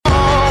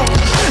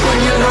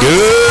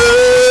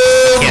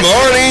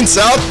morning,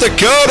 South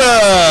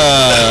Dakota.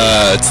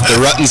 It's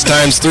the Ruttons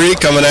Times 3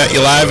 coming at you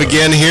live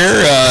again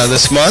here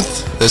this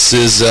month. This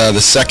is the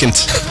second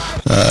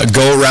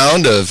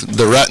go-round of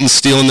the Ruttons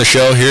stealing the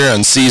show here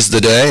on Seize the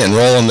Day and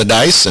Rolling the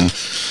Dice. And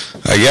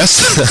I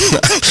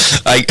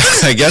guess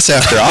I guess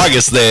after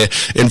August they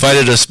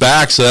invited us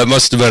back, so that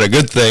must have been a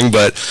good thing.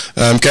 But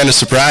I'm kind of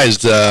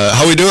surprised.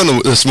 How we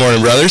doing this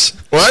morning, brothers?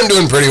 Well, I'm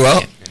doing pretty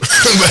well.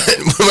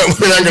 But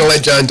we're not going to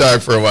let John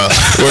talk for a while.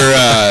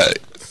 We're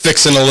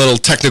fixing a little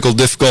technical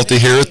difficulty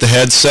here with the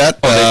headset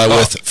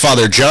with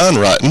Father John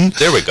Rutten.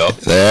 There we go.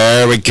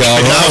 There we go.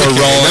 Now we're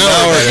rolling.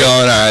 Now we're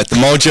going. All right, the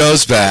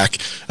mojo's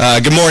back.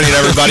 Good morning,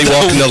 everybody.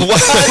 Welcome to the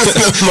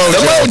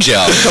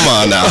Mojo. Come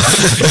on now.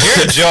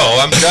 You're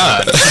Joe. I'm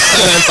John.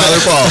 I'm Father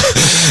Paul.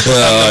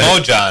 I'm the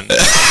Mojon.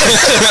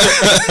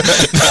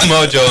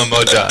 Mojo and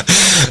Mojon.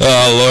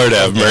 Oh, Lord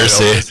have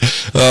mercy.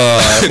 Well,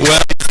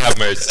 have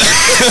mercy.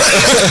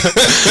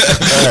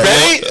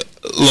 Ready?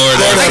 Lord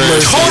have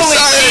mercy. Totally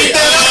made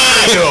that up.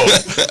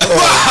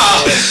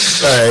 Wow.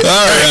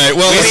 All right.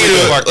 Well,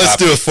 let's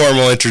do a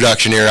formal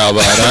introduction here. How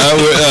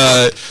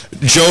about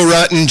Joe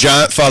Rutten,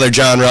 Father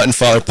John Rutten,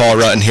 Father Paul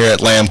Rutten here at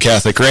Lamb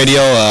Catholic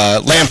Radio.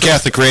 Lamb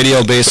Catholic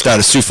Radio, based out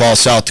of Sioux Falls,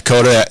 South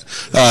Dakota,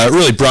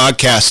 really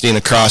broadcasting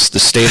across the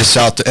state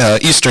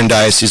of Eastern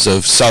Diocese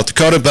of South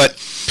Dakota. But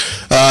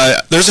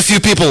there's a few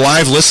people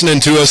live listening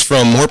to us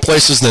from more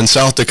places than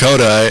South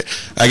Dakota.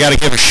 I got to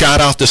give a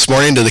shout out this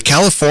morning to the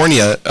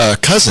California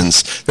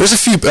cousins. There's a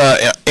few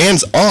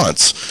and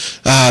aunts.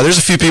 There's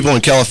a few people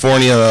in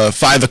California,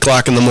 5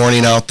 o'clock in the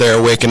morning out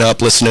there waking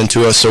up listening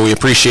to us. So we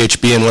appreciate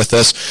you being with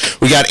us.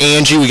 We got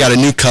Angie. We got a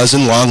new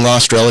cousin, long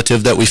lost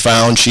relative that we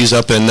found. She's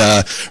up in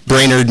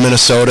Brainerd,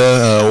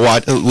 Minnesota,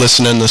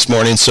 listening this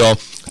morning. So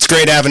it's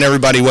great having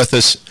everybody with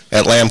us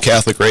at Lamb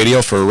Catholic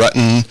Radio for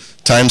Rutten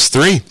Times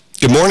 3.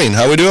 Good morning.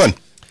 How we doing?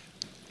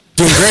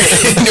 Doing great.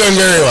 Doing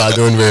very well.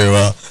 Doing very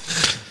well.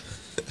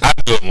 I'm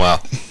doing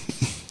well.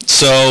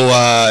 So,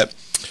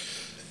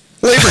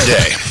 Labor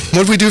Day.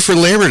 What did we do for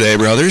Labor Day,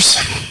 brothers?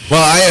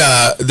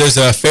 Well, there's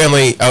a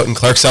family out in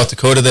Clark, South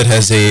Dakota that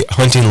has a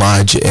hunting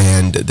lodge,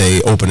 and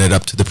they open it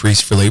up to the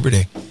priest for Labor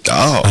Day.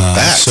 Oh,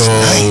 that's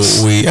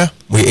nice. We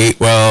ate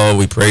well,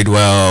 we prayed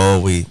well,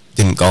 we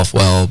didn't golf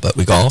well, but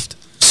we golfed.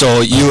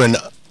 So you and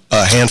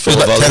a handful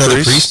of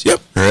other priests?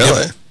 Yep.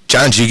 Really? Yep.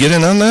 John, did you get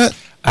in on that?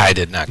 I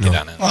did not get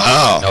on it.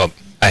 Wow. No,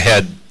 I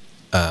had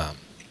a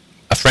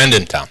friend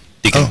in town.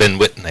 Deacon Ben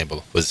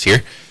Wittenabel was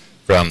here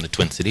from the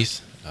Twin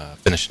Cities,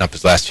 finishing up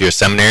his last year of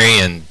seminary,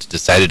 and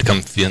decided to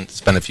come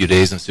spend a few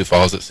days in Sioux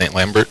Falls at St.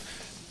 Lambert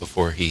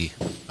before he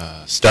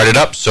started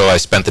up. So I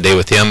spent the day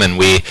with him, and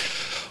we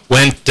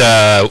went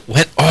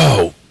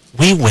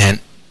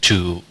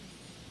to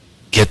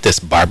get this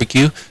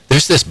barbecue.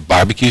 There's this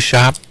barbecue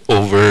shop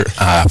over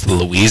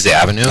Louise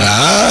Avenue.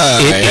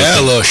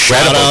 A little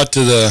shout out to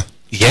the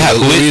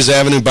Louise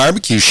Avenue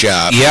barbecue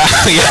shop. Yeah.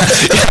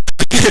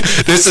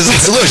 This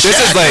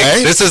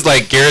is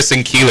like Garrison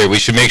Keillor. We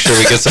should make sure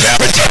we get some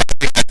advertising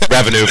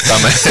revenue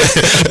from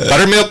it.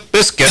 Buttermilk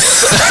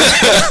biscuits.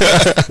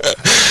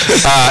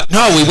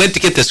 No, we went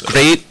to get this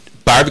great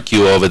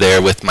barbecue over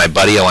there with my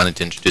buddy. I wanted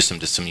to introduce him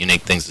to some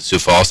unique things at Sioux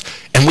Falls.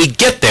 And we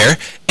get there,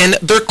 and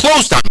they're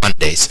closed on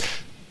Mondays.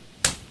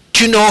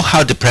 Do you know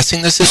how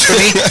depressing this is for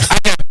me? I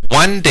have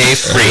 1 day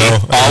free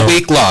all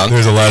week long.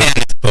 There's a lot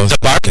of the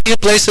barbecue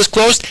place is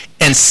closed,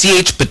 and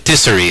CH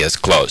Patisserie is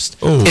closed.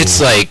 Ooh.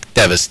 It's like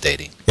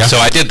devastating. Yeah. So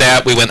I did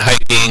that. We went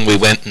hiking. We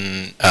went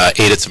and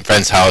ate at some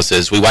friends'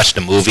 houses. We watched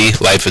a movie,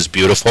 Life is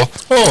Beautiful.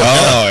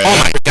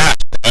 Oh my gosh.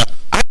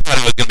 I thought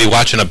I was going to be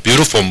watching a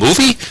beautiful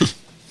movie.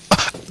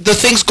 The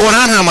things going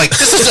on, and I'm like,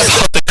 this is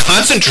about the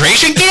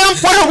concentration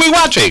camp? What are we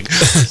watching?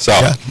 So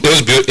it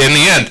was in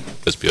the end,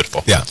 it was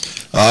beautiful. Yeah.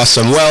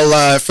 Awesome.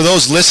 Well, for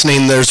those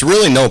listening, there's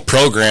really no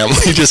program.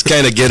 We just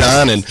kind of get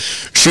on and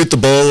shoot the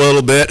bull a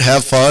little bit,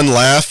 have fun,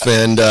 laugh,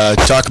 and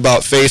talk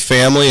about faith,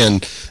 family,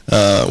 and,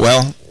 I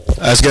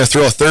was going to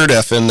throw a third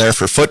F in there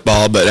for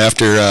football, but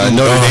after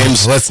Notre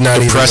Dame's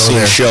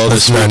depressing show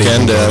this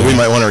weekend, we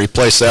might want to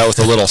replace that with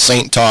a little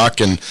Saint talk.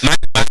 And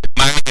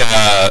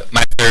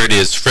my third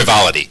is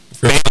frivolity.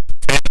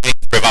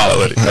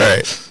 Frivolity. All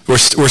right. We're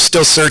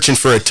still searching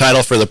for a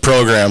title for the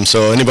program,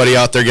 so anybody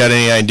out there got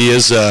any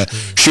ideas,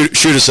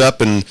 shoot us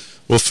up, and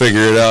we'll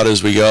figure it out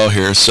as we go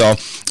here. So,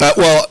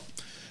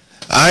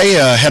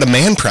 I had a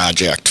man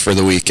project for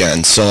the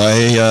weekend, so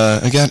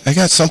I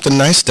got something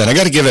nice done. I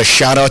got to give a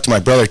shout out to my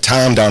brother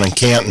Tom down in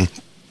Canton.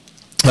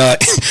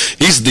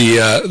 He's the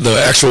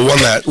actual one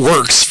that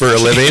works for a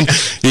living.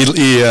 He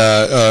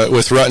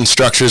with Rutten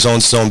Structures,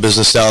 owns his own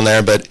business down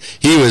there, but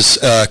he was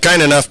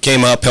kind enough,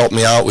 came up, helped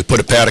me out. We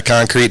put a pad of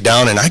concrete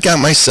down, and I got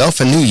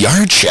myself a new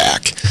yard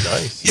shack.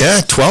 Nice.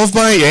 Yeah, 12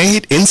 by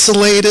 8,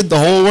 insulated, the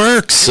whole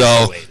works.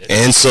 So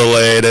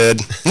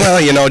insulated.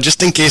 Well,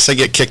 just in case I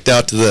get kicked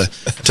out to the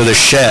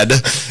shed,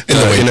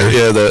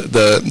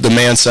 the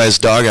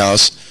man-sized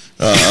doghouse.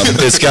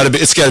 It's got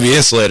to be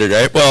insulated,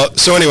 right? Well,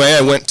 so anyway,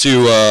 I went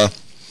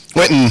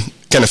and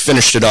kind of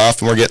finished it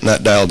off, and we're getting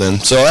that dialed in.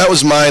 So that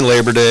was my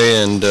Labor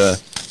Day, and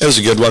it was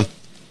a good one.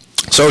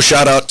 So So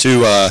shout out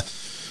to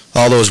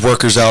all those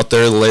workers out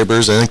there, the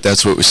laborers. I think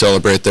that's what we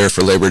celebrate there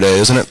for Labor Day,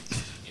 isn't it?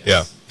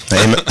 Yeah.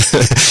 Amen.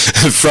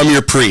 From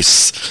your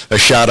priests, a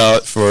shout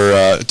out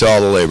to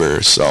all the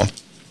laborers. So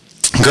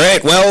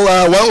great.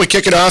 Well, why don't we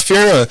kick it off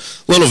here? A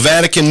little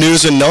Vatican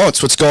news and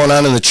notes. What's going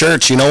on in the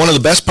church? You know, one of the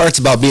best parts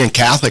about being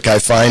Catholic, I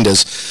find,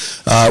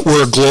 is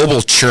we're a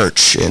global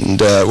church,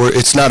 and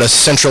it's not a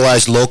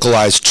centralized,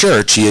 localized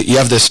church. You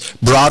have this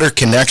broader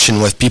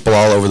connection with people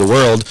all over the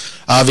world.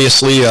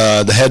 Obviously,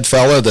 the head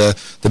fella, the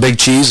big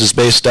cheese, is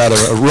based out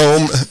of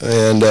Rome,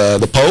 and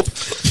the Pope.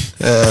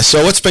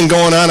 So what's been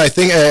going on? I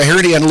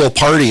heard he had a little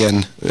party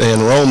in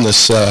Rome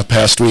this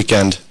past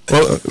weekend.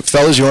 Well,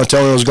 fellas, you want to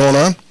tell me what was going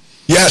on?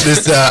 Yeah,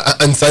 this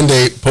on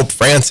Sunday, Pope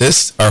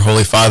Francis, our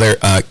Holy Father,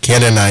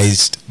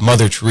 canonized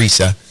Mother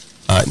Teresa,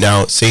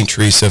 now St.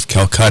 Teresa of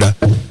Calcutta,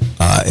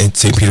 in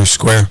St. Peter's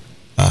Square.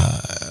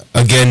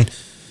 Again,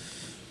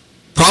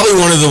 probably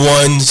one of the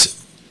ones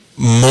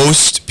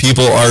most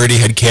people already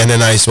had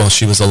canonized while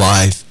she was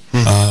alive.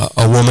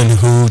 A woman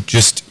who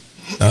just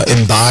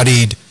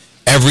embodied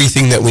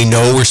everything that we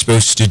know we're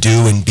supposed to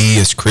do and be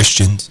as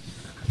Christians.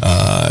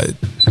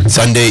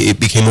 Sunday, it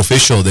became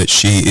official that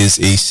she is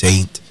a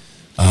saint.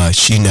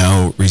 She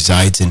now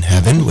resides in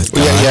heaven with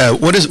God. Yeah.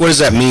 What does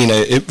that mean?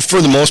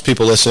 For the most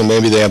people listening,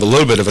 maybe they have a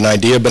little bit of an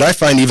idea, but I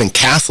find even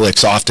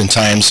Catholics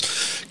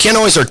oftentimes can't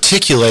always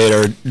articulate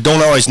or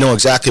don't always know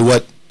exactly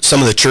what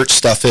some of the church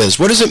stuff is.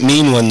 What does it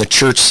mean when the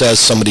church says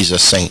somebody's a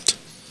saint?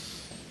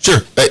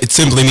 Sure. It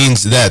simply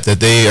means that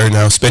they are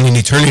now spending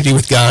eternity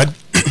with God,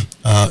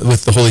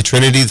 with the Holy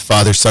Trinity, the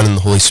Father, Son, and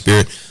the Holy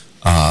Spirit,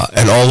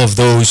 and all of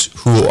those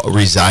who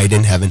reside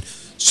in heaven.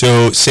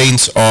 So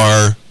saints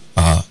are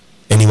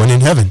anyone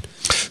in heaven.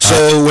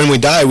 So when we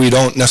die, we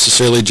don't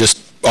necessarily just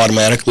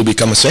automatically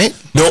become a saint?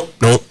 No,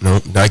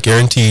 not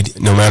guaranteed,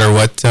 no matter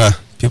what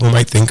people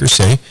might think or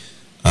say.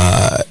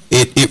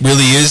 It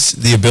really is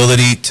the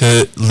ability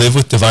to live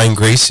with divine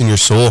grace in your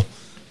soul,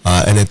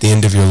 and at the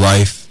end of your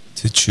life,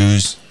 to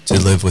choose to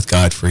live with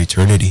God for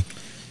eternity.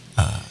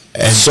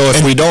 So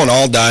if we don't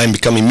all die and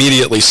become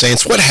immediately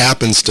saints, what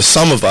happens to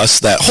some of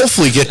us that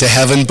hopefully get to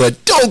heaven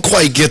but don't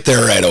quite get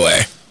there right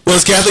away? Well,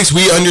 as Catholics,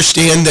 we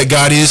understand that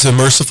God is a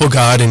merciful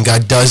God, and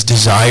God does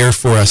desire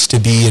for us to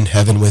be in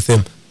heaven with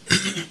Him.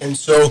 And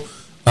so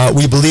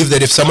we believe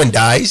that if someone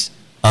dies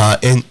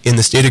in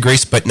the state of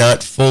grace but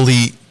not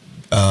fully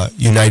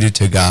united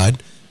to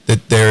God,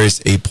 that there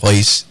is a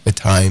place, a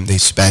time they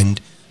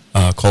spend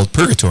called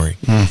purgatory.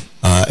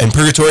 And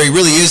purgatory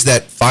really is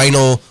that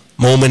final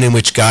moment in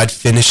which God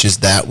finishes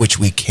that which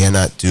we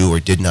cannot do or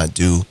did not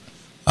do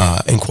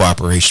in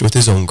cooperation with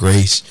His own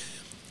grace.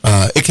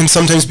 It can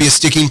sometimes be a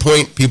sticking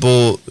point.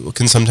 People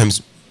can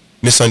sometimes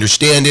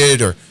misunderstand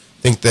it or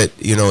think that,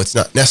 it's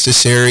not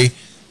necessary.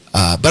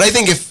 But I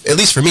think at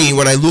least for me,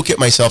 when I look at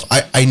myself,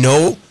 I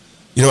know,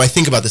 I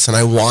think about this and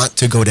I want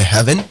to go to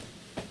heaven,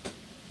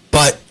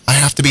 but I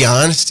have to be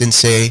honest and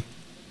say,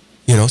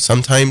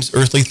 sometimes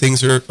earthly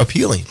things are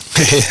appealing.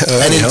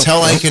 And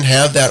until I can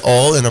have that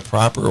all in a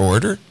proper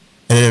order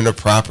and in a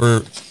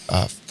proper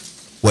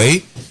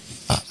way,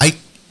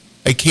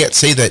 I can't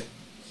say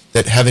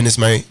that heaven is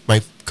my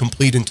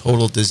complete and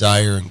total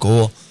desire and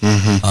goal.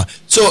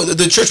 So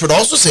the church would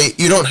also say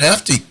you don't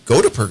have to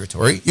go to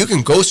purgatory. You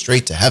can go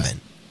straight to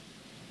heaven.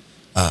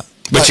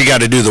 But you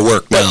got to do the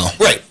work now.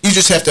 Right. You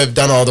just have to have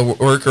done all the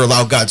work or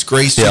allow God's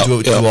grace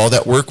to do all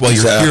that work while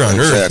you're here on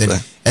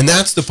earth. And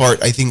that's the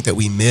part I think that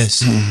we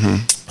miss,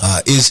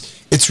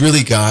 is it's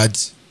really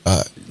God's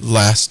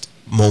last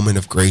moment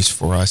of grace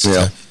for us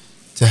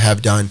to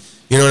have done.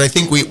 And I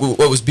think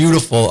what was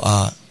beautiful,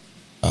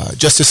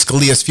 Justice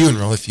Scalia's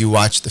funeral, if you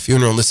watched the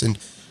funeral and listened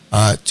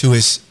to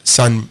his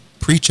son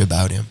preach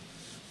about him,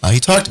 he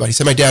talked about it. He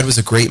said, my dad was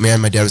a great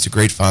man. My dad was a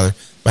great father.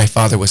 My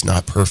father was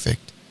not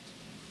perfect.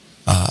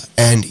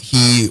 And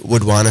he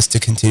would want us to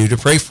continue to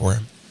pray for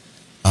him.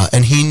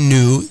 And he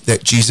knew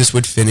that Jesus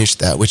would finish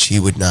that which he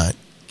would not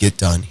get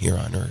done here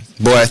on earth.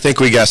 Boy, I think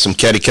we got some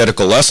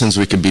catechetical lessons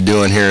we could be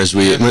doing here.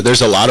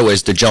 There's a lot of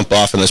ways to jump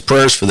off in this.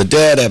 Prayers for the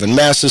dead, having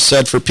masses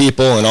said for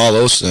people, and all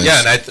those things. Yeah,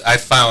 and I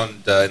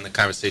found in the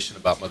conversation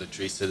about Mother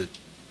Teresa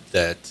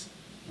that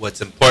what's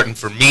important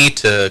for me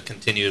to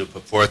continue to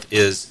put forth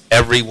is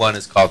everyone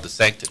is called to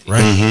sanctity.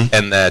 Right.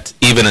 And that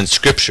even in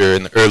Scripture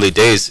in the early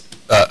days,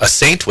 a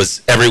saint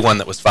was everyone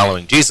that was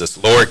following Jesus,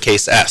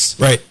 lowercase s.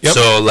 Right. Yep.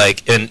 So,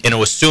 and it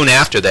was soon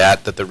after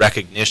that the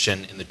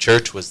recognition in the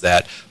church was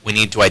that we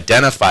need to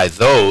identify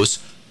those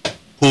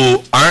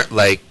who aren't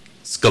like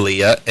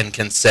Scalia and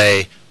can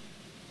say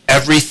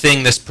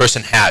everything this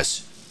person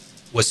has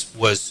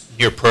was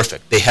near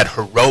perfect. They had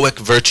heroic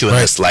virtue in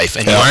this life,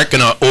 and you aren't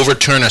going to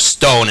overturn a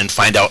stone and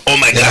find out, oh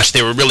my gosh,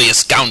 they were really a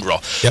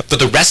scoundrel. Yep. But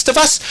the rest of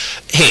us,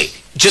 hey,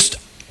 just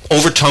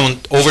overturn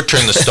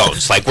the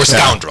stones. Like, we're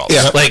scoundrels.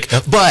 Yeah.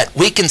 But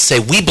we can say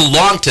we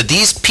belong to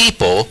these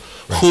people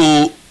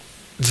who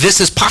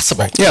this is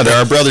possible. Yeah, there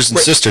are brothers and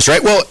sisters,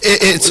 right? Well,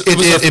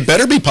 it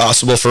better be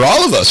possible for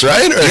all of us,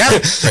 right?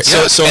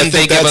 So and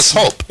they give us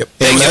hope. Yep.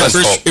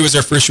 It was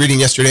our first reading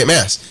yesterday at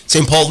Mass.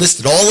 St. Paul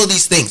listed all of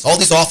these things, all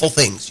these awful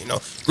things,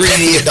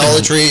 greedy,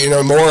 idolatry,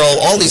 immoral,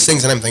 all these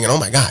things, and I'm thinking, oh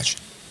my gosh.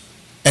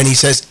 And he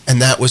says,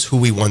 and that was who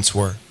we once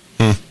were.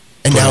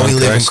 And now we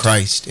live in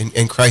Christ,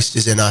 and Christ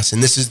is in us,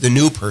 and this is the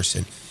new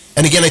person.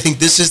 And again, I think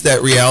this is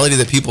that reality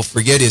that people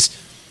forget is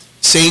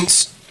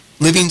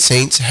living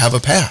saints have a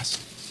past.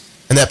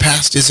 And that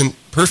past isn't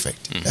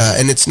perfect,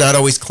 and it's not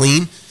always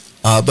clean.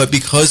 But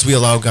because we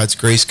allow God's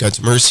grace, God's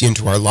mercy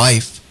into our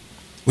life,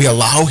 we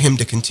allow Him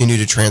to continue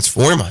to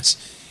transform us.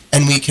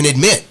 And we can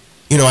admit,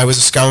 I was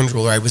a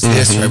scoundrel, or I was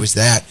this, or I was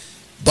that.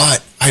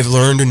 But I've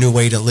learned a new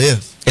way to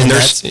live. And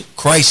that's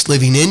Christ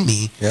living in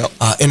me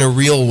in a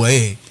real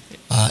way.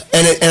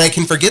 And I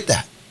can forget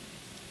that.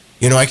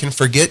 I can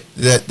forget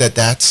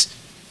that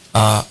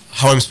how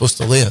I'm supposed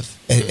to live.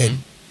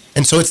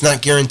 And so it's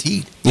not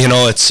guaranteed.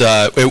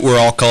 We're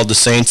all called to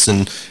saints,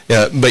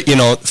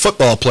 but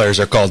football players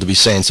are called to be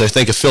saints. I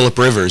think of Phillip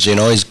Rivers.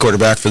 He's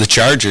quarterback for the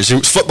Chargers.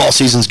 Football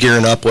season's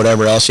gearing up,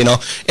 whatever else. And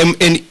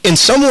in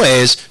some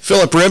ways,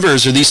 Phillip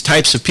Rivers or these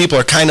types of people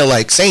are kind of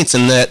like saints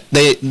in that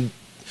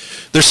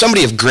they're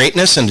somebody of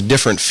greatness in a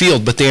different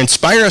field, but they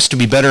inspire us to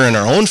be better in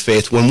our own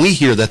faith when we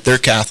hear that they're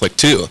Catholic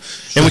too.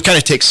 And we kind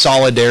of take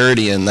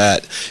solidarity in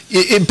that.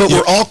 But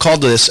we're all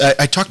called to this.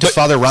 I talked to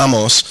Father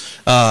Ramos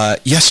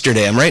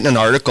yesterday. I'm writing an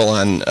article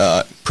on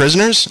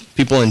prisoners,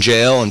 people in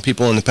jail, and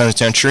people in the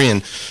penitentiary.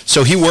 And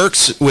so he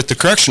works with the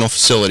correctional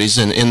facilities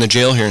in the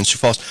jail here in Sioux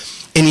Falls.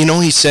 And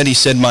he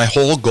said, my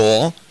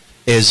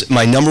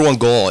number one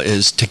goal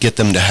is to get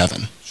them to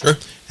heaven. Sure.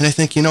 And I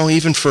think,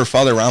 even for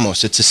Father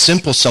Ramos, it's as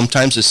simple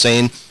sometimes as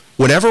saying,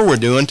 whatever we're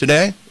doing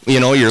today,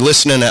 you're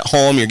listening at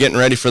home, you're getting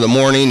ready for the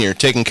morning, you're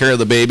taking care of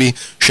the baby.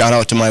 Shout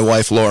out to my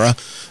wife, Laura.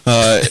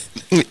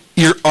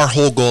 Our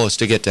whole goal is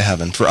to get to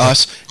heaven for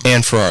us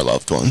and for our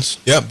loved ones.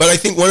 Yeah, but I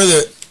think one of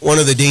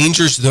the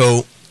dangers,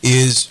 though,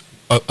 is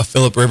a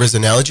Phillip Rivers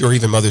analogy, or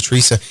even Mother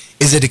Teresa,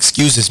 is it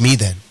excuses me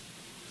then.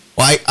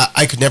 Well,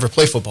 I could never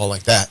play football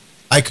like that.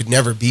 I could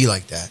never be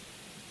like that.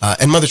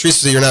 And Mother Teresa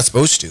said, you're not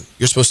supposed to.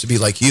 You're supposed to be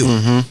like you.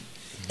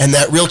 And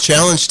that real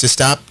challenge to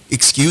stop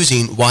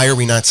excusing, why are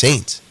we not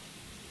saints?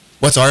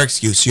 What's our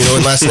excuse?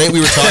 And last night we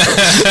were talking.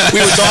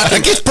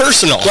 It gets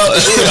personal. Well,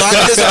 as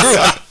a group,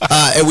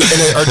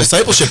 in our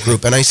discipleship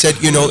group, and I said,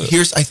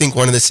 here's, I think,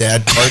 one of the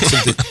sad parts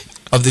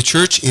of the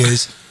church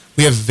is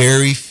we have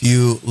very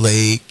few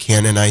lay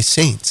canonized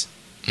saints.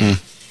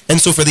 And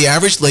so for the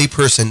average lay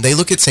person, they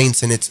look at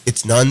saints and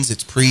it's nuns,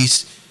 it's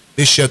priests,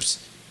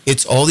 bishops,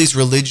 it's all these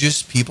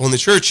religious people in the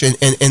church, and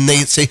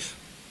they say,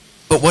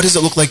 but what does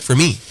it look like for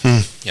me?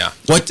 Yeah.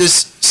 What does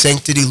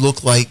sanctity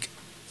look like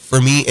for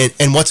me,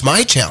 and what's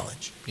my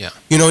challenge? Yeah.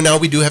 Now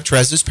we do have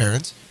Teresa's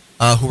parents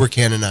who were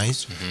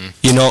canonized.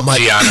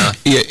 Gianna.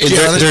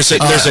 Gianna. There's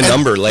a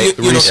number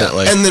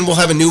recently. And then we'll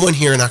have a new one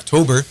here in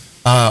October,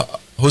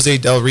 Jose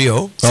Del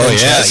Rio.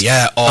 Sanchez.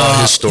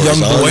 His stories,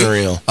 young boy,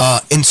 unreal.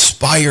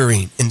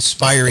 Inspiring.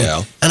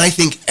 Yeah. And I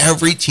think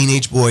every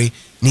teenage boy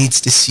needs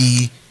to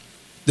see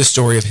the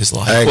story of his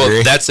life. I agree.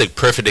 Well, that's a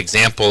perfect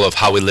example of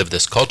how we live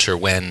this culture.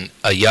 When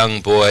a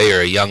young boy or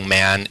a young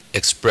man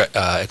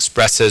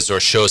expresses or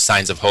shows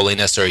signs of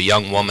holiness, or a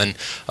young woman,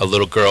 a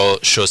little girl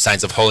shows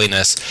signs of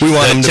holiness, we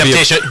want them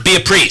to be a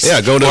priest. Yeah,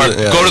 go to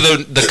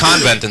the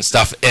convent and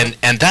stuff. And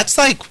that's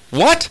like,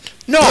 what?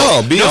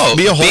 No, be a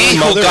holy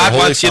mother, who God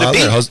holy wants you to be.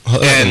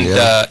 And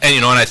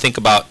and I think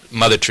about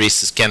Mother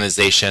Teresa's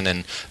canonization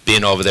and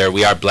being over there.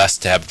 We are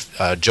blessed to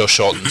have Joe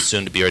Schulten,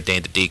 soon to be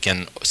ordained a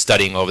deacon,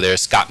 studying over there.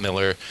 Scott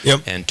Miller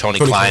and Tony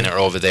Klein are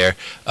over there,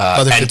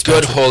 and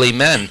good holy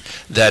men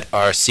that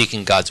are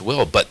seeking God's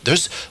will. But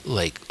there's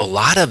like a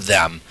lot of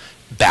them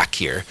back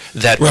here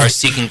that are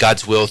seeking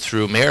God's will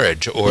through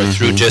marriage or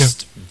through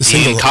just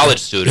being college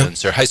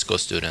students or high school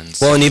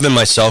students. Well, and even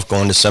myself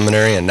going to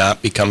seminary and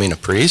not becoming a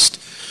priest,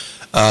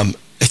 I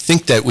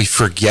think that we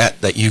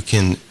forget that you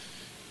can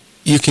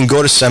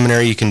go to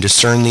seminary, you can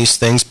discern these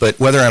things, but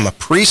whether I'm a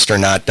priest or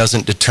not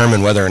doesn't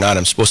determine whether or not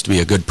I'm supposed to be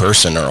a good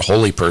person or a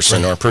holy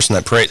person or a person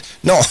that prays.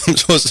 No, I'm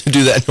supposed to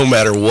do that no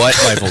matter what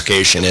my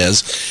vocation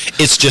is.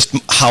 It's just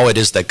how it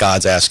is that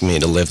God's asking me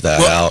to live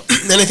that out.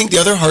 And I think the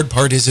other hard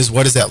part is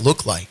what does that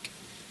look like?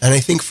 And I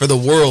think for the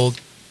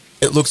world,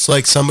 it looks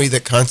like somebody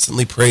that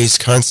constantly prays,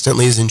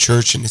 constantly is in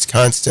church, and is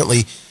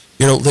constantly,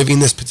 living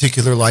this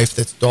particular life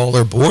that's dull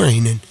or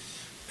boring.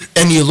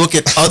 And you look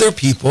at other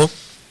people,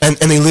 and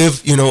they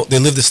live,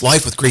 this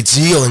life with great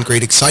zeal and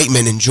great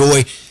excitement and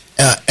joy,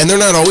 and they're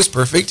not always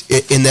perfect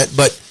in that,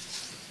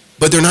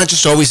 but they're not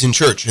just always in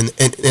church, and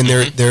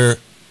they're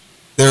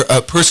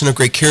a person of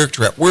great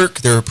character at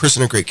work. They're a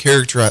person of great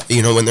character,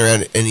 when they're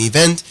at an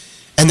event,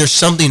 and there's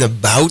something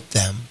about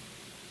them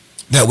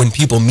that when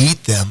people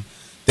meet them,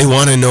 they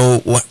want to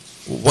know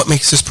what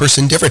makes this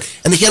person different,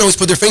 and they can't always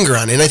put their finger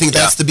on it. And I think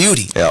that's the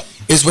beauty,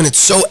 is when it's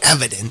so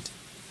evident,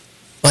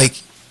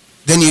 like.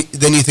 then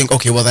you think,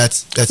 okay, well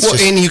that's well,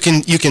 just... and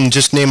you can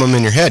just name them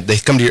in your head. They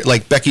come to your,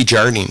 like Becky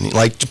Jardine.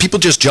 Like, people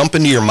just jump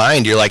into your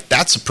mind. You're like,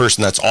 that's a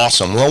person that's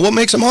awesome. Well, what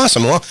makes them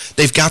awesome? Well,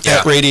 they've got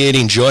that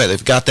radiating joy.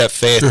 They've got that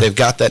faith. They've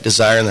got that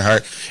desire in their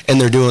heart,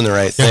 and they're doing the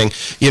right thing.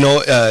 You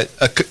know,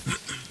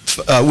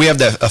 we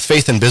have a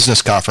faith and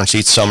business conference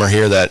each summer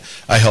here that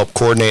I help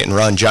coordinate and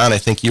run. John, I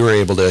think you were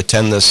able to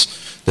attend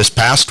this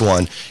past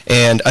one.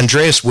 And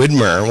Andreas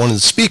Widmer, one of the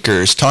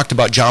speakers, talked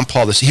about John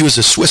Paul II. He was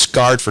a Swiss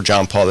guard for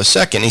John Paul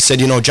II. He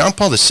said, you know, John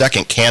Paul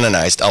II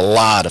canonized a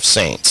lot of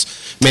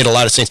saints, made a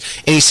lot of saints.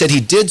 And he said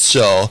he did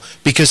so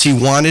because he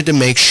wanted to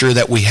make sure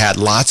that we had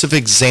lots of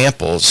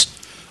examples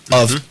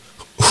of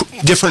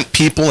different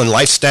people and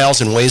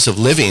lifestyles and ways of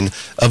living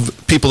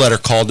of people that are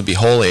called to be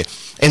holy.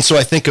 And so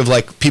I think of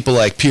like people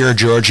like Pier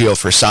Giorgio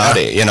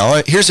Frassati. You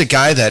know, here's a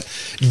guy that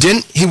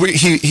didn't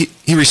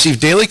he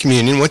received daily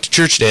communion, went to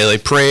church daily,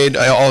 prayed,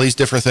 all these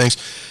different things,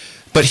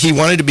 but he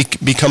wanted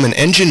to become an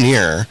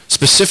engineer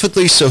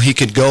specifically so he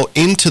could go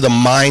into the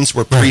mines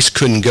where priests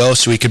couldn't go,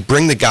 so he could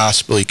bring the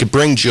gospel, he could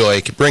bring joy,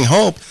 he could bring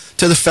hope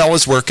to the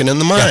fellas working in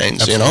the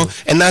mines, you know?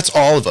 And that's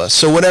all of us.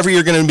 So whatever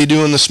you're going to be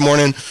doing this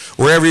morning,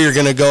 wherever you're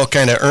going to go,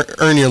 kind of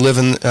earn your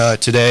living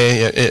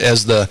today,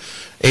 as the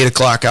 8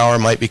 o'clock hour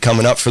might be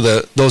coming up for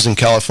those in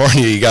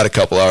California. You got a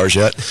couple hours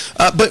yet.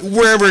 But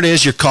wherever it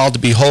is, you're called to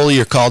be holy,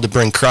 you're called to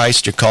bring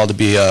Christ, you're called to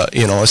be a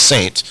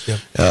saint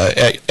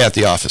at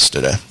the office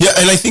today. Yeah,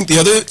 and I think the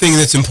other thing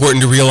that's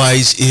important to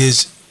realize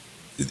is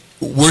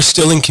we're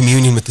still in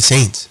communion with the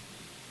saints.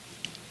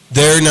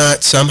 They're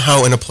not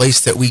somehow in a place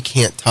that we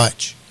can't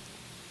touch.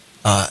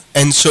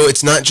 And so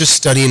it's not just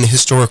studying the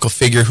historical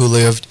figure who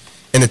lived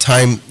in a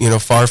time,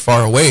 far,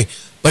 far away,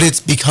 but it's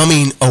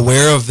becoming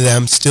aware of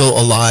them still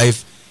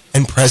alive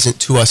and present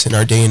to us in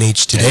our day and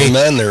age today.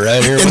 Amen. They're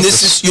right here. And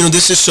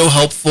this is so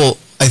helpful,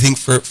 I think,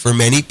 for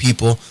many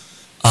people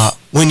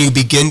when you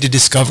begin to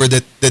discover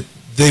that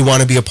they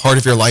want to be a part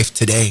of your life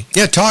today.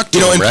 Yeah, talk to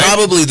them, and right?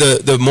 probably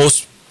the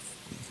most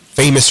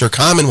famous or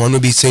common one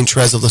would be Saint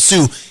Therese of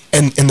Lisieux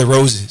and the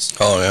Roses.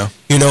 Oh yeah.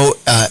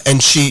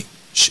 And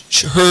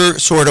her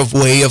sort of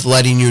way of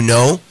letting you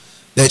know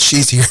that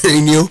she's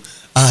hearing you,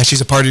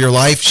 she's a part of your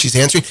life, she's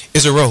answering,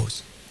 is a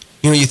rose.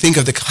 You think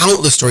of the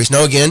countless stories.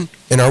 Now, again,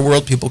 in our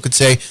world, people could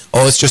say,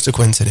 oh, it's just a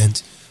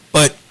coincidence.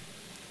 But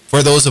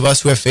for those of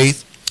us who have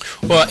faith...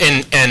 Well,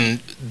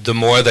 and the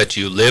more that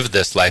you live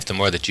this life, the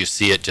more that you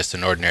see it just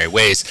in ordinary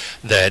ways,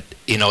 that,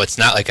 it's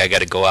not like I got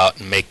to go out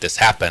and make this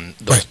happen.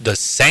 The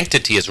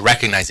sanctity is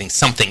recognizing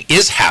something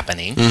is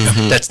happening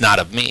that's not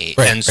of me.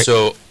 Right, and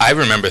so I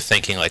remember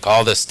thinking, like,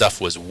 all this stuff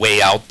was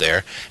way out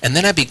there. And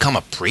then I become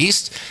a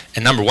priest,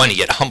 and number one, you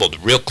get humbled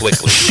real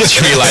quickly. You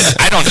realize,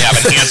 I don't have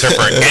an answer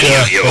for any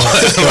of you.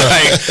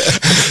 Like,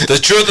 the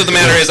truth of the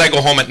matter is I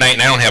go home at night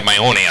and I don't have my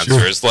own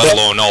answers, let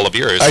alone all of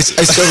yours. I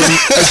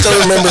still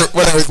remember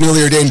when I was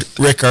newly ordained,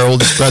 Rick, our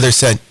oldest brother,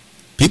 said,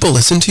 people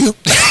listen to you?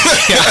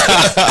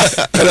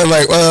 And I'm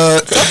like,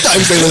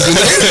 sometimes they listen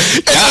to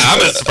you. Yeah,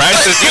 I'm as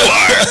surprised as you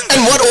are.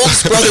 And what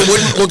oldest brother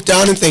wouldn't look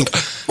down and think,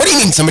 what do you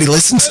mean somebody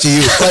listens to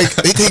you? Like,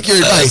 they take your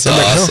advice. I'm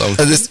awesome.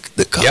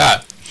 Like, no.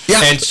 Yeah.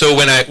 Yeah. And so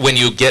when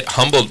you get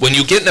humbled, when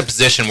you get in a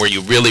position where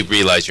you really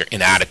realize your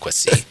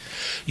inadequacy,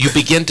 you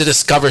begin to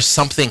discover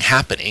something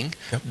happening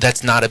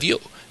that's not of you.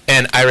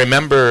 And I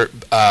remember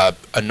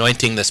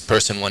anointing this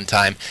person one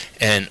time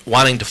and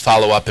wanting to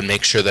follow up and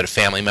make sure that a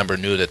family member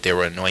knew that they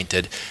were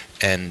anointed.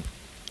 And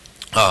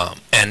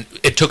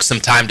it took some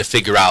time to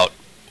figure out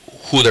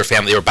who their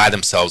family were by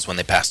themselves when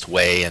they passed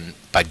away. And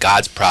by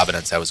God's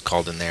providence, I was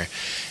called in there.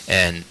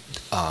 And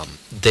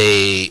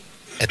they,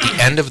 at the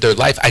end of their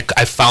life,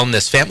 I found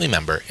this family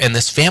member. And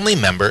this family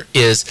member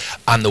is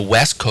on the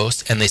West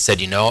Coast. And they said,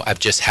 I've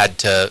just had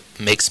to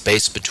make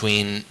space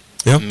between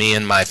me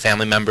and my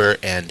family member,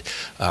 and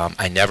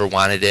I never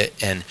wanted it.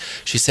 And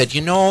she said,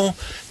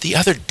 the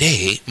other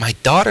day, my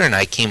daughter and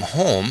I came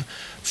home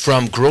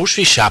from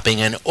grocery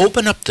shopping and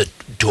opened up the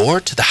door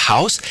to the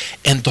house,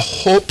 and the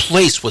whole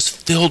place was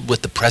filled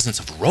with the presence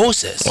of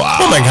roses. Wow.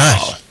 Oh, my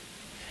gosh.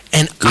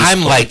 And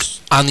I'm like,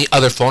 on the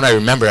other phone, I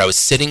remember I was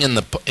sitting in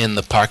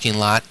the parking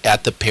lot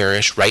at the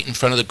parish, right in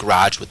front of the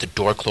garage with the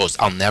door closed.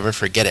 I'll never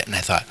forget it. And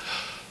I thought,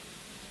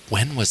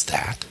 when was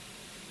that?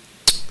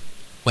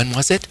 When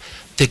was it?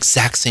 The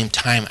exact same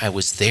time I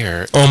was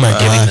there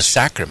giving the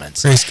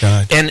sacraments. Praise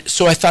God. And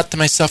so I thought to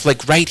myself,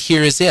 like, right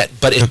here is it.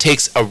 But it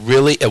takes a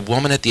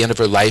woman at the end of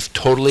her life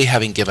totally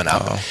having given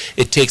up.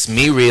 It takes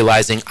me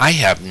realizing I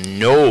have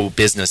no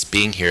business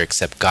being here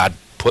except God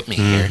put me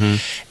here.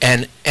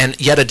 And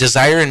yet a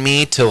desire in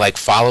me to, like,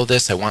 follow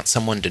this. I want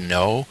someone to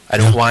know. I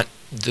don't want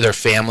their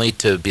family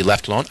to be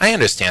left alone. I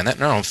understand that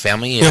in our own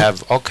family you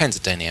have all kinds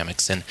of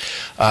dynamics, and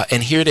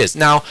here it is.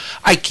 Now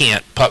I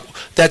can't.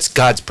 That's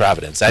God's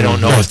providence. I don't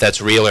know if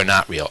that's real or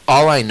not real.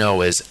 All I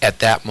know is at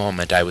that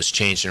moment I was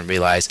changed and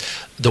realized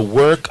the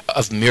work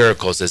of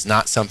miracles is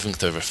not something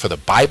for the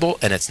Bible,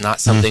 and it's not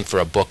something for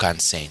a book on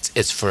saints.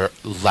 It's for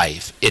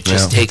life. It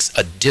just takes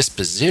a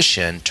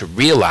disposition to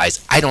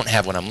realize I don't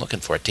have what I'm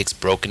looking for. It takes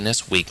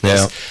brokenness,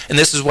 weakness, and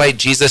this is why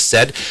Jesus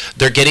said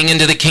they're getting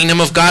into the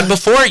kingdom of God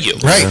before you.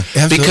 Right.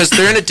 Because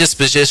they're in a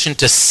disposition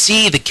to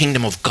see the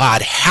kingdom of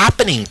God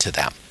happening to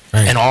them.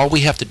 Right. And all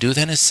we have to do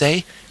then is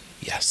say,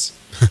 yes.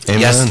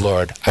 Amen. Yes,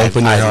 Lord.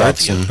 Open your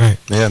hearts. Love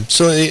you. And,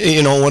 So,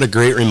 what a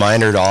great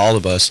reminder to all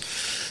of us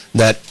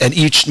that at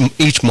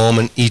each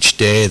moment, each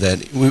day,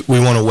 that we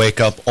want to wake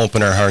up,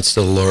 open our hearts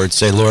to the Lord,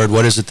 say, Lord,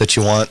 what is it that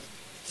you want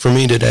for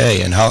me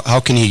today? And how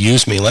can you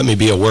use me? Let me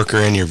be a worker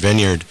in your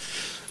vineyard.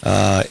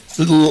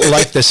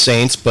 Like the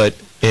saints, but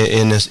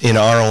in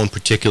our own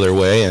particular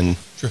way. And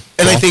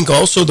I think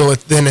also, though,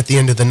 then at the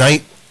end of the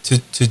night,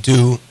 to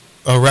do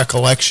a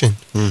recollection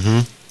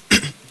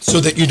so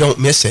that you don't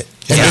miss it.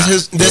 And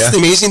that's the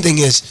amazing thing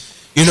is,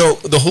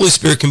 the Holy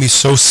Spirit can be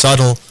so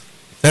subtle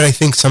that I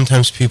think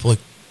sometimes people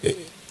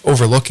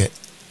overlook it.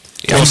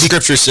 Well,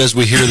 Scripture says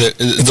we hear that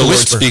the Lord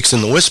speaks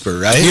in the whisper,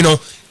 right?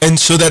 And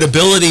so that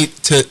ability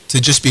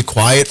to just be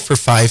quiet for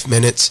 5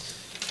 minutes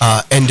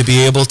and to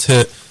be able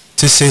to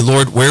say,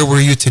 Lord, where were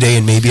you today?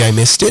 And maybe I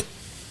missed it.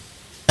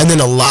 And then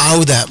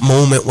allow that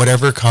moment,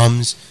 whatever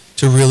comes,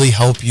 to really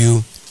help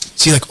you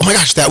see, like, oh my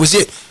gosh, that was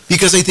it.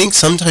 Because I think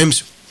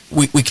sometimes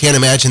we can't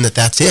imagine that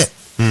that's it.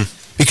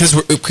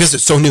 Because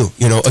it's so new.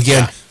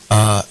 Again,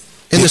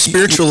 in the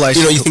spiritual life,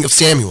 you think of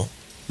Samuel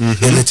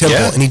in the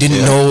temple, and he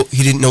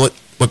didn't know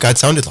what God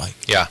sounded like.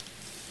 Yeah.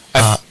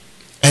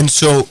 And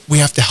so we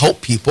have to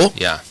help people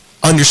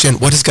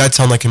understand, what does God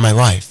sound like in my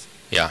life?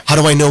 Yeah. How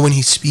do I know when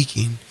he's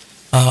speaking?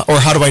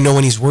 Or how do I know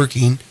when he's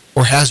working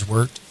or has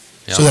worked?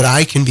 So that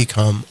I can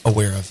become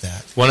aware of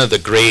that. One of the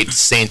great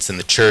saints in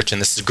the church,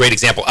 and this is a great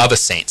example of a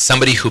saint,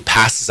 somebody who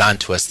passes on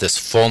to us this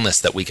fullness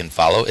that we can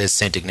follow, is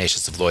St.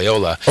 Ignatius of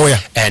Loyola. Oh,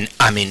 yeah. And,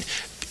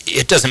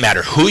 it doesn't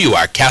matter who you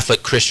are,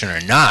 Catholic, Christian,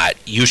 or not,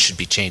 you should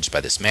be changed by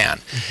this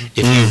man.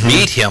 If you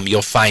read him,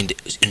 you'll find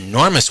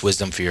enormous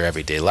wisdom for your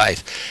everyday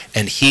life.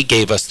 And he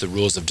gave us the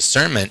rules of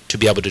discernment to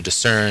be able to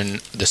discern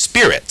the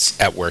spirits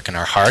at work in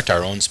our heart,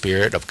 our own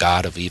spirit of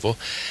God, of evil.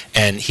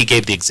 And he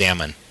gave the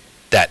examen.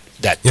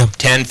 That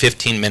 10,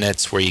 15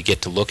 minutes where you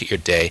get to look at your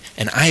day.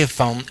 And I have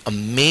found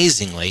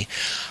amazingly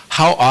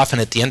how often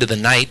at the end of the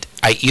night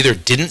I either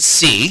didn't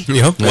see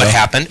what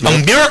happened,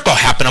 a miracle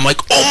happened. I'm like,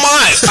 oh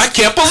my, I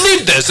can't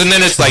believe this. And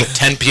then it's like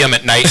 10 p.m.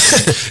 at night,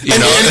 you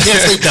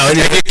can't sleep now.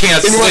 You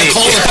can't sleep.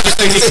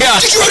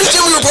 Did you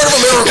understand we were part of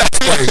a miracle?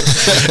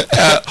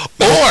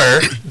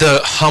 Or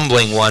the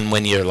humbling one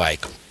when you're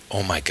like,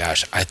 oh my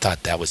gosh, I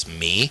thought that was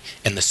me,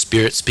 and the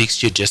Spirit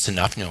speaks to you just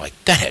enough, and you're like,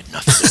 that had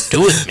nothing to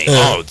do with me.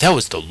 Oh, that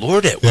was the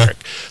Lord at work.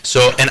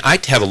 So, and I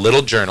have a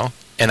little journal,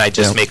 and I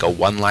just make a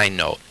one-line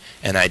note,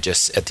 and I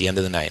just, at the end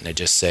of the night, and I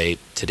just say,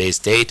 today's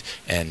date,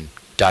 and ...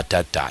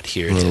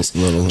 Here it is.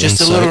 Just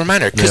a little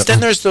reminder. Because then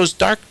there's those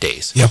dark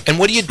days. And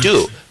what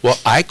do? Well,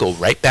 I go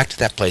right back to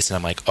that place and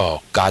I'm like,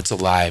 oh, God's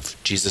alive.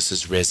 Jesus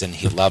is risen.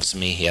 He loves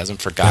me. He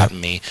hasn't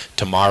forgotten me.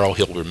 Tomorrow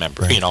he'll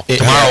remember. Tomorrow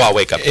I'll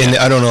wake up. And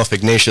I don't know if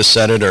Ignatius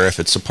said it or if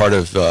it's a part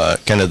of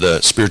kind of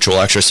the spiritual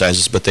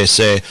exercises, but they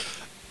say,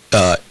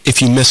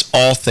 if you miss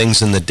all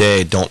things in the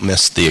day, don't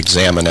miss the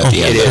examen at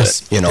the end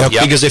of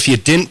it. Because if you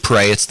didn't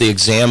pray, it's the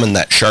examen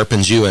that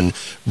sharpens you and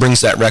brings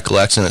that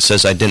recollection that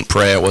says, I didn't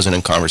pray, I wasn't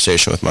in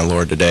conversation with my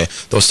Lord today,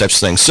 those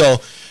types of things.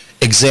 So,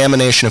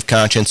 examination of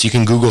conscience, you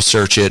can Google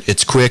search it.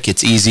 It's quick,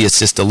 it's easy, it's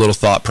just a little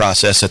thought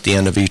process at the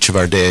end of each of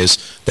our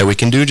days that we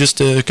can do just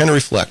to kind of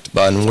reflect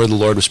on where the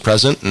Lord was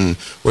present and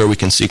where we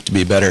can seek to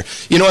be better.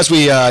 As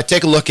we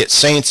take a look at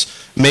saints,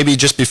 maybe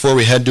just before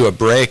we head to a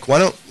break, why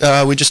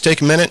don't we just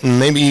take a minute and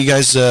maybe you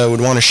guys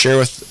would want to share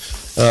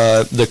with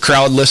the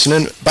crowd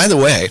listening. By the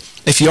way,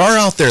 if you are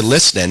out there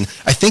listening,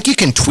 I think you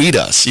can tweet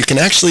us. You can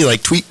actually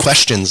tweet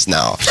questions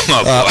now,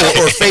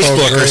 or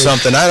Facebook or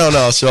something. I don't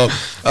know. So,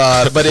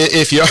 but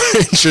if you are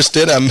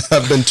interested,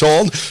 I've been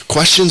told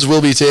questions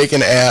will be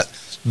taken at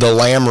the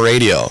Lamb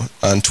Radio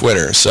on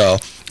Twitter. So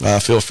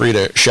feel free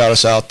to shout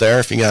us out there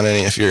if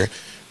you're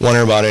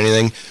wondering about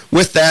anything.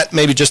 With that,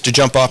 maybe just to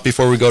jump off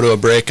before we go to a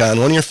break on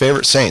one of your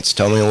favorite saints.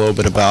 Tell me a little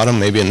bit about him,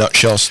 maybe a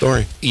nutshell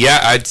story. Yeah,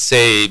 I'd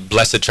say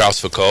Blessed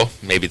Charles Foucault.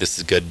 Maybe this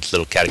is a good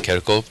little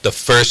catechetical. The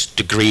first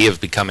degree of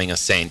becoming a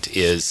saint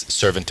is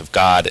servant of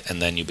God,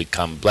 and then you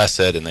become blessed,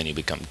 and then you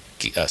become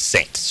a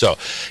saint. So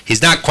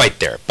he's not quite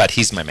there, but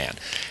he's my man.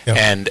 Yep.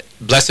 And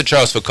Blessed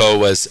Charles Foucault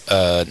was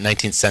a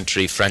 19th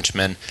century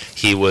Frenchman.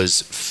 He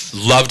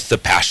loved the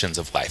passions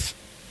of life,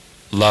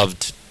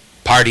 loved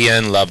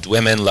partying, loved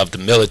women, loved the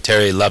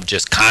military, loved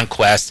just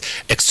conquest,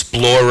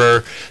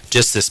 explorer,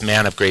 just this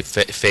man of great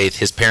faith.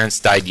 His parents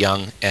died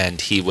young,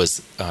 and he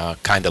was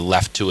kind of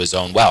left to his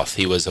own wealth.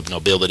 He was of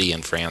nobility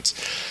in France.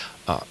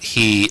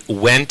 He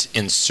went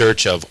in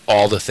search of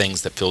all the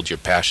things that filled your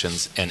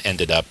passions and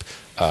ended up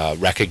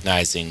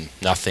recognizing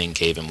nothing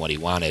gave him what he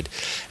wanted.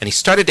 And he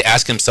started to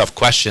ask himself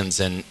questions,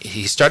 and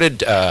he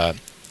started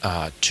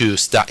he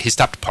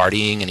stopped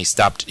partying, and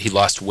he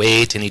lost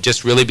weight, and he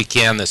just really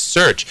began this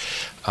search.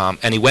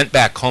 And he went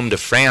back home to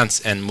France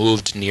and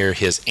moved near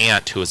his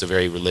aunt, who was a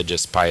very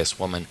religious, pious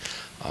woman.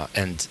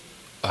 And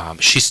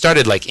she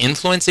started like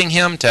influencing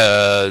him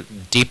to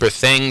deeper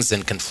things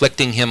and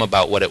conflicting him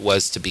about what it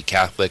was to be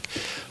Catholic.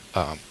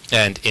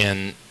 And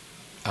in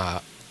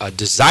a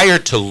desire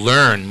to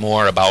learn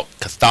more about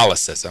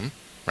Catholicism,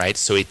 right?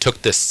 So he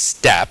took this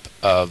step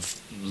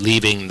of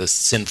leaving the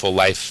sinful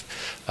life,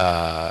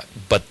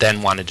 but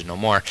then wanted to know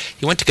more.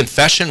 He went to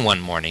confession one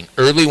morning.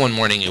 Early one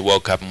morning, he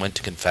woke up and went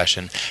to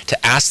confession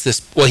to ask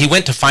this. Well, he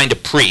went to find a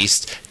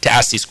priest to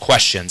ask these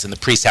questions, and the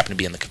priest happened to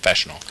be in the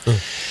confessional.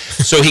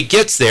 So he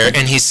gets there,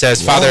 and he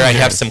says, "Father, I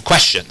have some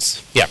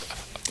questions." Yeah.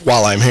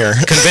 While I'm here.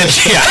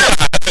 Convinced, yeah.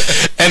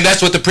 And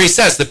that's what the priest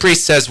says. The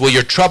priest says, well,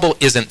 your trouble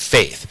isn't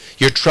faith.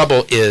 Your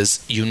trouble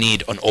is you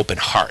need an open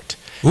heart.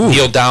 Ooh.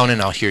 Kneel down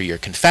and I'll hear your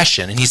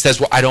confession. And he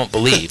says, well, I don't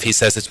believe. He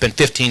says, it's been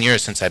 15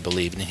 years since I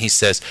believed. And he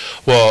says,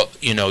 well,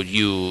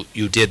 you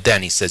did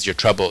then. He says, your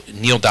trouble,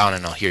 kneel down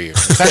and I'll hear your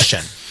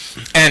confession.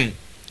 And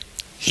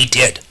he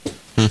did.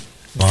 Wow.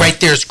 Right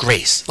there's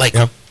grace.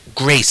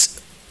 Grace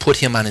put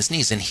him on his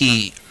knees, and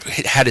he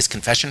had his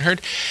confession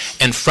heard.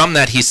 And from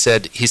that, he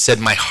said,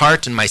 my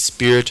heart and my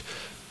spirit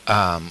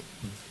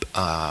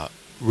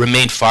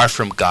remained far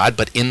from God,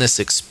 but in this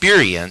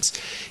experience,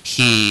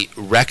 he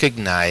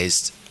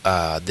recognized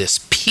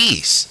this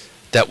peace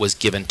that was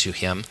given to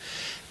him.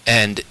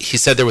 And he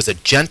said there was a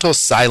gentle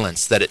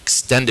silence that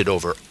extended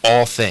over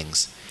all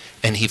things,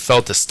 and he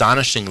felt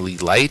astonishingly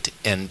light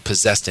and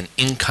possessed an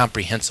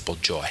incomprehensible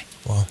joy.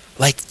 Wow.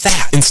 Like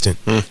that. Instant.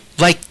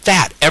 Like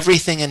that.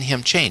 Everything in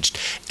him changed.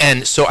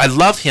 And so I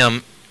love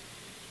him.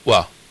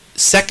 Well,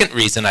 second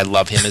reason I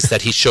love him is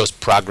that he shows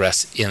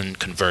progress in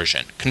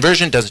conversion.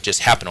 Conversion doesn't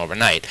just happen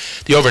overnight.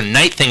 The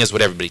overnight thing is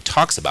what everybody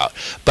talks about.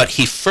 But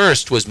he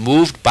first was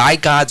moved by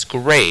God's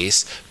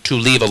grace to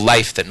leave a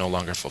life that no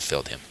longer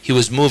fulfilled him. He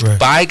was moved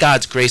by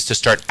God's grace to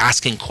start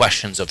asking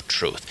questions of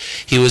truth.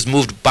 He was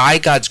moved by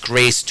God's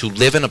grace to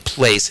live in a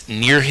place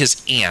near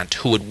his aunt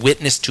who would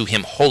witness to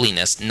him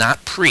holiness,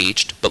 not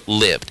preached, but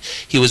lived.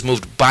 He was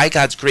moved by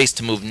God's grace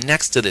to move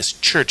next to this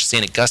church,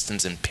 St.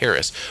 Augustine's in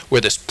Paris,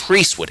 where this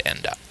priest would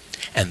end up.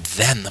 And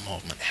then the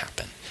moment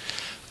happened.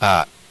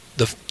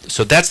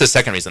 So that's the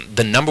second reason.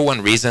 The number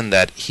one reason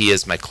that he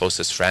is my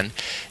closest friend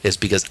is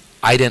because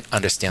I didn't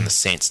understand the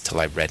saints till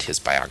I read his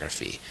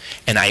biography.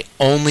 And I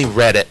only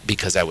read it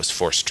because I was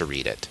forced to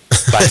read it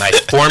by my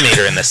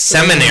formator in the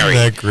seminary.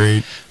 Isn't that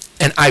great?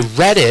 And I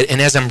read it,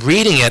 and as I'm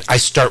reading it, I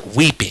start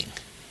weeping.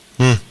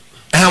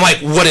 And I'm like,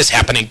 what is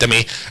happening to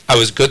me? I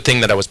was good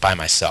thing that I was by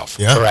myself,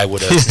 or I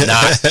would have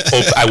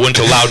I wouldn't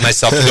have allowed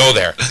myself to go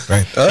there.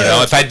 Right.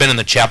 If I'd been in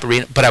the chapel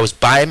reading, but I was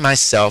by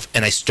myself,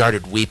 and I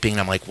started weeping,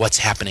 and I'm like, what's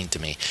happening to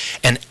me?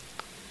 And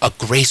a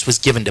grace was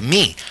given to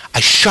me. I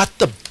shut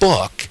the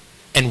book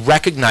and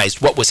recognized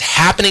what was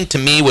happening to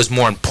me was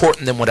more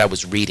important than what I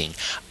was reading.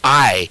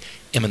 I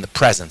am in the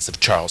presence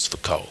of Charles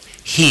Foucault.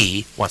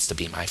 He wants to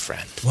be my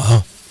friend.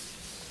 Wow.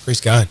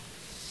 Praise God.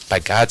 By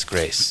God's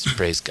grace,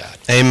 praise God.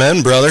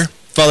 Amen, brother.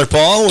 Father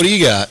Paul, what do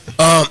you got?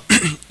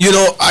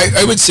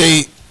 I would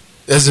say,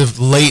 as of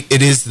late,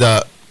 it is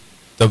the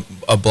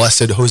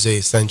blessed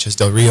Jose Sanchez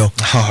del Rio.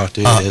 Oh,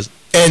 dude, it is.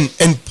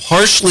 And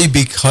partially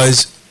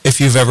because if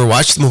you've ever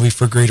watched the movie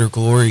For Greater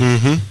Glory,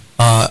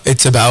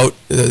 it's about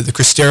the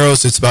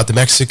Cristeros. It's about the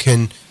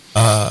Mexican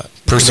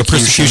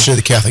persecution of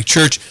the Catholic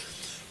Church.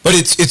 But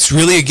it's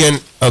really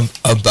again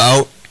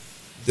about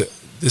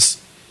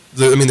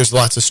there's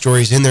lots of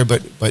stories in there,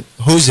 but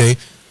Jose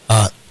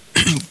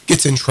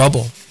gets in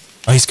trouble.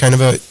 He's kind of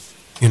a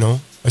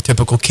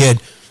typical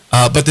kid.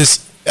 But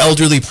this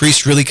elderly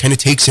priest really kind of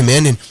takes him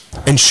in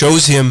and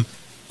shows him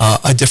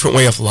a different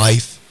way of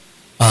life.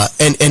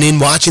 And in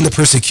watching the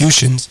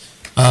persecutions,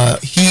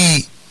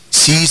 he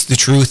sees the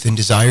truth and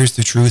desires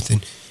the truth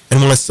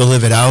and wants to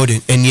live it out.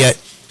 And yet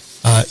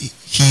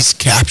he's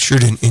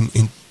captured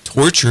and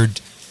tortured.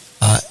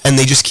 And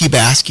they just keep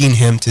asking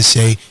him to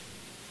say,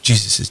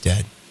 Jesus is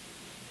dead.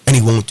 And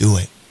he won't do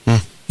it.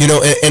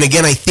 And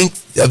again, I think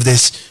of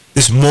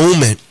this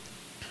moment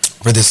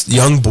for this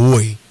young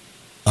boy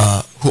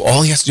who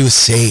all he has to do is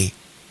say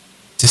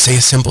a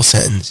simple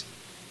sentence,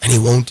 and he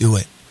won't do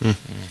it.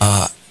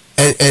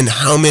 And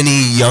how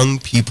many young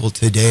people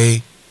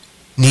today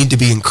need to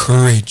be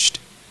encouraged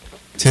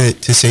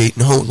to say,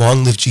 no,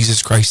 long live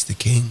Jesus Christ the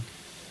King.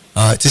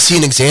 To see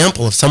an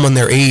example of someone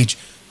their age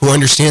who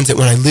understands that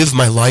when I live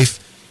my life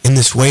in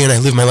this way and I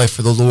live my life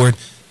for the Lord,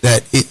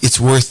 that it's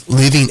worth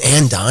living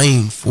and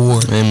dying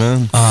for.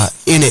 Amen.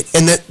 In it.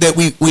 And that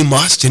we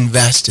must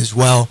invest as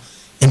well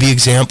and be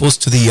examples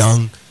to the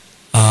young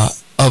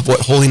of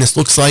what holiness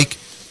looks like,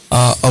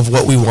 of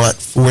what we want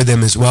for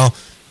them as well.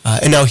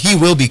 And now he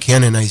will be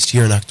canonized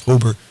here in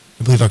October,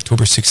 I believe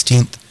October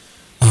 16th.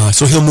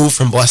 So he'll move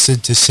from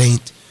blessed to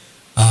saint.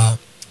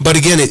 But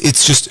again,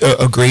 it's just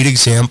a great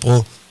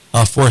example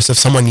for us of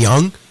someone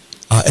young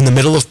in the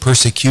middle of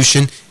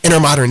persecution in our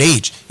modern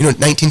age.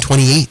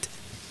 1928.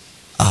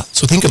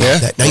 So think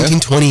about that.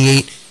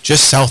 1928,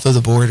 just south of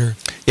the border.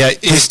 Yeah,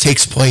 this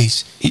takes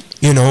place.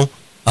 And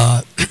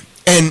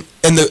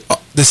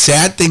the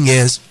sad thing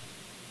is,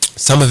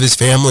 some of his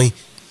family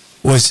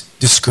was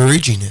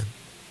discouraging him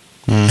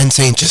and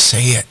saying, "Just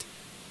say it,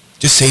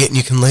 and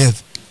you can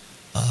live."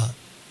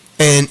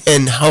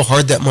 And how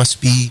hard that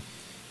must be,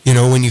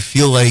 when you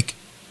feel like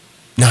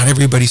not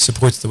everybody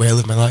supports the way I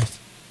live my life.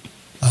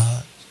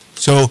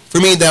 So for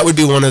me, that would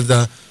be one of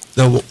the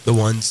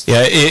ones.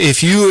 Yeah,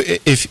 if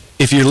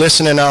you're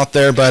listening out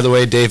there, by the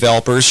way, Dave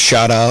Alpers,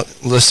 shout out,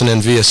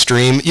 listening via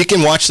stream. You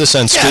can watch this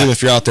on stream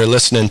if you're out there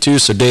listening too.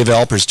 So Dave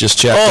Alpers just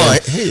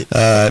checked in.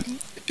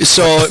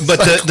 But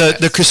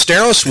the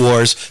Cristeros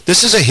Wars,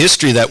 this is a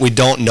history that we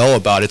don't know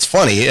about. It's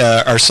funny,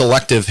 our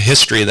selective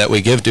history that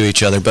we give to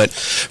each other. But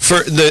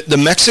for the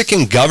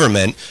Mexican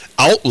government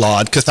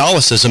outlawed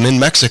Catholicism in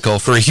Mexico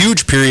for a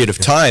huge period of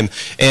time.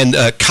 And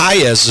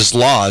Calles'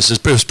 laws,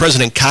 it was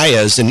President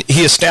Calles, and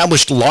he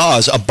established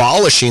laws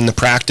abolishing the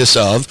practice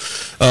of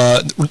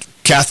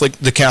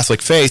the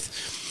Catholic faith.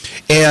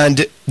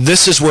 And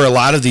this is where a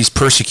lot of these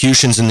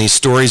persecutions and these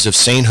stories of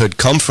sainthood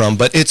come from,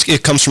 but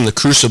it comes from the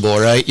crucible,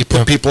 right? You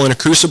put people in a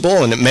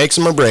crucible and it makes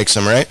them or breaks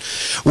them, right?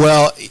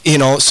 Well,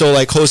 so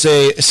like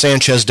Jose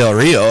Sanchez del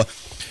Rio,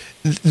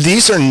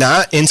 these are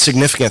not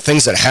insignificant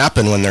things that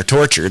happen when they're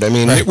tortured. I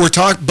mean, we're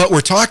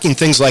talking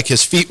things like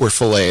his feet were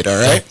filleted, all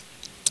right?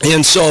 Yeah.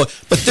 And so,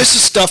 but this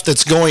is stuff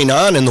that's going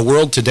on in the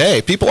world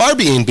today. People are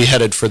being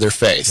beheaded for their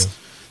faith. Yeah.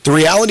 The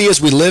reality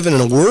is we live in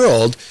a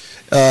world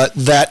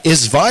that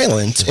is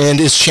violent and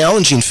is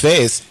challenging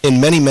faith in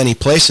many, many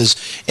places.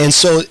 And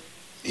so,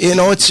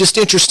 it's just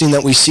interesting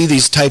that we see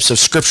these types of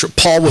scripture.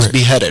 Paul was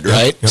beheaded,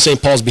 right? Yep. St.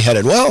 Paul's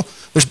beheaded. Well,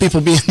 there's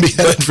people being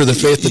beheaded for the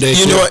faith today,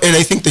 too. And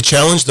I think the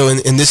challenge, though,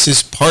 and this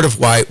is part of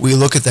why we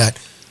look at that,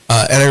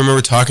 and I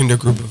remember talking to a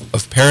group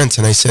of parents,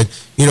 and I said,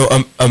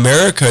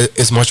 America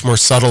is much more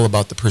subtle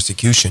about the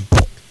persecution.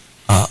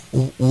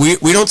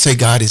 We don't say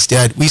God is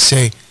dead. We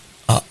say,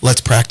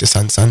 let's practice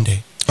on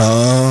Sunday.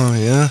 Oh,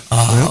 yeah.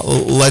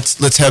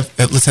 Let's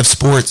have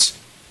sports,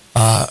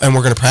 and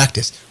we're going to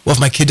practice. Well, if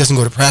my kid doesn't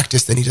go to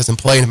practice, then he doesn't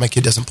play, and if my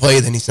kid doesn't play,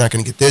 then he's not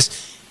going to get this.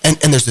 And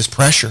there's this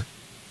pressure.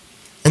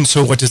 And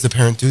so what does the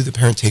parent do? The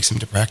parent takes him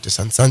to practice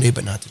on Sunday,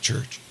 but not to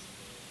church.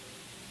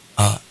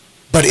 But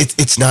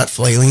it's not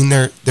flailing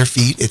their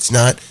feet. It's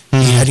not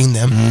beheading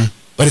them.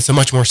 But it's a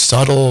much more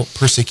subtle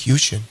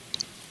persecution.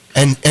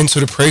 And so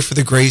to pray for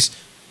the grace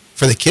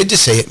for the kid to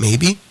say it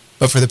maybe,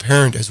 but for the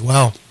parent as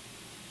well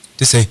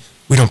to say,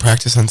 we don't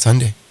practice on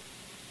Sunday.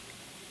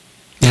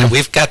 Yeah,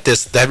 we've got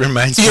this. That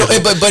reminds me.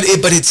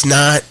 But it's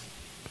not.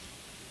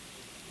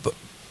 But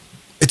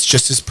it's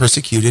just as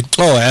persecuted.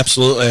 Oh,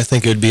 absolutely. I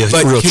think it would be a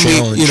real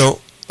challenge.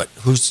 But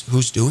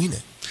who's doing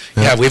it?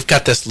 Yeah, we've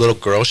got this little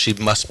girl. She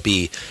must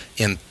be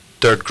in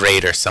 3rd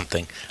grade or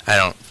something.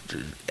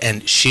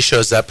 And she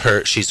shows up.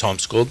 She's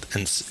homeschooled,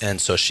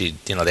 and so she,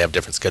 they have a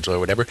different schedule or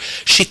whatever.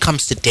 She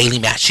comes to daily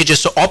mass. She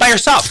just all by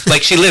herself.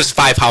 Like she lives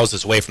 5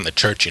 houses away from the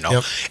church,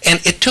 Yep. And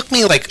it took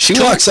me like she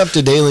walks up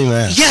to daily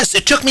mass. Yes,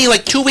 it took me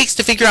like 2 weeks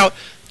to figure out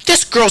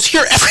this girl's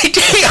here every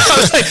day. I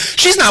was like,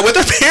 she's not with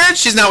her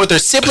parents. She's not with her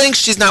siblings.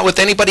 She's not with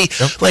anybody.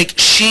 Yep. Like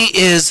she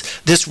is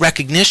this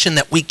recognition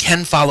that we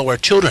can follow our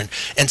children,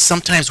 and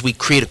sometimes we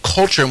create a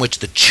culture in which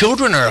the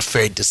children are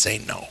afraid to say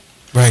no.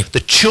 Right. The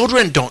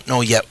children don't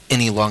know yet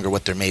any longer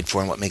what they're made for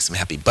and what makes them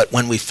happy. But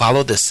when we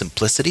follow this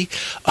simplicity,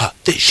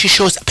 she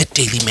shows up at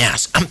daily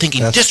mass. I'm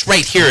thinking, this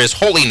right here is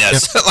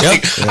holiness.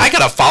 Yep. I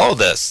got to follow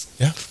this.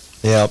 Yeah.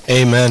 Yeah,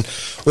 amen.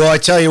 Well, I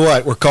tell you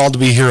what, we're called to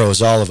be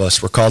heroes, all of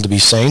us. We're called to be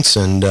saints.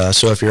 And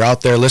so if you're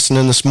out there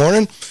listening this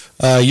morning,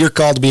 you're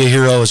called to be a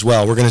hero as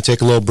well. We're going to take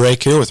a little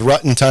break here with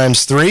Rutten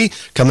Times 3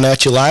 coming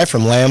at you live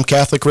from Lamb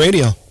Catholic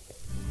Radio.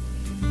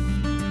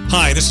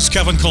 Hi, this is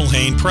Kevin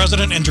Culhane,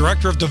 President and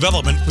Director of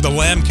Development for the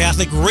Lamb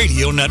Catholic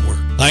Radio Network.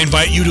 I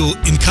invite you to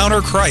encounter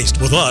Christ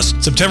with us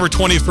September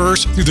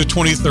 21st through the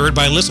 23rd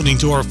by listening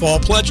to our Fall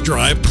Pledge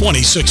Drive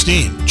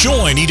 2016.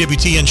 Join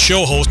EWTN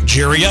show host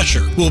Jerry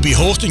Escher, who will be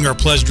hosting our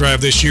Pledge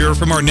Drive this year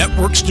from our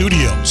network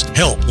studios.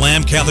 Help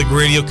Lamb Catholic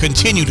Radio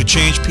continue to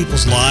change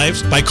people's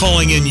lives by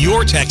calling in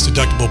your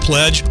tax-deductible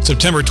pledge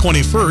September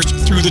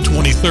 21st through the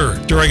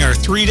 23rd during our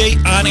 3-day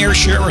on-air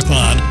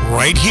share-a-thon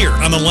right here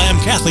on the Lamb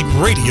Catholic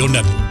Radio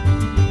Network.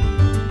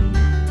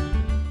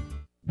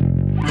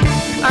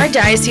 Our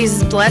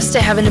diocese is blessed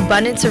to have an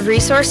abundance of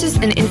resources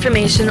and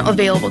information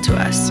available to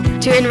us.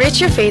 To enrich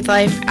your faith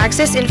life,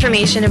 access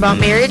information about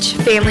marriage,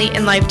 family,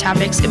 and life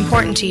topics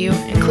important to you,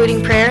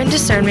 including prayer and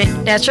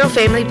discernment, natural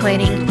family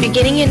planning,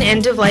 beginning and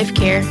end of life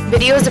care,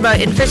 videos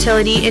about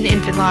infertility and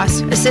infant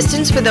loss,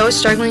 assistance for those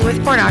struggling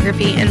with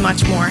pornography, and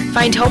much more.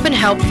 Find hope and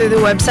help through the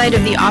website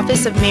of the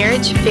Office of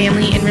Marriage,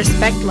 Family, and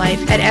Respect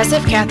Life at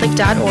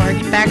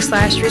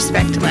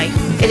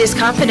sfcatholic.org/respectlife. It is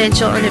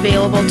confidential and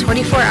available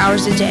 24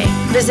 hours a day.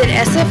 Visit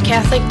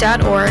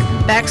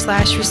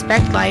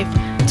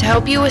sfcatholic.org/respectlife to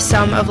help you with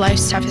some of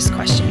life's toughest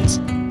questions.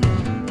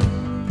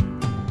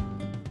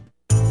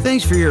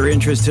 Thanks for your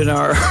interest in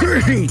our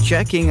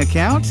checking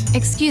account.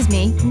 Excuse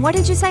me, what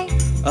did you say?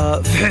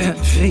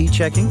 Fee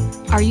checking.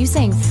 Are you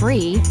saying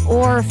free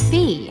or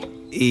fee?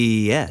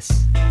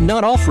 Yes.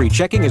 Not all free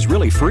checking is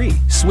really free.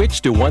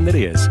 Switch to one that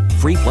is.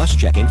 Free Plus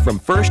checking from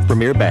First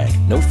Premier Bank.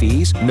 No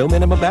fees, no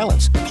minimum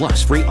balance.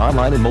 Plus free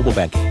online and mobile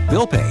banking.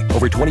 Bill pay.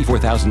 Over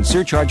 24,000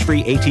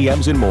 surcharge-free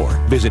ATMs and more.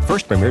 Visit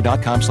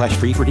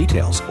firstpremier.com/free for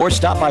details or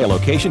stop by a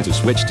location to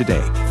switch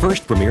today.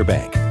 First Premier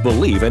Bank.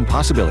 Believe in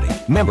possibility.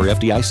 Member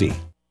FDIC.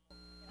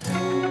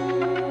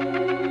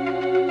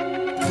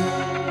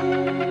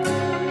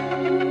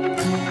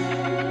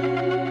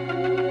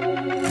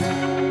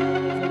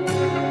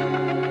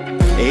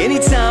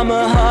 Anytime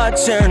a heart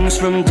turns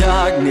from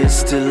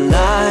darkness to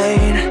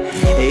light,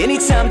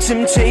 anytime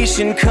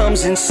temptation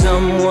comes and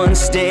someone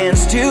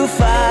stands to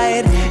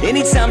fight,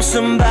 anytime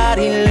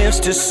somebody lives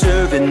to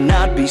serve and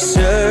not be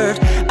served,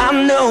 I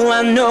know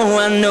God is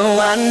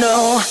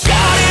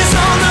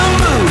on the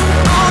move,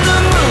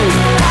 hallelujah.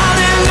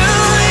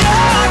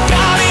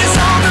 God is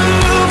on the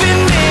move in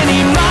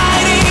many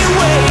mighty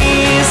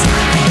ways.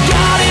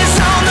 God is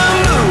on the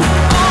move,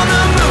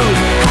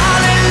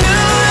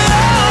 hallelujah.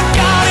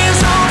 God is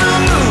on the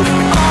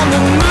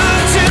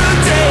move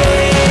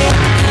today.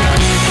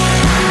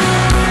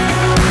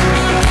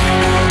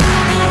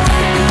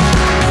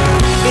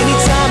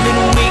 Anytime in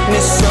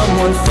weakness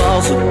someone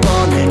falls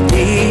upon their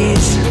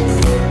knees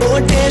or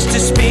dares to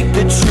speak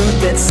the truth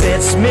that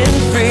sets men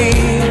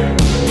free,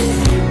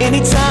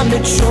 anytime the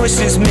choice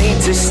is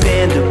made to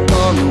stand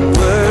upon the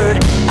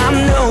word, I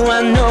know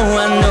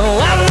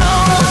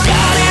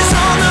God is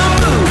on the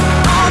move,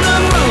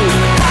 hallelujah.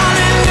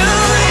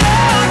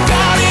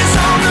 God is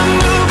on the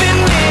move in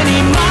many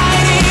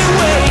mighty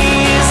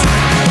ways.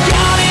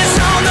 God is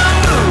on the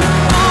move,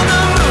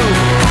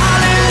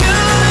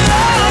 hallelujah.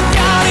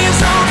 God is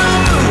on the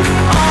move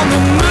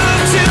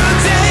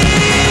today.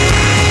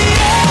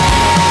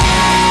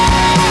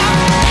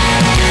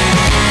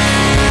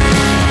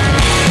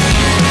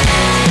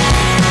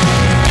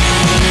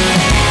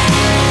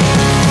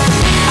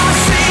 I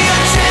see a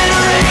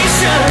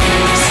generation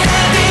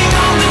standing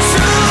on the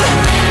truth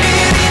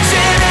in each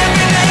and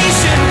every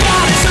nation.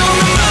 God is on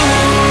the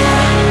move.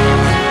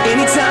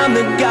 Anytime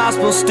the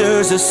gospel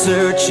stirs a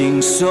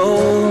searching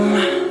soul,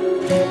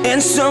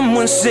 and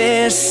someone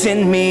says,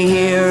 "Send me,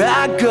 here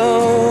I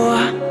go."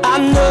 I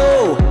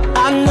know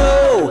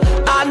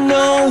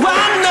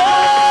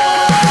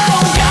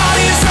God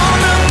is on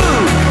the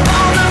move,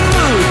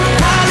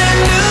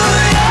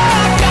 hallelujah.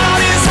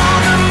 God is on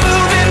the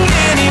move in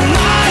many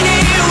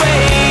mighty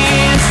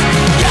ways.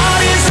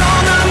 God is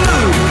on the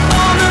move,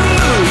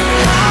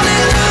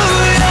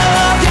 hallelujah.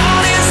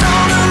 God is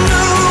on the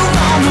move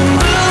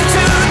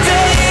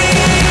today.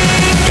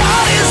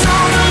 God is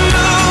on the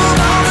move,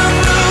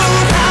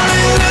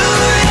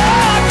 hallelujah.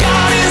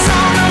 God is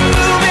on the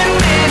move in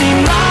many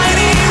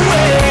mighty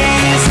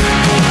ways.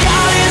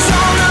 God is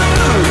on the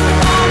move,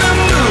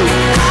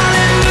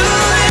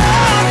 hallelujah.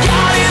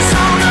 God is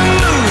on the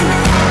move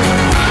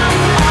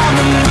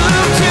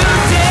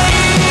today.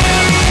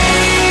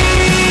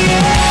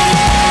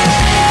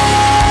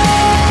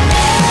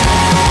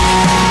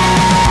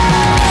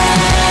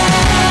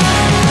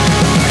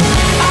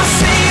 I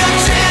see a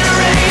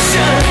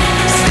generation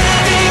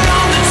standing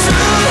on the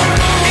truth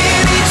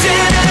in each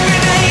and every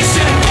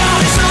nation.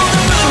 God is on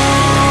the move.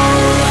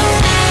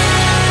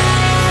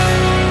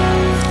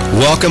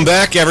 Welcome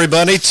back,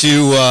 everybody,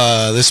 to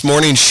this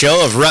morning's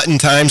show of Rutten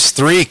Times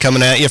 3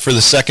 coming at you for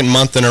the second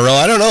month in a row.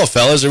 I don't know,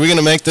 fellas, are we going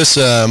to make this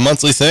a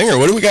monthly thing, or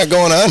what do we got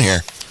going on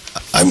here?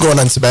 I'm going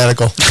on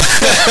sabbatical.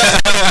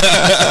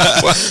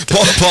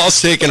 Paul's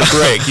taking a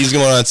break. He's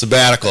going on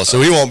sabbatical,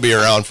 so he won't be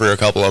around for a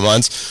couple of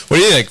months. What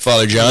do you think,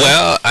 Father John?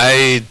 Well,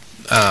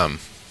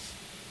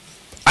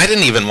 I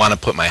didn't even want to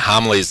put my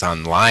homilies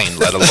online,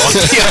 let alone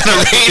be on a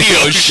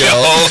radio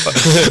show.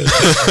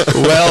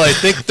 Well, I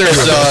think there's.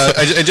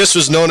 I just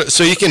was known.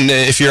 So you can,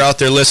 if you're out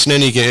there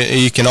listening,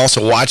 you can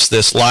also watch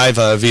this live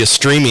via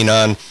streaming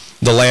on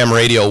the Lamb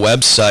Radio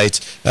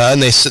website,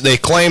 and they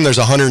claim there's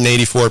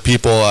 184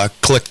 people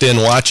clicked in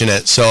watching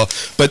it. So,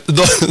 but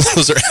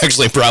those are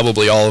actually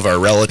probably all of our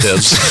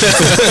relatives.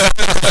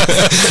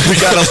 We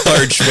got a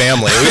large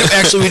family.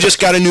 We just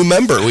got a new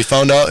member. We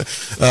found out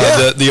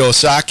the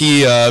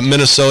Osaki,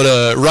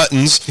 Minnesota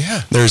Ruttons.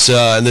 Yeah. There's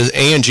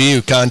A&G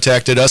who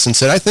contacted us and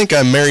said, "I think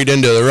I'm married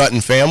into the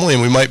Rutten family,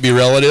 and we might be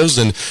relatives."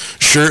 And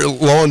sure,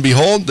 lo and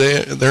behold,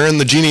 they're in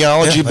the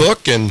genealogy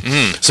book. And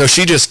so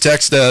she just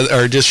texted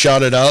or just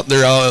shouted out.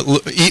 They're out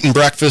eating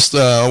breakfast,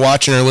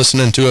 watching or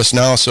listening to us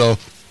now, so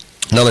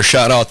another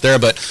shout out there.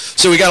 But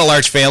so we got a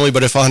large family,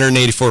 but if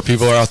 184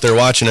 people are out there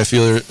watching, I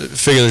figure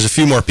there's a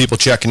few more people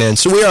checking in.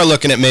 So we are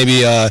looking at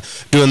maybe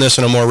doing this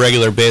on a more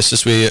regular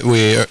basis.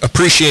 We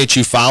appreciate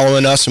you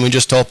following us, and we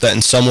just hope that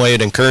in some way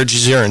it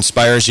encourages you or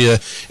inspires you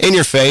in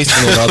your faith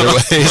and in other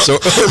ways, or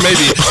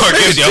maybe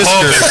gives you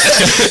hope.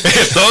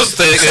 If those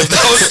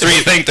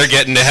three think they're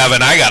getting to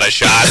heaven, I got a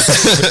shot.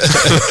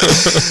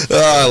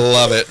 I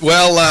love it.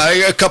 Well,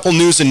 a couple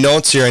news and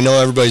notes here. I know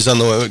everybody's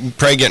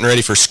probably getting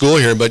ready for school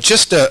here, but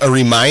just a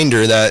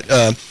reminder that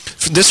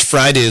this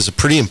Friday is a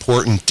pretty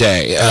important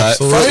day.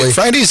 Absolutely.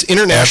 Friday is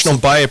International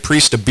Buy a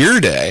Priest a Beer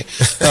Day.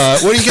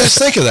 What do you guys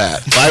think of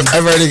that?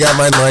 I've already got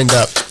mine lined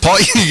up. Paul,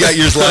 you got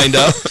yours lined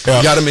up? Yeah.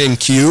 You got them in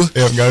queue?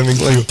 Yeah, got them in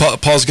queue.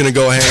 Paul's going to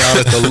go hang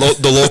out at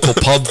the local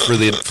pub for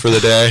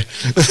the day.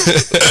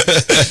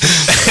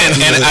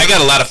 and I got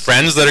a lot of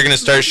friends that are going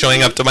to start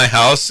showing up to my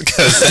house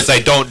because since I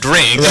don't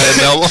drink, and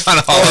they'll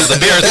want all of the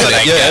beers that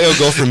I get. It'll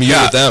go from you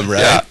to them,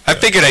 right? Yeah. I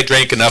figured I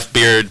drank enough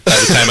beer by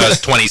the time I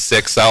was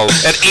 26.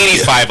 At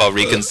 85, I'll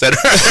reconsider.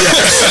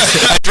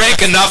 I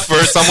drank enough for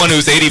someone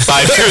who's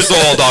 85 years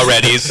old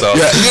already. So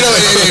yeah,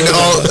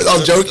 all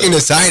joking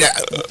aside,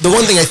 the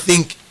one thing I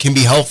think can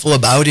be helpful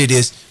about it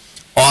is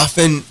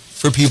often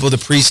for people the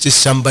priest is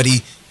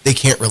somebody they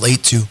can't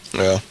relate to.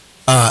 Yeah.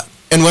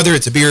 And whether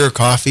it's a beer or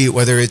coffee,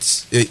 whether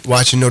it's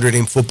watching Notre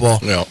Dame football,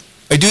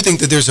 I do think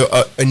that there's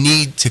a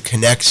need to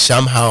connect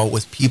somehow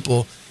with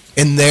people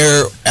in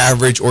their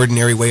average,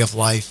 ordinary way of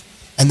life,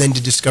 and then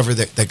to discover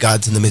that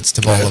God's in the midst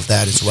of all of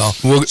that as well.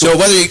 So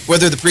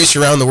whether the priests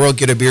around the world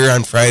get a beer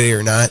on Friday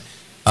or not,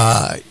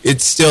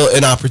 it's still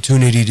an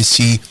opportunity to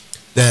see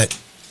that,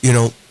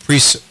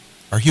 priests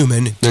are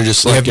human. They're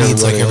just they like have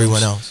needs like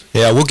everyone else.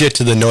 Yeah, we'll get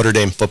to the Notre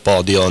Dame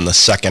football deal in the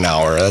second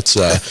hour. That's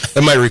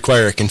that might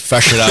require a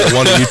confession out of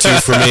one of you two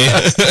for me.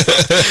 I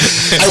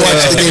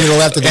watched the game and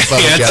left it the phone.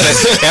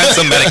 And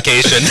some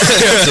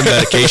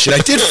medication. I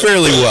did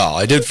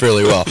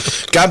fairly well.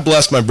 God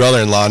bless my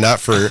brother-in-law, not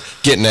for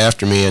getting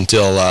after me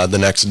until the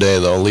next day,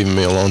 though, leaving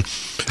me alone.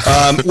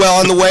 Well,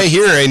 on the way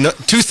here,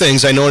 two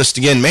things I noticed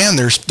again. Man,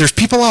 there's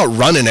people out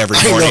running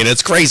every morning.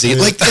 It's crazy.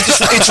 Like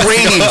it's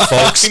raining,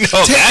 folks.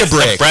 Take a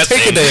break.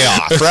 Take a day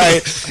off,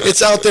 right?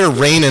 It's out there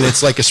raining.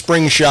 It's like a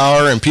spring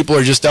shower, and people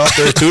are just out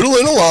there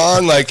tootling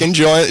along, like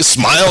enjoying.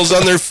 Smiles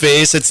on their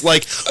face. It's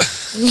like,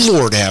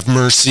 Lord have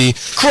mercy.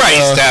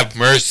 Christ have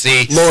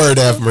mercy. Lord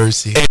have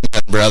mercy.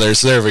 Amen,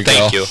 brothers. There we go.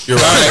 Thank you. You're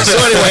right. So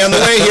anyway, on the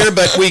way here,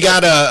 but we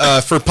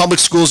got for public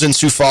schools in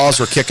Sioux Falls,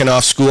 we're kicking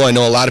off school. I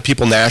know a lot of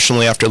people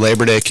nationally after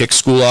Labor Day kick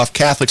school off.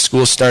 Catholic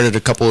schools started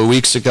a couple of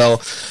weeks ago.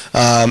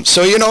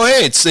 So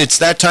hey, it's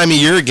that time of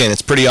year again.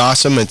 It's pretty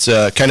awesome. It's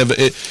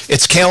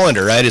it's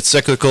calendar, right? It's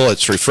cyclical.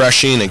 It's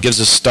refreshing. It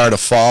gives us a start of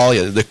fall.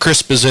 The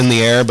crisp is in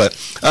the air. But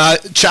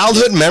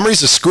childhood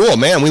memories of school,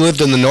 man. We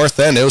lived in the North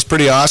End. It was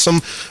pretty awesome.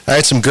 I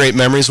had some great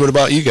memories. What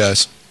about you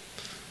guys?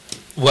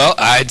 Well,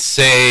 I'd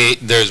say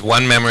there's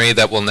one memory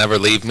that will never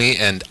leave me,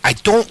 and I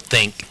don't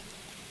think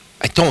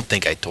I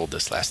told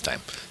this last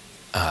time.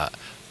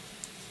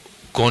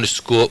 Going to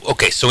school.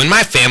 Okay, so in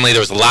my family,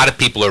 there was a lot of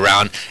people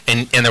around,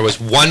 and there was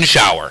one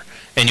shower.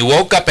 And you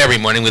woke up every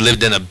morning. We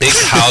lived in a big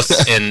house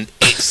in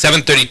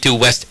 732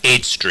 West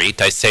 8th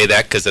Street. I say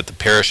that because at the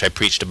parish I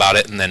preached about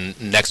it. And then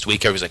next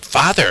week I was like,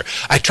 Father,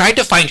 I tried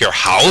to find your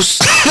house.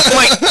 I'm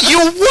like, you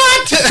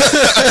what?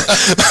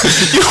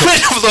 You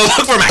went to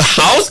look for my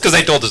house? Because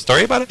I told the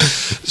story about it.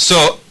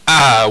 So,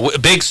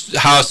 big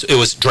house, it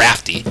was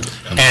drafty.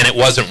 And it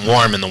wasn't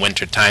warm in the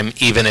wintertime,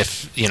 even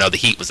if, the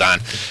heat was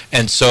on.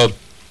 And so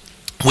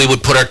we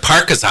would put our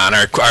parkas on,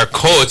 our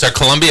coats, our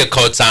Columbia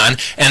coats on,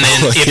 and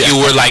then if you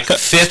were like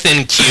fifth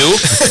in queue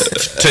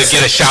to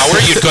get a shower,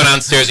 you'd go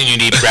downstairs and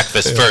you'd eat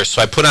breakfast first.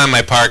 So I put on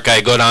my parka,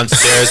 I go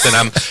downstairs, and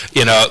I'm,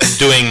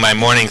 doing my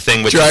morning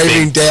thing, which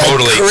driving is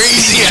totally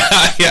crazy.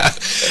 Yeah.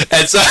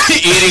 And so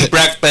eating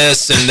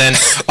breakfast, and then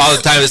all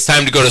the time it's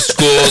time to go to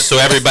school, so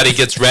everybody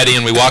gets ready,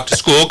 and we walk to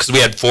school because we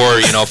had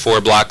 4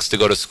 blocks to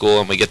go to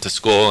school, and we get to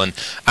school, and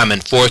I'm in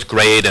 4th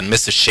grade, and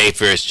Mrs.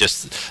 Schaefer is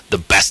just the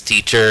best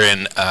teacher,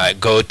 and I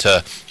go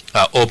to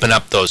open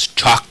up those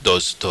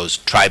chalkboards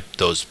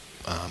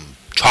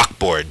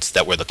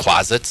that were the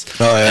closets,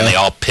 and they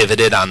all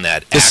pivoted on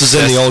that. This is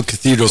in the old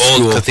cathedral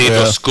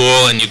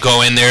school, and you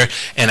go in there,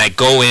 and I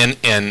go in,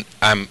 and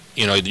I'm,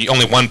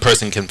 only one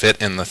person can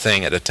fit in the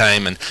thing at a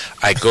time, and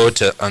I go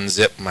to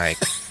unzip my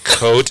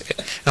coat,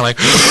 and I'm like,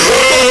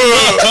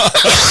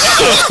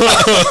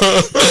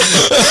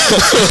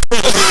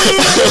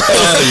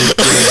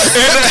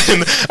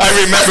 and I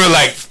remember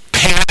like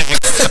panic.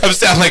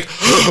 I'm like,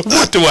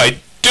 what do I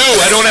do?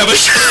 I don't have a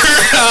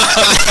shirt on.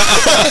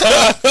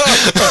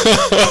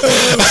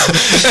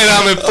 And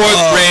I'm in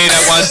 4th grade.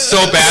 I want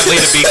so badly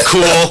to be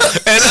cool.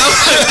 And I'm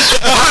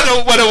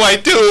like, what do I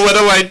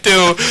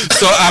do?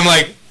 So I'm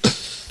like,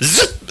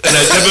 zip, and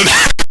I zip it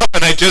up,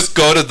 and I just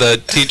go to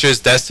the teacher's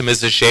desk to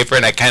Mrs. Schaefer,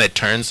 and I kind of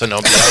turn so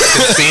nobody else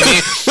could see me.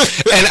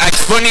 And I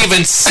couldn't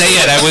even say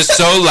it. I was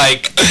so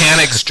like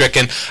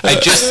panic-stricken. I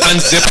just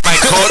unzipped my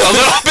coat a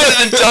little bit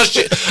until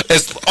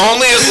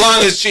only as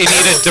long as she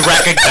needed to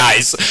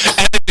recognize.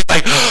 And she's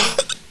like,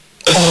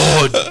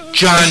 oh,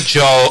 John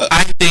Joe,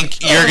 I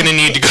think you're going to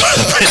need to go to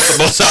the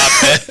principal's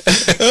office.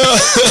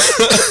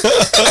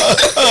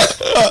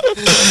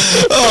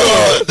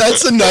 Oh,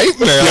 that's a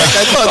nightmare. Like,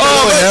 I thought that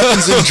only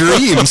happens in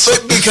dreams.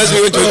 But because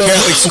we went to a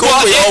Catholic school,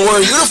 we all wore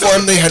a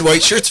uniform, they had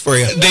white shirts for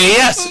you.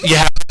 Yes, you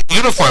have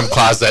uniform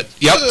closet.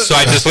 Yep. So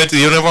I just went to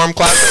the uniform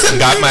closet and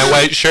got my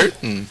white shirt.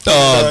 And,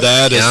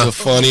 that is the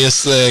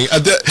funniest thing. I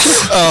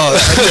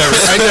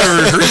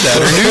never heard that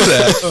or knew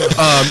that.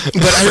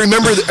 But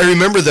I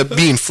remember the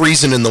being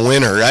freezing in the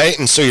winter, right?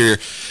 And so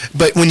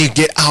but when you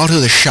get out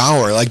of the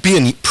shower, like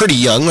being pretty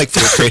young, like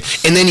 4th grade,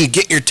 and then you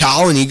get your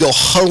towel and you go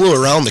huddle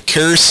around the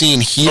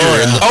kerosene heater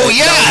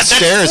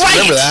downstairs. That's right.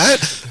 Remember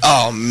that?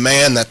 Oh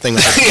man, that thing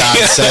was a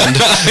godsend.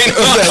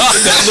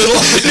 that little.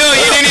 No,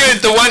 you didn't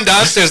even. The one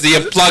downstairs that you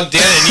plugged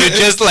in, and you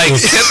just like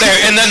sit there,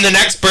 and then the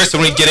next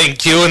person would get in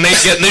queue, and they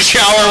get in the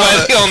shower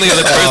while the only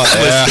other person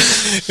was.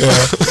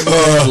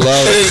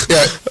 Love it.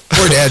 Yeah.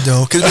 Poor Dad,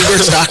 though, because we wear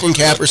stocking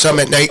cap or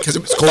something at night because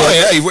it was cold. Oh,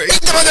 yeah.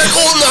 They're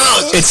cold in the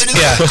house.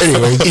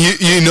 Anyway,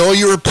 you know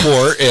you were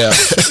poor. Yeah.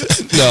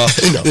 No,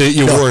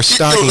 you wore a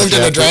stocking cap. You lived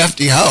in a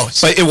drafty house.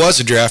 But it was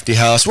a drafty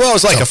house. Well, it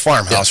was like a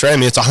farmhouse, right? I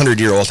mean, it's a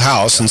 100-year-old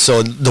house, and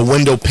so the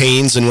window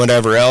panes and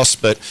whatever else,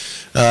 but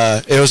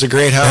it was a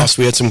great house.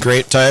 We had some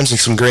great times and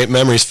some great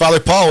memories.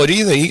 Father Paul, what do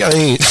you think? You got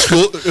any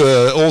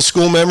old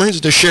school memories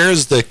to share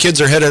as the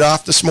kids are headed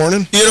off this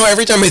morning? You know,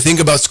 every time I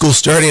think about school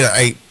starting,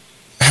 I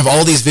have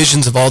all these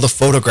visions of all the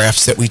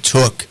photographs that we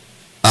took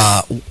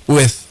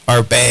with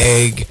our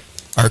bag,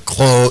 our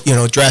clothes,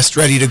 dressed,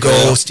 ready to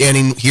go,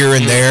 standing here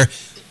and there,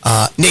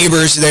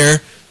 neighbors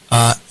there,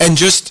 and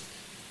just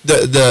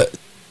the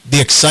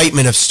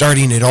excitement of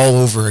starting it all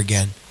over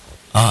again.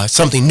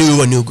 Something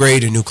new, a new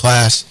grade, a new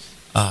class,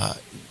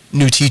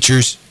 new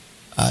teachers.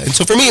 And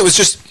so for me, it was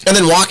just, and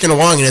then walking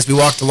along, and as we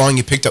walked along,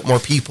 you picked up more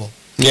people.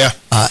 Yeah.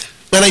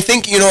 And I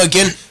think,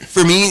 again,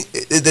 for me,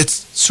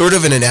 that's sort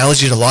of an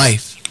analogy to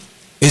life,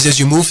 is as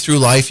you move through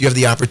life, you have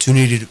the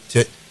opportunity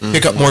to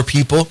pick up more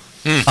people,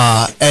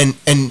 and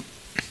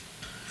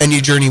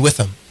you journey with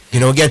them,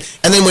 again.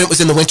 And then when it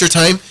was in the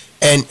wintertime,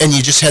 and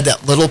you just had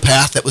that little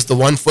path that was the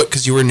 1 foot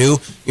because you were new,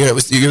 you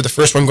were the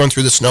first one going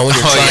through the snow, and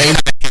you're trying,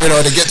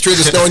 to get through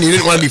the snow, and you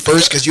didn't want to be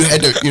first because you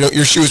had to,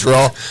 your shoes were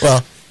all,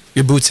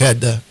 your boots had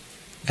the...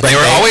 They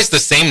were always the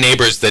same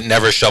neighbors that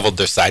never shoveled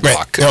their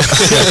sidewalk. Right.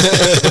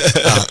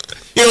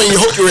 You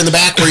hope you were in the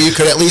back where you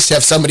could at least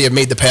have somebody have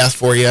made the path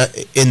for you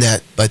in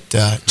that. But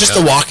just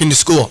the walk into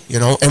school,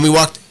 and we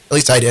walked, at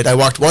least I did. I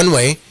walked one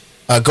way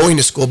going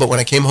to school, but when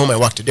I came home, I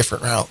walked a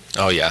different route.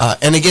 Oh, yeah.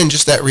 And again,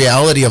 just that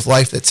reality of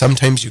life that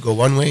sometimes you go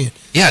one way.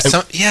 And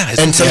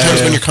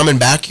sometimes when you're coming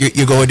back,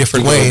 you go a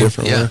different way.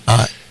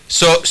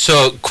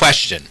 So,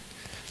 question.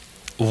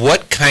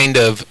 What kind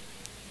of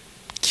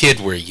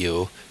kid were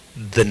you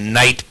the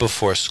night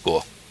before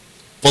school?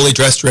 Fully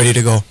dressed, ready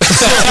to go.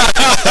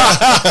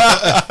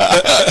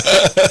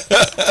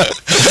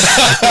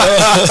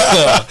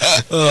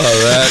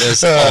 That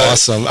is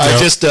awesome. I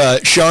just,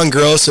 Sean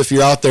Gross, if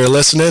you're out there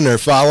listening or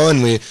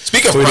following, we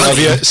love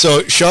you.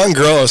 So Sean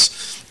Gross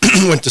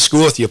went to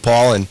school with you,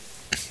 Paul, and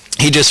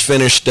he just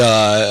finished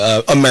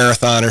a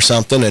marathon or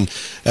something, and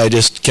I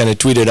just kind of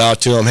tweeted out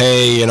to him,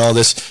 hey,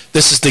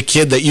 this is the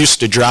kid that used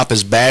to drop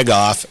his bag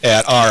off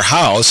at our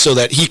house so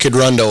that he could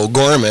run to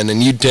O'Gorman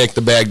and you'd take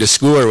the bag to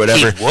school or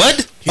whatever. He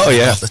would? Oh,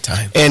 yeah. All the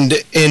time.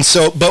 And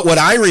so, but what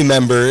I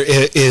remember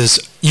is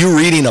you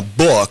reading a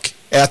book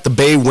at the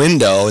bay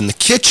window in the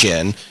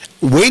kitchen,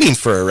 waiting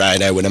for a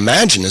ride, I would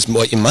imagine, is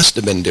what you must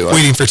have been doing.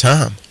 Waiting for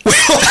Tom.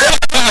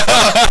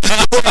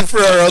 Waiting for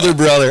our other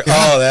brother.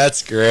 Yeah. Oh,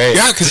 that's great.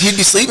 Yeah, because he'd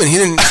be sleeping. He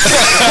didn't... I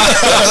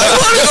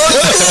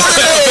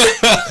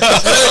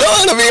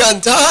want to be on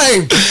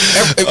time.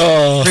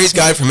 Praise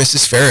God for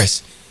Mrs.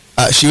 Ferris.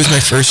 She was my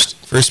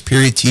first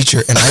period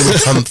teacher, and I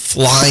would come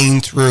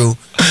flying through,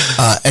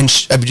 and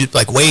I would just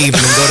wave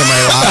and then go to my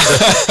locker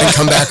and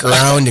come back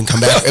around and come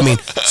back. I mean,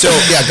 so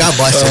yeah, God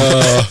bless him.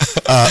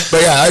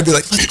 But yeah, I'd be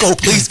like, let's go,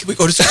 please. Can we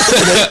go to school?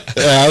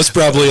 Yeah, I was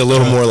probably a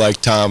little more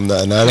like Tom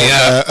then. I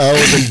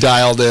wasn't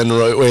dialed in,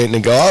 waiting to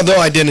go. Although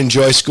I did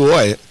enjoy school,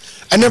 I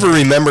never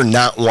remember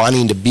not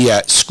wanting to be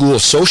at school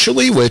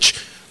socially, which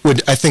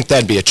I think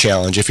that'd be a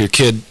challenge if your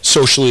kid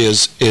socially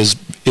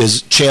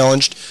is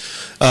challenged.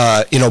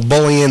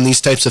 Bullying, these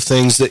types of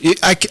things,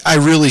 I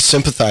really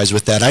sympathize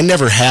with that. I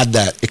never had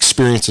that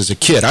experience as a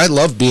kid. I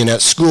loved being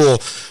at school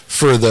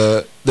for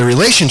the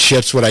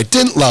relationships. What I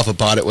didn't love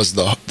about it was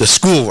the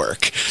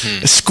schoolwork.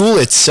 The school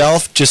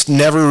itself just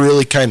never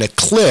really kind of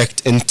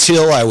clicked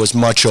until I was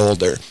much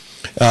older.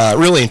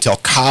 Really until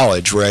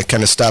college, where I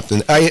kind of stopped.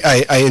 And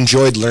I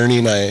enjoyed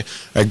learning. I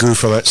grew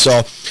from it.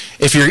 So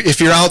if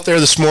you're out there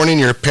this morning,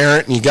 you're a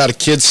parent and you got a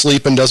kid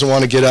sleeping, doesn't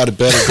want to get out of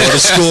bed or go to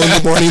school in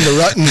the morning,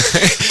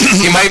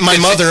 my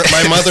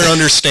mother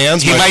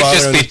understands. He might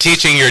just be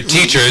teaching your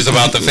teachers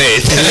about the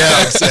faith.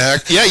 Yeah,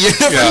 exactly. Yeah, you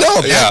never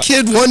know. That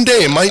kid one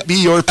day might be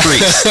your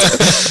priest.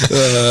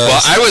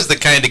 Well, I was the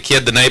kind of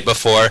kid the night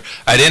before.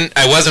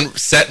 I wasn't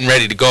set and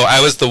ready to go. I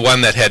was the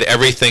one that had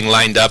everything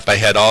lined up. I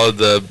had all of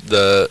the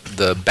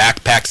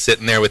backpack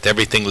sitting there with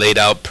everything laid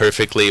out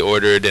perfectly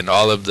ordered, and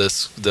all of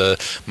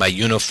my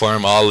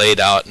uniform all laid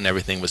out, and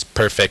everything was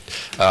perfect.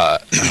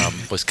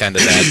 Was kind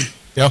of that.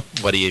 Yeah.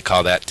 What do you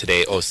call that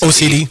today?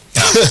 OCD.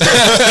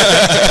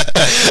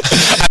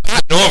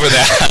 I'm over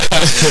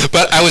that.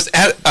 But I was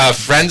at a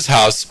friend's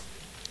house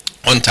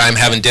one time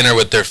having dinner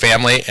with their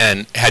family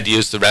and had to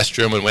use the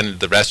restroom and went into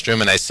the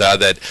restroom, and I saw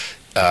that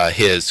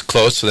his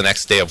clothes for the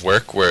next day of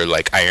work were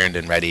like ironed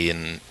and ready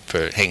and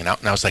for hanging out,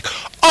 and I was like,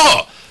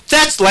 oh,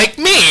 that's like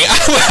me.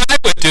 I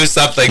would do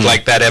something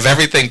like that, have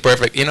everything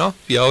perfect. You know,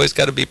 you always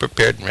got to be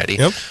prepared and ready.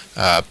 Yep.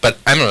 But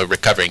I'm a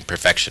recovering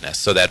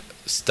perfectionist, so that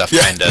stuff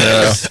kind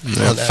of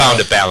found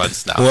a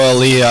balance now.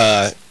 Well,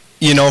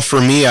 you know,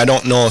 for me, I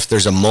don't know if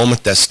there's a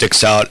moment that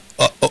sticks out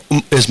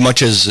as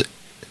much as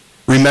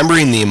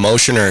remembering the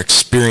emotion or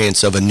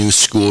experience of a new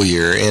school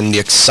year and the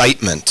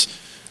excitement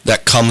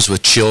that comes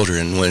with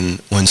children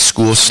when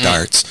school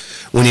starts.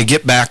 When you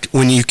get back,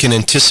 when you can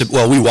anticipate,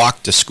 well, we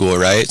walk to school,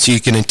 right? So you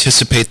can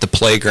anticipate the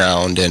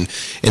playground and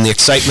the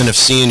excitement of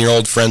seeing your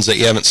old friends that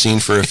you haven't seen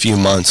for a few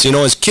months. You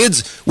know, as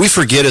kids, we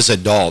forget as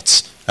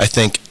adults, I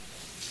think,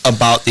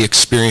 about the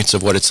experience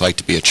of what it's like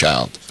to be a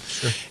child.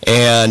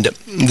 And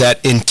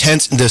that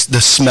intense, the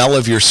smell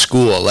of your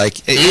school.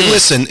 Like,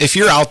 listen, if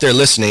you're out there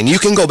listening, you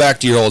can go back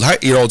to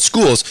your old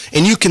schools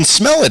and you can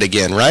smell it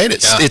again, right?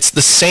 It's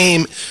the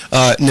same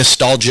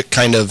nostalgic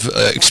kind of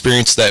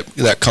experience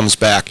that comes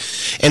back.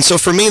 And so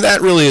for me,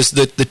 that really is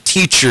the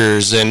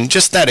teachers and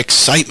just that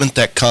excitement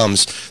that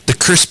comes, the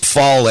crisp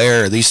fall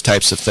air, these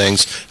types of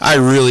things.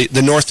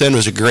 The North End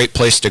was a great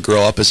place to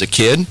grow up as a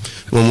kid.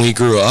 When we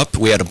grew up,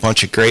 we had a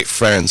bunch of great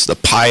friends, the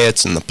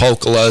Pyatts and the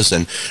Pokalas,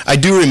 and I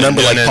do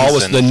remember, like Paul,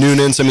 was the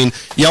Noonans. I mean,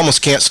 you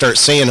almost can't start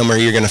saying them or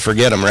you're going to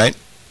forget them, right?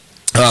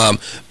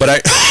 But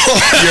I...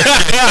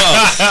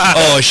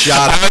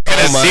 shot. I was going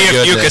to see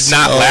if you could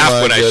not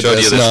laugh when I showed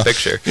you this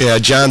picture. Yeah,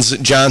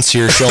 John's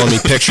here showing me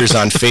pictures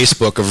on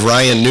Facebook of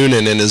Ryan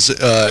Noonan in his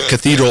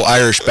Cathedral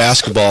Irish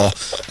basketball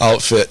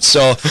outfit.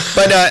 So,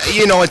 but,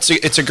 you know, it's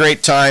a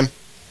great time,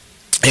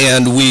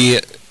 and we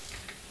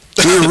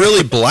were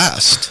really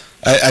blessed.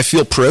 I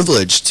feel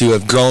privileged to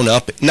have grown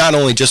up not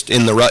only just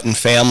in the Rutten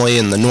family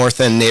in the North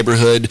End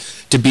neighborhood,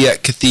 to be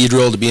at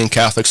Cathedral, to be in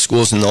Catholic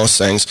schools and those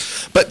things,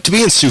 but to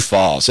be in Sioux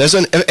Falls. As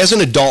an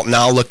adult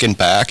now looking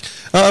back,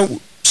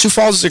 Sioux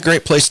Falls is a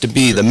great place to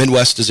be. The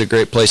Midwest is a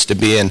great place to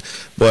be, and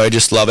boy, I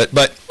just love it.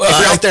 But if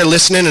you're out there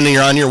listening and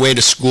you're on your way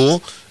to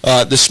school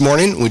this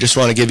morning, we just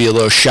want to give you a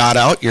little shout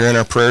out. You're in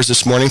our prayers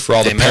this morning for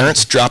all the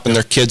parents dropping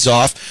their kids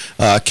off,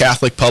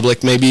 Catholic,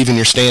 public, maybe even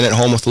you're staying at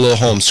home with a little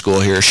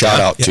homeschool here. Shout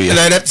out to you. And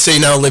I'd have to say,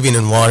 now living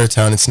in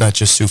Watertown, it's not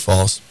just Sioux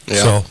Falls. Yeah.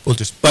 So we'll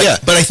just, but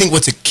I think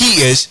what's a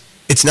key is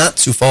it's not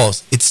Sioux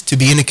Falls. It's to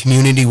be in a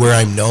community where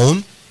I'm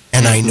known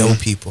and I know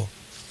people,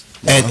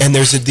 and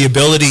there's the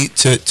ability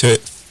to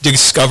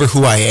discover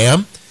who I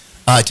am,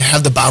 to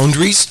have the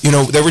boundaries. You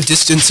know, there were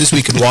distances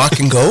we could walk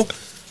and go.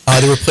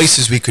 There were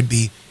places we could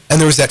be. And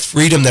there was that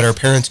freedom that our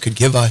parents could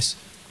give us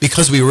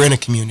because we were in a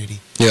community.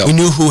 Yeah. We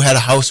knew who had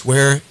a house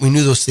where. We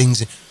knew those things.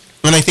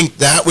 And I think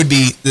that would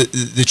be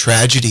the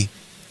tragedy,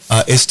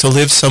 is to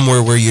live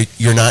somewhere where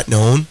you're not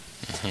known,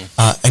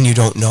 and you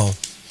don't know.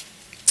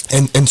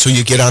 And so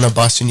you get on a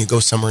bus and you go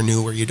somewhere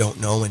new where you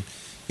don't know. And,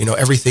 you know,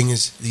 everything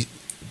is,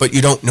 but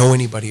you don't know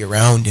anybody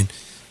around. And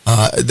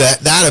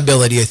that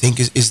ability, I think,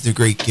 is the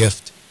great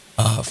gift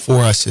for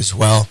us as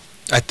well.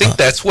 I think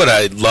that's what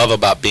I love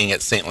about being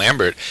at St.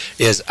 Lambert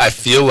is I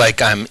feel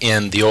like I'm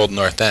in the old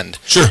North End.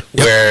 Sure.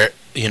 Where,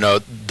 you know,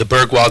 the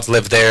Bergwalds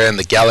live there and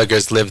the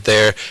Gallaghers live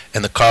there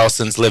and the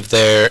Carlsons live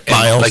there.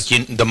 And Miles.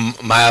 the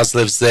Miles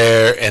lives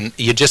there, and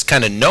you just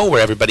kind of know where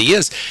everybody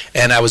is.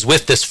 And I was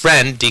with this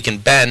friend, Deacon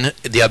Ben,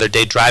 the other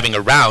day driving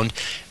around,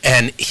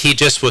 and he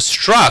just was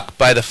struck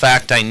by the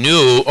fact I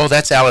knew,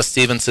 that's Alice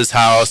Stevens'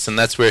 house, and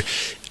that's where,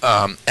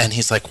 and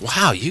he's like,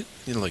 wow, you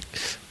know, like,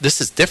 this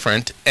is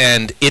different,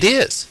 and it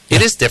is.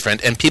 It is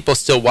different, and people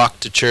still walk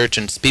to church,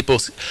 and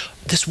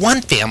this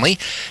one family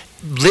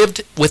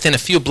lived within a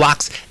few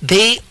blocks.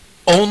 They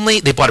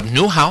bought a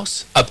new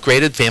house,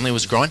 upgraded, family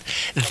was growing.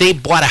 They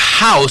bought a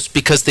house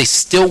because they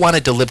still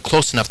wanted to live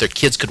close enough their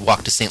kids could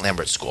walk to St.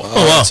 Lambert School. Oh,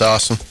 wow. That's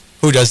awesome.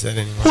 Who does that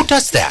anymore? Who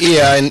does that?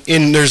 Yeah,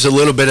 and there's a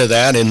little bit of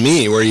that in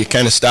me where you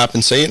kind of stop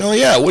and say,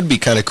 it would be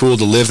kind of cool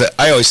to live.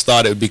 I always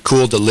thought it would be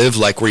cool to live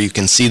like where you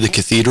can see the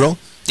cathedral.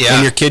 Yeah.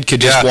 And your kid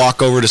could just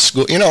walk over to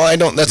school. You know,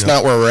 that's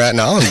not where we're at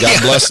now, and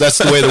God bless, that's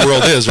the way the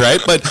world is, right?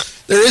 But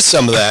there is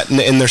some of that,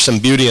 and there's some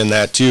beauty in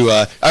that, too.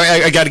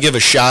 I got to give a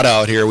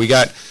shout-out here. We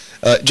got,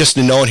 just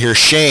a note here,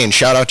 Shane.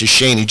 Shout out to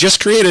Shane. He just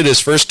created his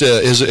first,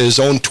 his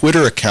own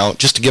Twitter account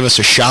just to give us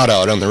a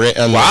shout-out on the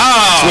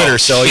Twitter.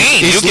 So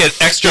Shane, you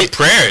get extra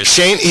prayers.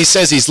 Shane, he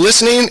says he's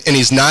listening, and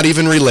he's not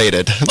even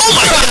related. Oh,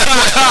 my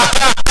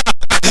God!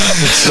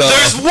 So,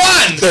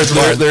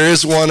 there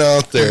is one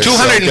out there.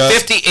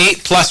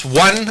 258 plus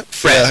one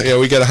friend. Yeah,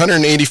 we got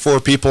 184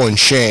 people in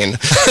Shane.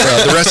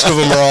 The rest of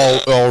them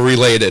are all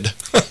related.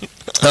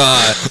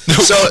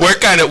 So we're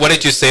kind of. What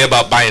did you say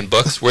about buying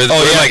books? We're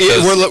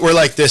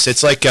like this.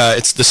 It's like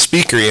it's the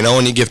speaker, you know,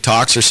 when you give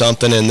talks or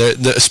something, and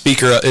the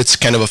speaker. It's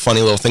kind of a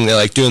funny little thing they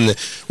like doing.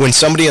 When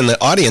somebody in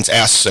the audience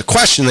asks a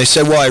question, they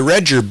say, "Well, I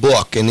read your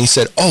book," and he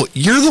said, "Oh,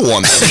 you're the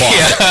one that bought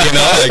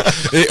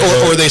it," you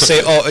know, or they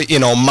say, "Oh,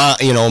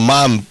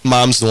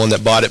 mom's the one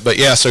that bought it." But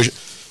yeah, so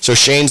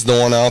Shane's the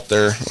one out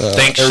there.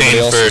 Thanks,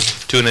 Shane, for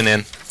tuning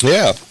in.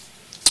 Yeah.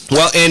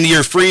 Well, and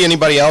you're free,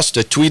 anybody else,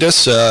 to tweet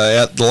us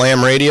at the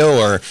Lamb Radio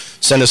or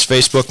send us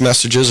Facebook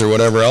messages or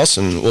whatever else,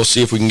 and we'll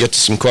see if we can get to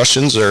some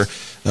questions or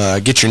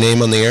get your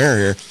name on the air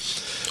here.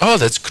 Oh,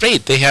 that's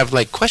great. They have,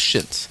 like,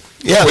 questions.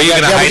 Yeah, Were you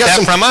going to hide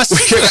that from us?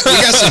 We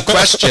got some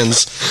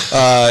questions.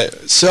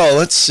 So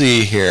let's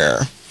see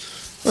here.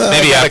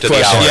 Maybe after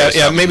the hour.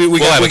 Yeah, maybe we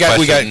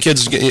got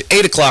kids.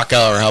 8 o'clock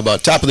hour. How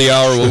about top of the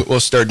hour? We'll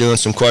start doing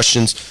some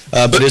questions.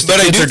 But as the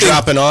kids are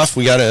dropping off,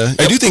 we gotta.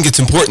 I do think it's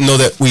important though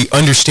that we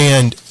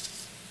understand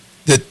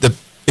that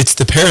it's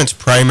the parents'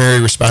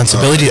 primary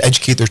responsibility to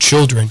educate their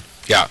children.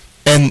 Yeah.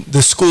 And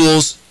the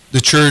schools,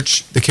 the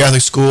church, the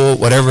Catholic school,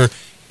 whatever,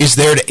 is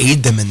there to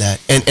aid them in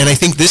that. And I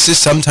think this is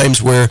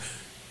sometimes where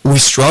we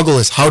struggle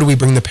is how do we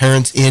bring the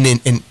parents in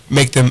and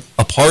make them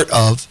a part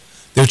of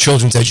their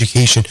children's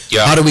education?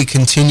 Yeah. How do we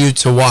continue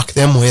to walk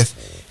them with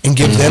and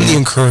give them the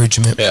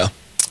encouragement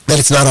that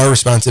it's not our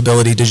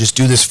responsibility to just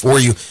do this for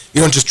you.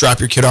 You don't just drop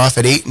your kid off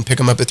at 8 and pick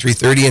them up at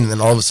 3:30 and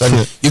then all of a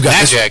sudden you got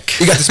magic.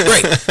 You got this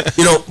break.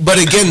 But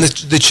again,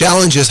 the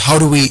challenge is how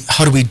do we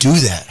do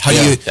that? How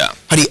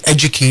do you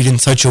educate in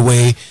such a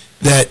way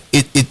that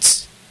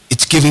it's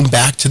giving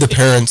back to the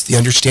parents the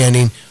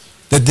understanding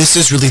that this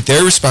is really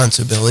their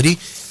responsibility,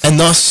 and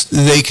thus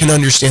they can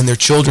understand their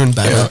children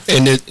better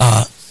and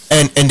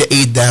to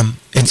aid them.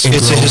 It's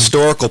a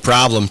historical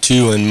problem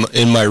too.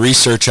 In my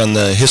research on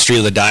the history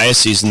of the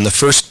diocese, and the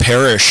first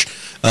parish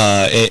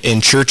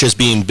in churches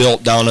being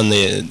built down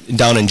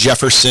in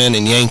Jefferson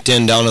and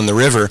Yankton, down on the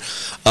river,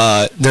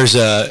 there's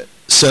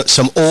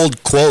some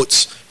old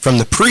quotes from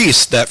the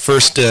priest that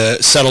first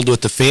settled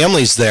with the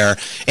families there,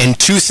 and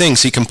two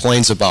things he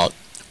complains about.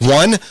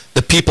 One,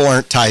 the people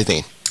aren't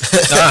tithing.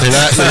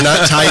 They're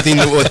not tithing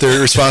what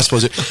they're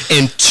responsible to.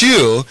 And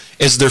two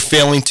is they're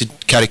failing to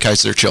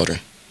catechize their children.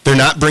 They're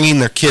not bringing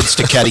their kids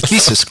to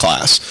catechesis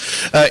class.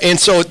 And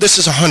so this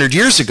is 100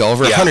 years ago,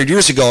 over 100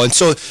 years ago. And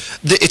so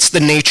it's the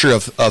nature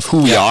of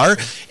who we are.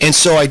 And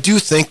so I do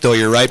think, though,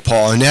 you're right,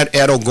 Paul, and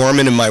at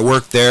O'Gorman in my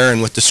work there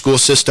and with the school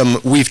system,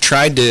 we've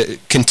tried to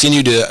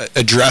continue to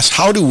address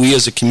how do we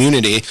as a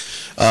community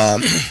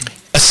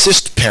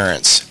assist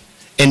parents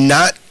and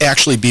not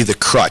actually be the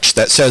crutch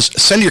that says,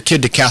 send your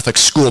kid to Catholic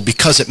school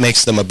because it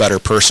makes them a better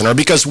person or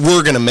because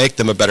we're going to make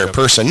them a better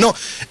person. No,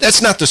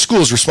 that's not the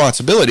school's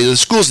responsibility. The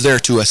school's there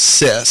to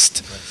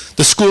assist.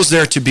 The school's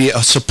there to be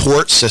a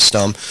support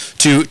system,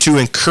 to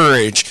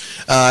encourage.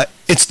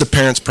 It's the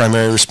parents'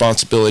 primary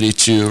responsibility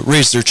to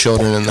raise their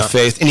children in the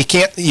faith. And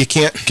you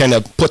can't kind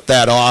of put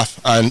that off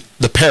on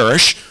the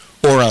parish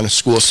or on a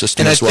school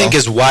system as well. And I think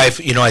as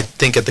wife, I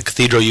think at the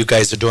cathedral you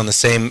guys are doing the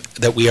same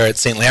that we are at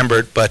St.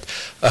 Lambert, but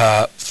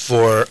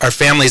for our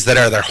families that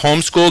are either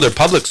homeschooled or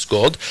public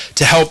schooled,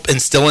 to help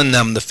instill in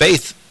them the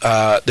faith,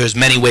 there's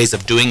many ways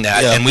of doing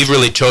that. And we've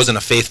really chosen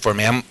a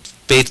family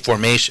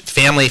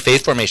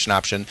faith formation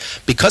option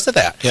because of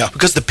that.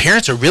 Because the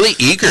parents are really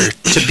eager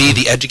to be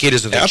the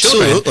educators of their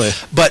children.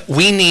 But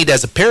we need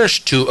as a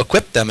parish to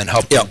equip them and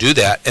help them do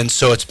that. And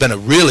so it's been a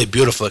really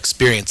beautiful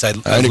experience. I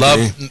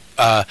love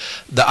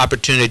the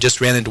opportunity. I just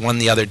ran into one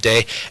the other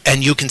day,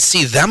 and you can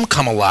see them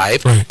come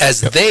alive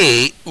as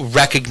they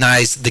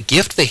recognize the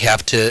gift they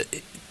have to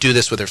do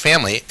this with their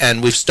family.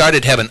 And we've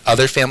started having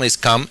other families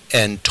come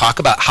and talk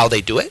about how they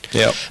do it.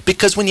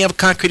 Because when you have a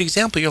concrete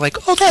example, you're like,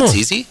 oh, that's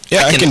easy.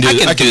 I can do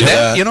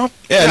that.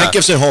 And it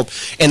gives them hope.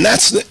 And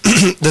that's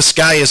the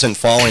sky isn't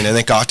falling. I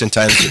think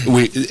oftentimes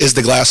is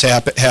the glass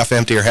half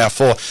empty or half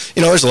full.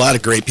 There's a lot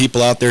of great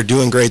people out there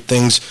doing great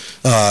things,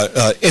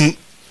 and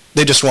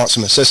they just want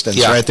some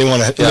assistance, right? They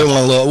want to.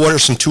 What are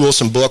some tools,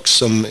 some books,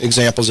 some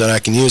examples that I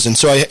can use? And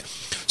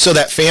so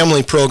that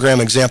family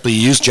program example you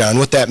used, John,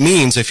 what that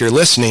means, if you're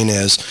listening,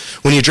 is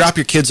when you drop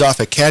your kids off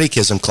at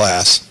catechism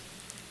class,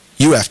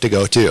 you have to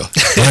go too.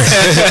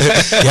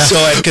 So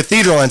at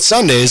Cathedral on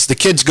Sundays, the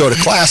kids go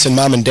to class and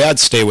mom and dad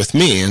stay with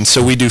me. And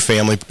so we do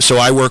family. So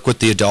I work with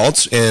the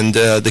adults and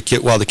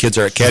while the kids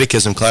are at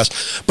catechism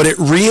class. But it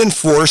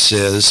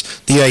reinforces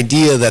the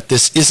idea that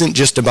this isn't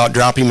just about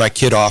dropping my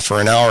kid off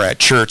for an hour at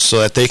church so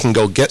that they can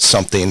go get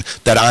something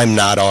that I'm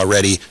not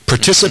already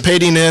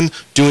participating in,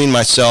 doing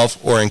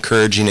myself, or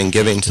encouraging and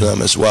giving to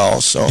them as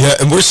well. So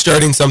and we're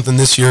starting something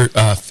this year,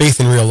 Faith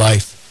in Real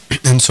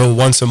Life. And so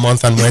once a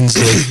month on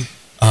Wednesday,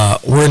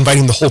 we're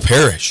inviting the whole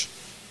parish,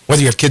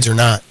 whether you have kids or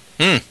not,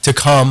 to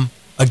come.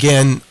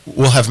 Again,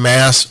 we'll have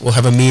Mass, we'll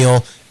have a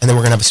meal, and then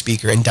we're going to have a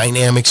speaker. And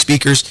dynamic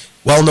speakers,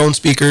 well-known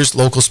speakers,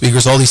 local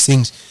speakers, all these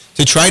things,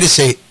 to try to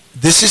say,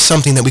 this is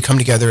something that we come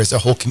together as a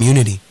whole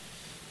community.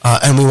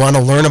 And we want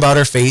to learn about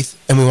our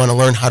faith, and we want to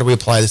learn how do we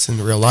apply this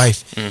into real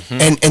life.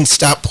 And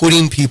stop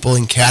putting people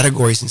in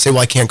categories and say,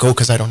 well, I can't go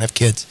because I don't have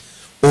kids.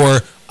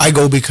 Or I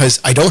go because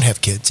I don't have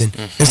kids. And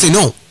say,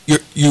 no,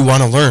 you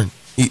want to learn.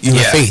 You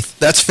have faith.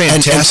 That's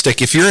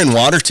fantastic. If you're in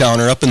Watertown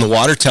or up in the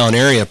Watertown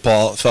area,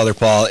 Father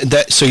Paul,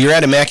 so you're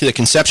at Immaculate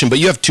Conception, but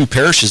you have two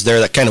parishes there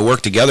that kind of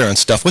work together on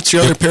stuff. What's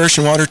your other parish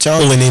in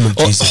Watertown? Holy Name of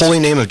Jesus. Holy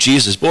Name of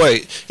Jesus.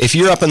 Boy, if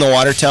you're up in the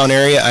Watertown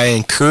area, I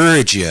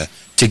encourage you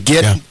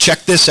to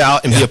check this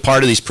out and be a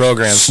part of these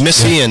programs.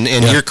 Missy and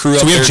your crew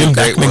so up we have there Jim do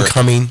great Beckman work.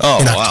 coming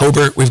in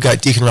October. We've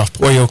got Deacon Ralph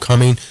Pollo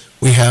coming.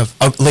 We have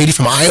a lady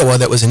from Iowa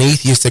that was an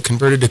atheist that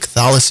converted to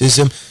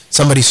Catholicism.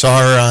 Somebody saw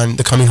her on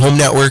the Coming Home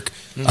Network.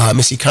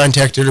 Missy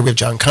contacted her. We have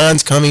John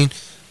Cahn's coming.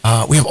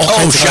 We have all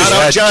kinds of shout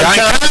out John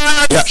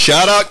Kahn. Yeah.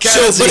 Shout out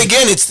Kahn. So, but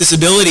again, it's this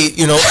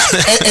ability, and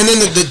then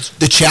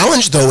the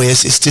challenge though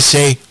is to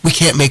say we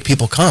can't make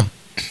people come.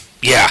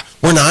 Yeah,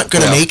 we're not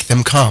going to make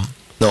them come.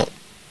 No,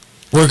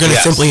 we're going to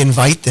simply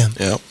invite them.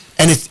 Yeah,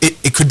 and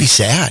it could be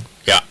sad.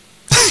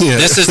 Yeah,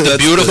 this is the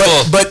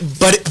beautiful.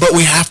 But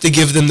we have to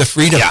give them the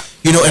freedom. Yeah.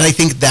 And I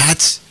think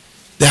that's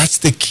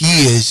the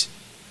key is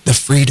the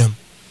freedom.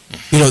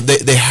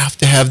 They have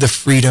to have the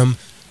freedom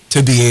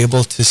to be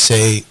able to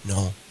say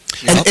no.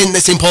 And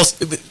St. Paul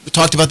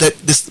talked about that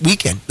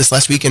this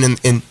last weekend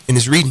in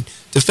his reading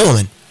to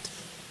Philemon.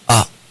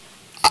 You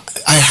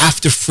have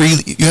to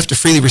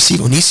freely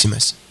receive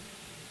Onesimus.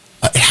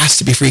 It has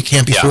to be free. It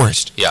can't be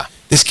forced. Yeah.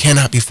 This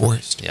cannot be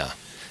forced. Yeah.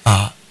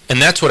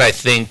 And that's what I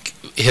think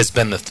has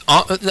been the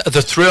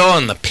thrill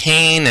and the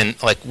pain,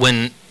 and like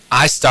when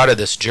I started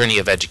this journey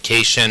of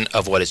education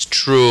of what is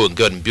true and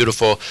good and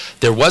beautiful,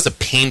 there was a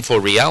painful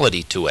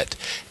reality to it.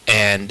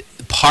 And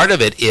part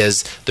of it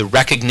is the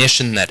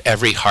recognition that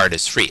every heart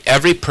is free.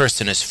 Every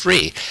person is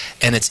free.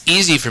 And it's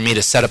easy for me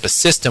to set up a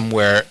system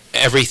where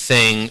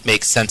everything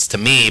makes sense to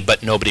me,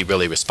 but nobody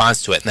really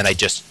responds to it. And then I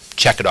just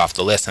check it off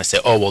the list and I say,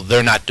 oh, well,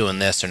 they're not doing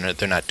this or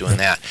they're not doing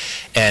that.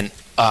 And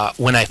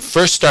when I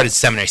first started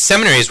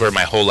seminary is where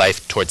my whole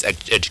life towards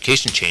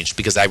education changed,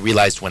 because I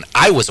realized when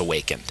I was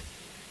awakened,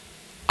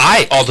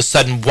 I all of a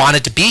sudden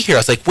wanted to be here. I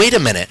was like, wait a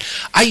minute,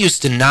 I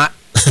used to not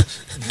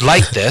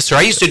like this, or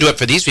I used to do it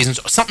for these reasons.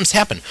 Something's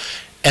happened.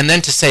 And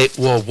then to say,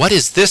 well, what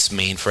does this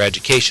mean for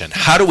education?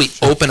 How do we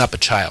open up a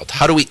child?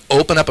 How do we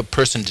open up a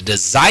person to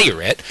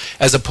desire it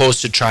as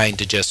opposed to trying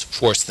to just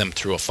force them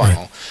through a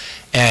funnel? Right.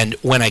 And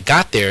when I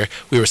got there,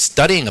 we were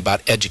studying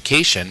about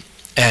education,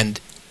 and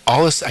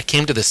I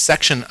came to this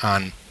section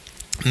on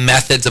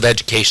methods of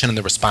education and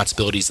the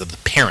responsibilities of the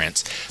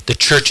parents, the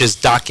church's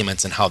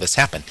documents, and how this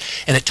happened.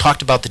 And it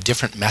talked about the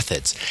different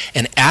methods.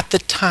 And at the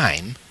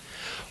time,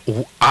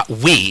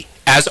 we,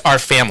 as our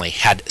family,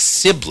 had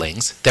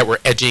siblings that were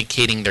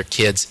educating their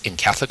kids in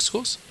Catholic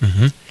schools,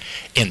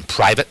 in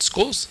private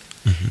schools,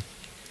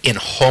 in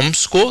home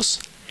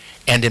schools,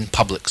 and in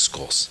public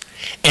schools.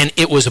 And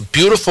it was a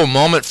beautiful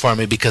moment for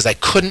me, because I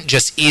couldn't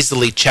just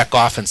easily check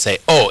off and say,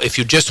 oh, if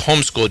you just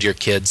homeschooled your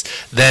kids,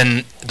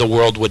 then the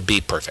world would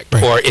be perfect.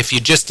 Right. Or if you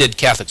just did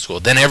Catholic school,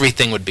 then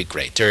everything would be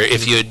great. Or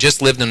if you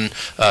just lived in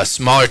a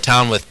smaller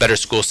town with better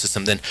school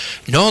system, then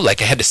no,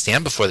 like I had to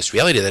stand before this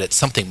reality that it's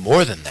something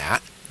more than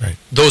that. Right.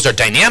 Those are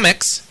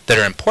dynamics that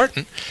are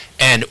important.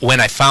 And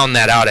when I found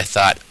that out, I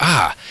thought,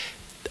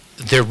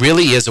 there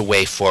really is a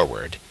way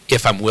forward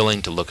if I'm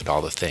willing to look at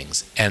all the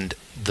things. And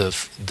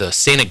the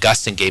St.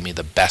 Augustine gave me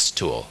the best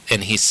tool,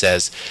 and he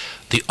says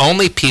the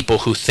only people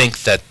who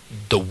think that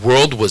the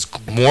world was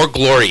more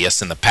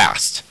glorious in the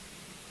past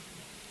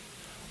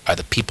are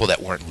the people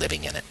that weren't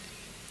living in it.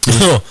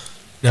 Oh,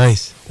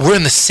 nice. We're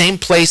in the same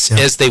place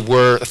as they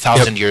were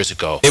 1,000 years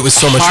ago. It was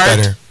so much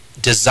better.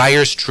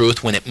 Desires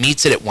truth. When it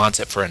meets it, it wants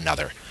it for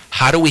another.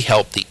 How do we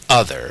help the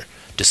other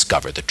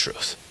discover the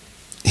truth?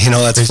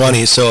 That's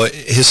funny. So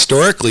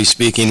historically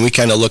speaking, we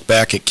kind of look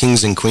back at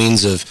kings and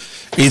queens of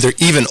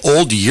even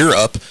old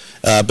Europe,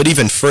 but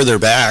even further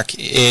back,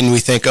 and we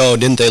think, oh,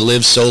 didn't they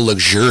live so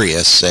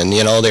luxurious? And,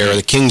 they were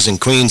the kings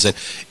and queens. And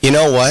you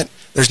know what?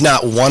 There's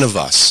not one of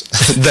us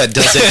that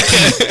does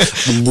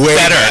it way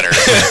better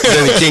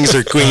than the kings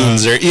or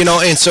queens, or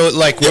and so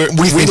like we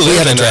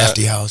had a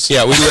drafty house.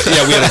 Yeah, we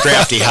had a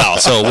drafty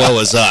house. So what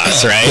was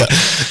us, right?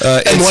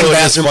 And one so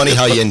bathroom. It's funny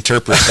how you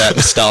interpret that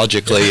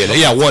nostalgically.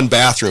 And one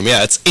bathroom.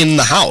 Yeah, it's in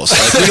the house.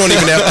 Like we don't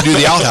even have to do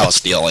the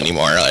outhouse deal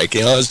anymore. Like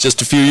it's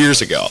just a few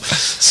years ago.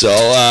 So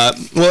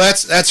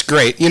that's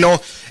great.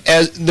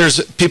 As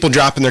there's people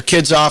dropping their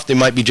kids off, they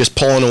might be just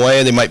pulling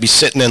away. They might be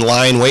sitting in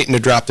line waiting to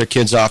drop their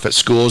kids off at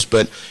schools.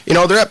 But,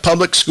 they're at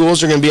public schools.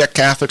 They're going to be at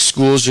Catholic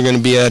schools. They're going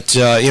to be at,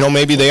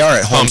 maybe they are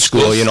at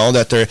homeschool,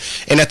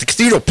 and at the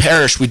Cathedral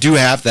Parish, we do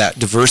have that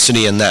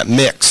diversity and that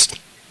mix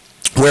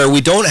where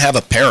we don't have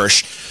a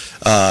parish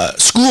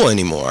school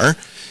anymore.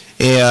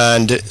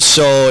 And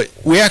so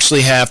we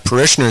actually have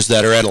parishioners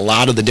that are at a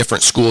lot of the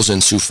different schools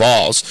in Sioux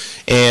Falls,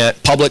 and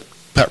public,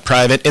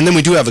 private, and then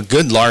we do have a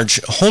good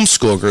large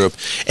homeschool group.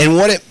 And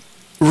what it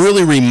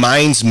really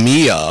reminds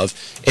me of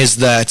is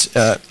that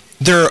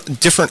there are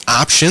different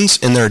options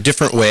and there are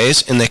different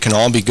ways, and they can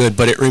all be good,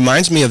 but it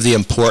reminds me of the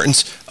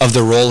importance of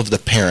the role of the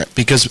parent,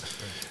 because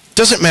it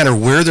doesn't matter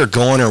where they're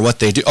going or what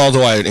they do,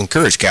 although I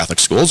encourage Catholic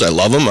schools. I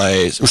love them.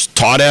 I was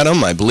taught at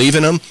them. I believe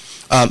in them.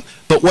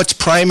 But what's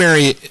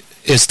primary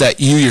is that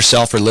you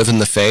yourself are living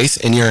the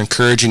faith, and you're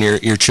encouraging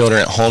your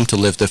children at home to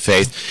live the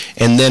faith.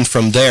 And then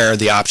from there,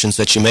 the options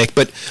that you make.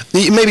 But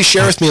maybe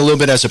share with me a little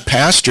bit as a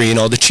pastor,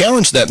 the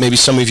challenge that maybe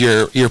some of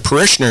your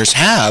parishioners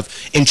have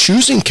in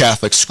choosing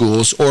Catholic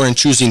schools or in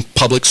choosing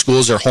public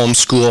schools or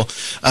homeschool.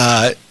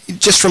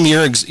 just from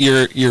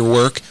your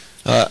work,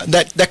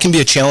 that can be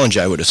a challenge,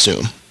 I would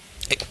assume.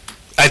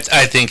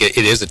 I think it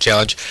is a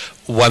challenge.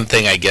 One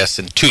thing, I guess,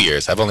 in 2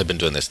 years, I've only been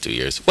doing this 2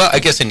 years. Well, I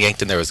guess in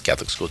Yankton there was a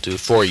Catholic school too,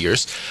 4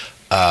 years.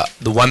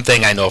 The one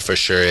thing I know for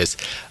sure is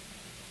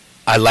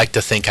I like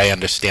to think I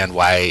understand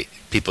why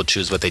people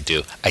choose what they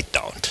do. I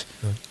don't.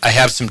 I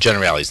have some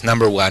generalities.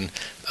 Number one,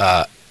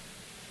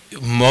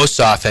 most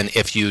often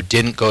if you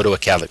didn't go to a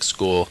Catholic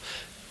school,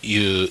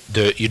 you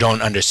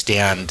don't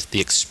understand the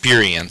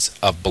experience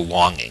of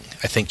belonging.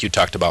 I think you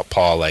talked about,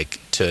 Paul, like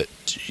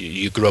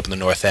you grew up in the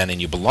North End and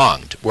you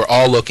belonged. We're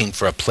all looking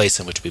for a place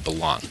in which we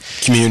belong.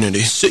 Community.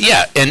 So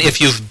yeah, and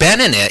if you've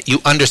been in it, you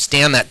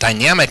understand that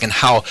dynamic and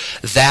how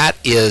that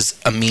is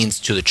a means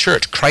to the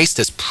church. Christ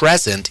is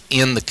present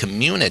in the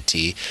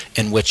community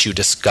in which you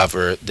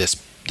discover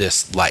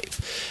this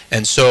life.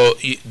 And so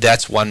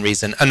that's one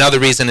reason. Another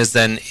reason is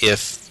then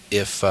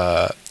if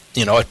a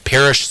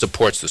parish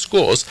supports the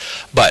schools,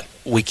 but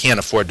we can't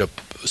afford to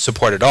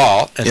support it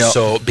all, and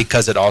so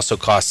because it also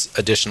costs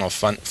additional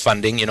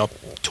funding,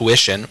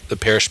 tuition, the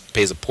parish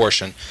pays a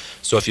portion.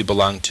 So if you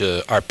belong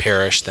to our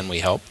parish, then we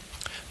help.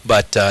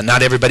 But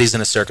not everybody's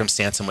in a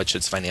circumstance in which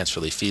it's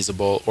financially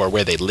feasible, or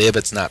where they live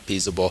it's not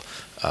feasible,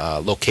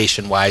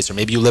 location-wise, or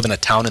maybe you live in a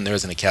town and there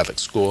isn't a Catholic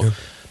school.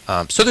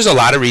 So there's a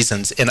lot of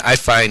reasons, and I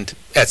find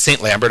at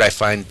St. Lambert, I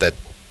find that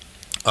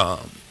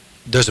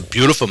there's a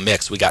beautiful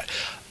mix. We got,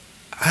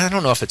 I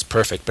don't know if it's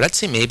perfect, but I'd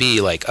say maybe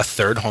like a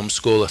third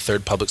homeschool, a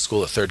third public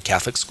school, a third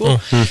Catholic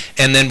school.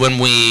 And then when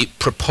we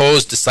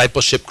propose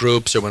discipleship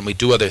groups or when we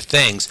do other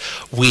things,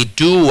 we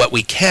do what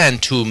we can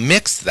to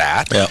mix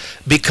that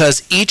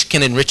because each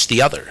can enrich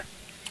the other.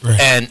 Right.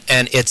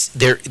 And it's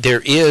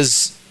there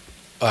is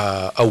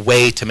a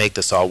way to make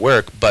this all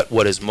work, but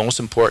what is most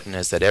important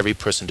is that every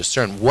person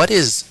discern what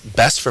is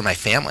best for my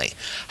family.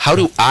 How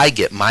do I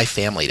get my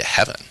family to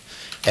heaven?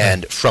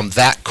 And from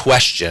that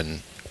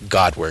question,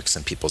 God works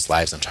in people's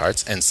lives and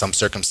hearts, and some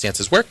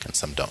circumstances work and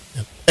some don't.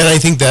 And I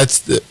think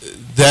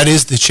that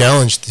is the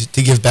challenge,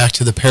 to give back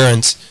to the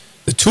parents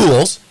the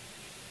tools,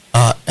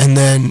 and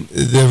then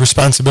the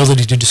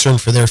responsibility to discern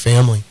for their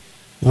family.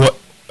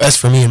 As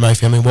for me and my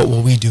family, what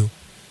will we do?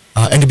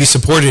 And to be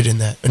supported in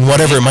that, and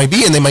whatever it might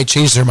be, and they might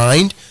change their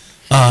mind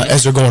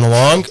as they're going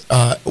along,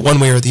 one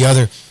way or the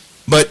other.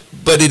 But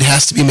it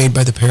has to be made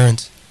by the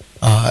parents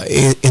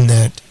in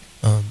that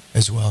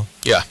as well.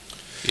 Yeah.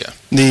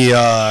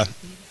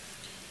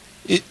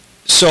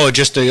 So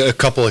just a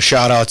couple of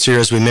shout-outs here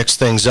as we mix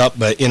things up,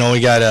 but, we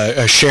got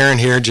a Sharon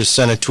here just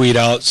sent a tweet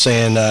out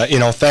saying,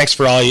 thanks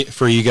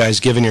for you guys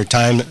giving your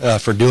time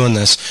for doing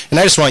this. And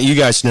I just want you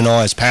guys to know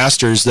as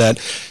pastors that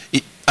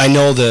I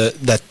know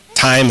that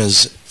time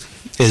is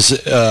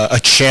a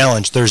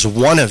challenge. There's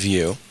one of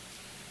you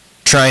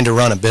trying to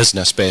run a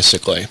business,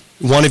 basically.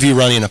 One of you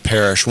running a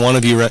parish, one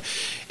of you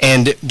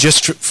and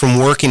just from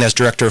working as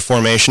director of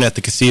formation at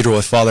the cathedral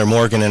with Father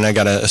Morgan, and I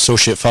got an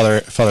associate,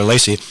 Father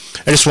Lacey,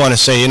 I just want to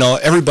say,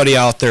 everybody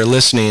out there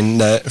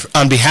listening,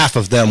 on behalf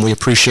of them, we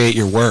appreciate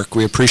your work.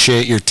 We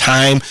appreciate your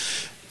time.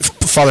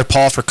 Father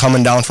Paul for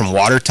coming down from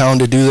Watertown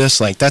to do this,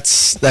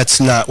 that's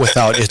not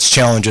without its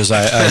challenges.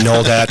 I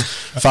know that.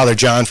 Father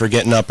John for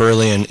getting up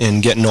early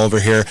and getting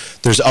over here.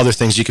 There's other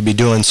things you could be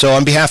doing. So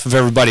on behalf of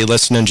everybody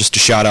listening, just a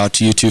shout out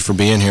to you two for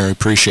being here. We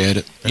appreciate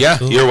it. Yeah,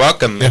 you're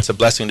welcome. Yeah. It's a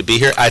blessing to be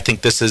here. I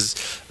think this is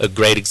a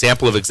great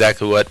example of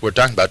exactly what we're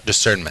talking about,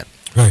 discernment.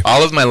 Right.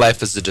 All of my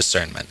life is a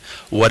discernment.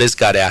 What is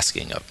God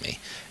asking of me?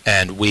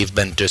 And we've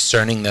been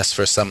discerning this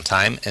for some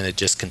time, and it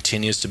just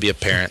continues to be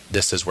apparent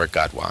this is where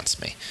God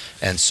wants me.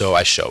 And so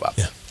I show up.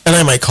 Yeah. And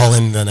I might call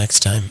in the next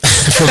time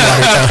from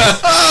Watertown.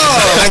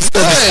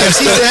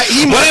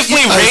 What if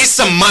we raise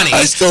some money?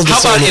 How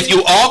about if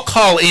you all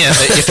call in?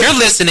 If you're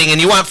listening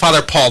and you want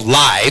Father Paul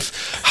live,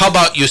 how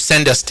about you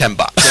send us $10? And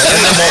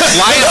then we'll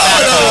fly it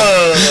back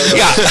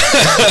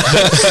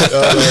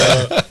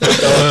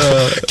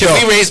home. Can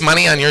we raise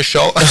money on your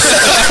show?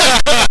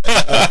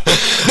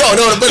 No,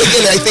 but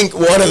again, I think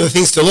one of the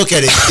things to look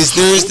at is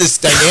there is this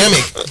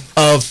dynamic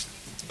of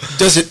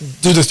do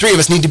the three of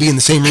us need to be in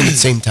the same room at the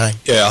same time?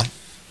 Yeah.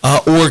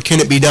 Or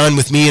can it be done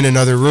with me in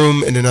another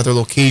room, in another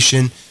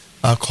location,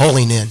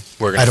 calling in?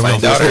 We're going to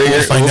find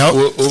out.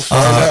 We'll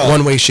find out.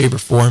 One way, shape, or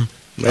form.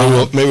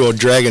 Maybe we'll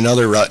drag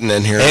another Rutten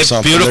in here or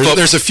something.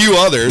 There's a few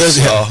others.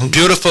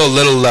 Beautiful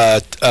little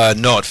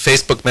note,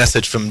 Facebook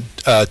message from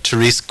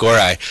Therese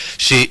Gorai.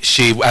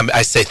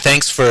 I say,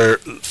 thanks for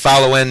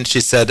following. She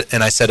said,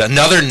 and I said,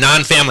 another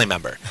non-family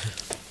member.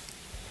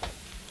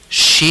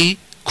 She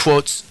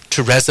quotes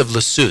Therese of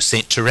Lisieux,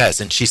 St.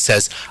 Therese, and she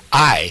says,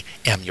 I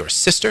am your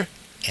sister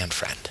and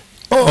friend.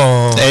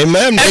 Oh,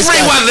 amen.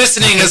 Everyone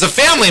listening is a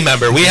family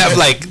member. We have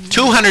like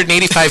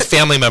 285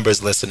 family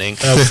members listening.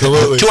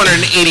 Absolutely.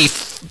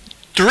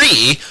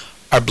 283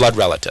 are blood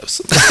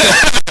relatives.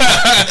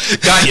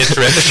 Got you,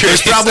 Trent.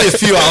 There's probably a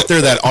few out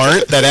there that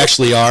aren't, that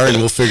actually are, and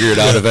we'll figure it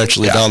out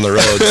eventually down the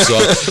road. So,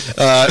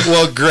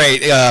 well,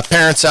 great.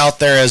 Parents out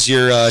there, as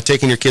you're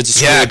taking your kids to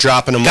school,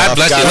 dropping them God off.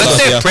 Bless you. Let's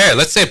say a prayer.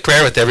 Let's say a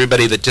prayer with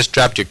everybody that just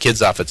dropped your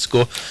kids off at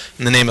school.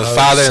 In the name of the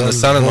Father, and the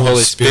Son, and the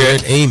Holy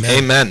Spirit.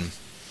 Amen. Amen.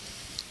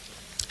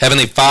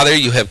 Heavenly Father,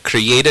 you have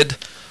created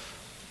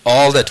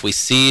all that we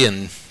see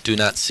and do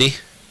not see.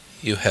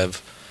 You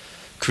have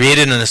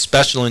created in a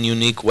special and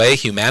unique way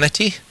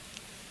humanity,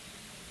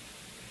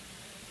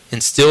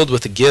 instilled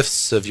with the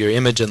gifts of your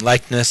image and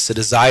likeness a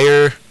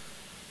desire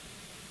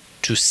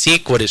to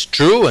seek what is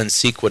true and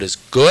seek what is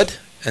good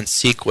and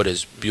seek what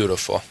is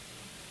beautiful.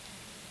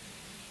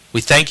 We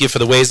thank you for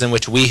the ways in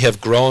which we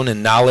have grown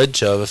in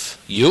knowledge of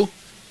you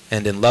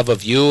and in love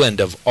of you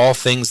and of all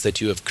things that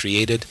you have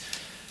created.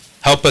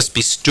 Help us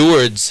be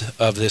stewards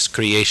of this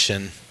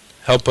creation.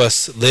 Help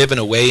us live in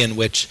a way in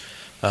which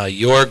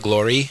your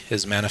glory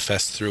is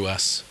manifest through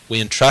us.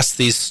 We entrust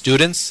these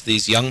students,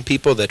 these young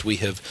people that we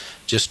have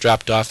just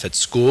dropped off at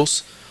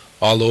schools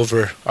all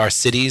over our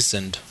cities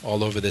and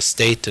all over this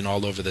state and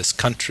all over this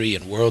country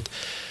and world.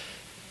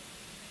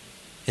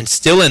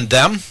 Instill in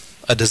them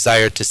a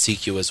desire to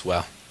seek you as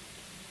well.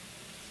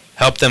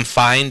 Help them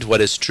find what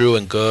is true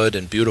and good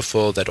and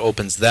beautiful that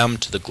opens them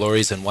to the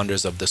glories and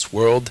wonders of this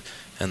world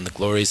and the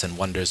glories and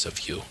wonders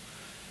of you.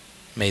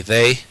 May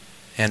they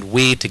and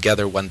we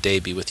together one day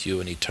be with you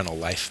in eternal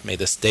life. May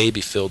this day be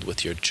filled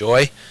with your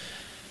joy,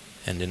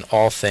 and in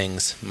all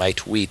things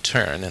might we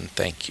turn and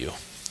thank you.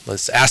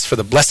 Let's ask for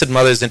the Blessed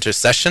Mother's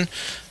intercession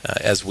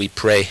as we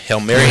pray. Hail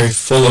Mary,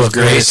 full of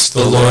grace,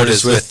 the Lord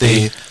is with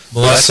thee.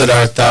 Blessed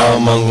art thou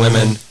among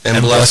women,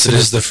 and blessed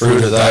is the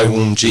fruit of thy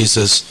womb,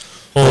 Jesus.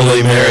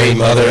 Holy Mary,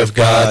 Mother of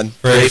God,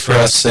 pray for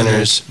us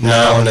sinners,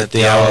 now and at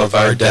the hour of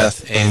our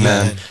death.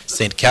 Amen.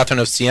 Saint Catherine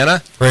of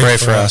Siena, pray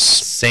for us.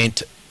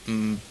 Saint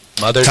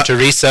Mother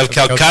Teresa of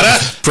Calcutta,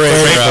 pray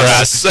for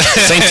us.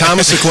 St.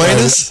 Thomas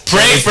Aquinas,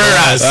 pray for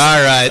us.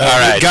 All right.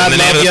 God, in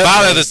the name of the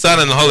Father, the Son,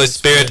 and the Holy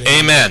Spirit.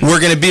 Amen. We're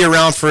going to be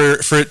around for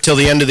till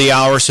the end of the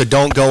hour, so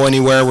don't go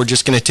anywhere. We're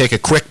just going to take a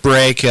quick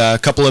break, a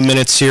couple of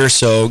minutes here.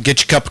 So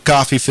get your cup of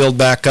coffee filled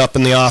back up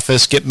in the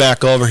office. Get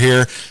back over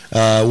here.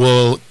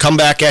 We'll come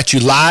back at you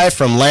live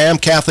from Lamb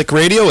Catholic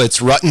Radio. It's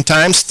Rutten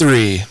times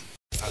 3.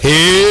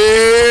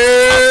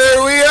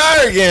 Here we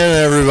are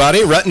again, everybody.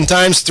 Rutten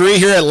times 3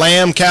 here at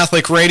Lamb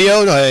Catholic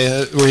Radio.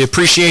 We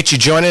appreciate you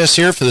joining us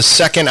here for the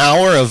second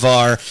hour of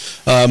our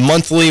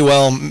monthly,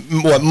 well,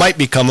 what might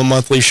become a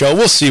monthly show.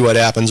 We'll see what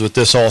happens with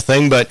this whole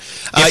thing. But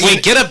if we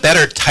get a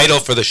better title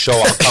for the show,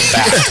 I'll come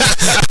back.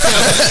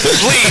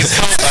 Please.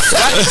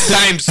 Rutten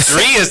times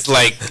 3 is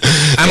like,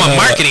 I'm a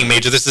marketing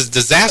major. This is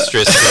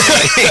disastrous.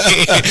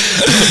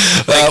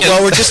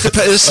 Well,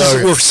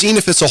 we're seeing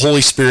if it's a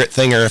Holy Spirit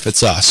thing or if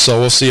it's us. So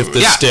we'll see if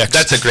this sticks.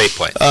 That's a great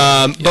point.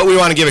 But we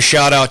want to give a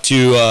shout out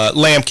to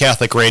Lamb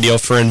Catholic Radio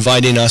for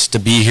inviting us to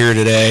be here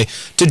today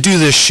to do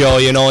this show.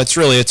 You know,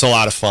 it's a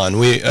lot of fun.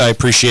 I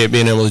appreciate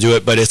being able to do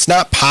it, but it's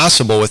not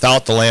possible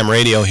without the Lamb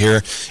Radio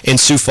here in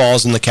Sioux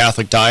Falls in the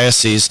Catholic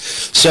Diocese.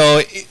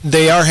 So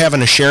they are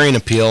having a sharing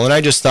appeal, and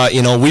I just thought,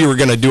 you know, we were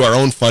going to do our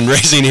own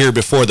fundraising here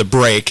before the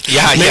break.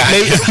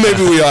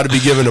 Maybe we ought to be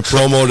giving a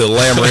promo to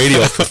Lamb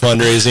Radio for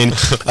fundraising.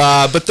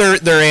 But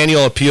their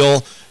annual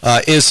appeal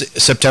is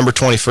September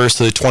 21st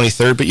to the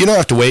 23rd, but you don't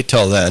have to wait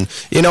till then.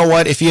 You know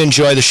what? If you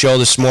enjoy the show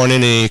this morning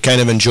and you kind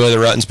of enjoy the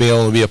Ruttens being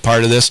able to be a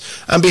part of this,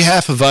 on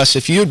behalf of us,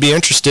 if you'd be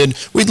interested,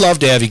 we'd love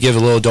to have you give a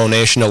little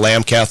donation to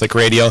Lamb Catholic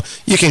Radio.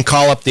 You can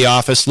call up the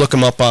office, look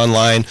them up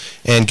online,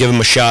 and give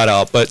them a shout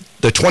out. But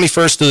the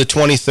 21st to the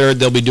 23rd,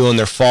 they'll be doing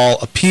their fall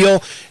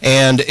appeal,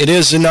 and it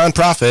is a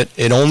nonprofit.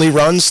 It only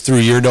runs through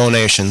your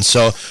donation,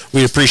 so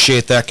we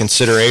appreciate that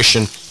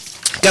consideration.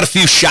 Got a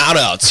few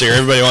shout-outs here.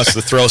 Everybody wants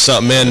to throw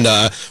something in.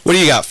 What do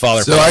you got,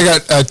 Father? So I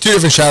got 2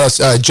 different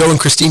shout-outs. Joe and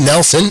Christine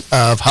Nelson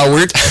of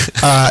Howard.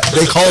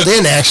 They called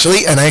in,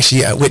 actually, and I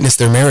actually witnessed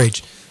their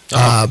marriage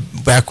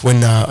back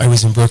when I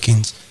was in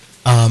Brookings.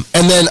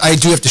 And then I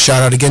do have to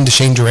shout out again to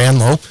Shane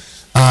Duranlo.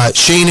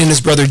 Shane and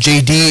his brother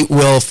J.D.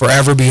 will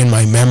forever be in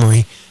my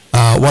memory.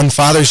 One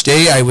Father's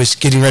Day, I was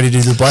getting ready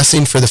to do the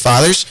blessing for the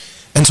fathers,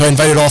 and so I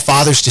invited all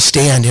fathers to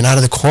stand, and out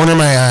of the corner of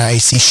my eye, I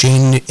see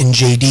Shane and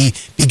J.D.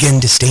 begin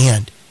to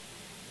stand.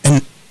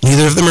 And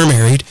neither of them are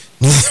married.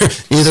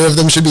 Neither of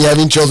them should be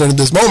having children at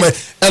this moment.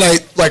 And I,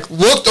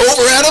 looked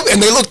over at them,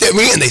 and they looked at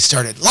me, and they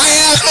started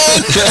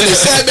laughing, and they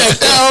sat back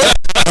down.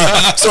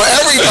 So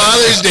every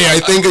Father's Day,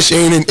 I think of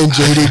Shane and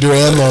J.D.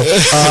 Duranlo,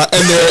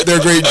 and their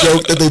great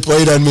joke that they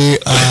played on me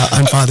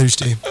on Father's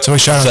Day. So a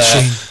shout out to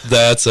Shane.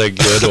 That's a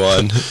good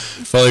one.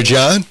 Father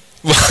John?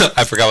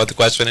 I forgot what the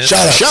question is.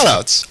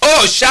 Shout-outs.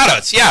 Oh,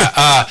 shout-outs,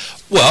 yeah.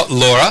 Well,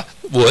 Laura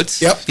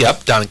Woods.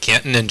 Yep. Down in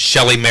Canton. And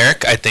Shelly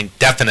Merrick. I think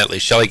definitely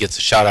Shelly gets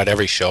a shout out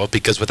every show,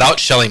 because without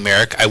Shelly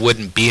Merrick, I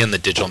wouldn't be in the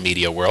digital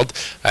media world.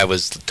 I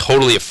was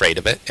totally afraid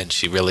of it, and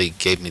she really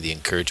gave me the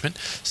encouragement.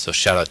 So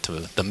shout out to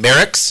the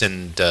Merricks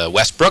and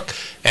Westbrook.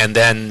 And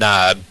then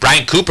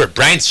Brian Cooper.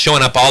 Brian's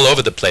showing up all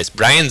over the place.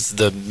 Brian's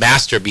the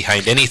master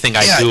behind anything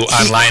I do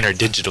online or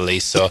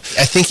digitally. So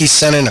I think he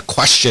sent in a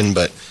question,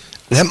 but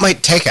that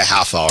might take a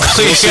half hour.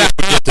 We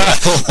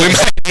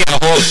might need a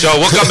whole show.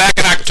 We'll come back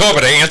in October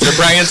to answer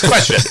Brian's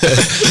question.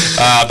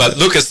 But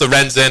Lucas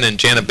Lorenzen and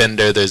Jana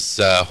Bender, there's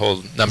a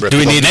whole number of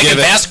people. Megan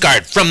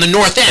Basgard from the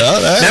North End.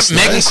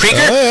 Megan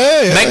Krieger.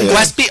 Megan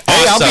Gillespie.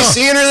 Hey, I'll be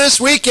seeing her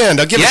this weekend.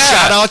 I'll give a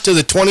shout out to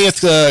the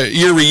 20th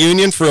year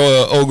reunion for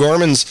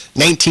O'Gorman's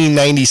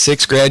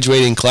 1996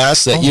 graduating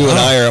class that you and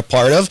I are a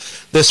part of.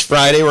 This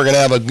Friday, we're going to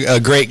have a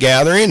great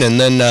gathering, and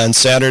then on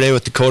Saturday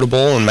with Dakota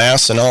Bowl and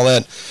Mass and all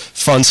that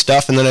fun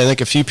stuff. And then I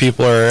think a few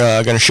people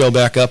are going to show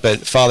back up at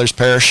Father's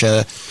Parish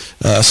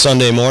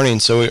Sunday morning.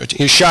 So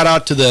shout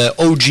out to the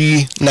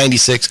OG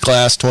 96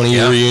 class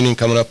 20-year reunion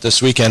coming up this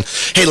weekend.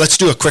 Hey, let's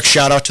do a quick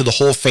shout out to the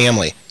whole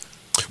family.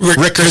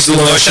 Rick, Chris,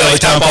 Laura, Shelley,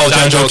 Tom, Paul,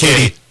 John, Joe,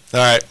 Katie.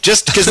 All right,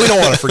 just because we don't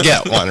want to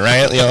forget one,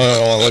 right? You know, I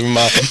don't want to leave them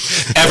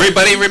off.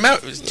 Everybody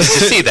remember to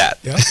see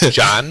that.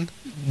 John,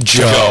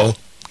 Joe,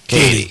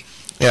 Katie.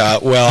 Yeah,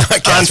 well,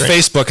 on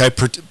Facebook, I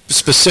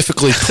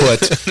specifically put,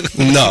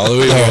 no,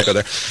 we won't go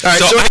there. All right,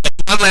 so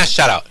one last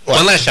shout out.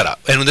 One last shout out.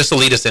 And this will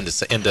lead us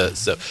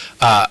into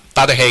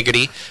Father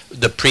Haggerty.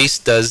 The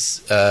priest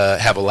does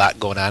have a lot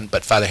going on,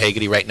 but Father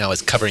Haggerty right now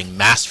is covering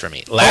Mass for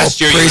me. Last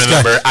year, you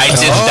remember, I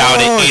did down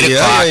at 8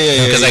 o'clock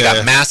because I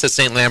got Mass at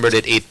St. Lambert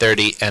at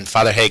 8:30. And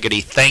Father Haggerty,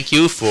 thank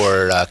you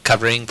for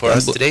covering for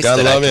us today so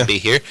that I can be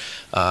here.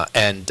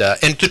 And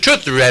the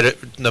truth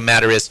of the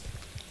matter is,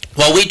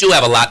 well, we do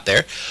have a lot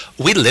there.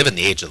 We live in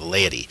the age of the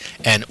laity.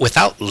 And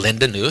without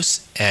Linda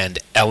Noose and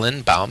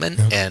Ellen Bauman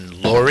and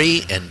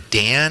Lori and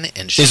Dan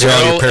and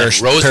Cheryl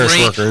and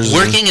Rosemary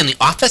working in the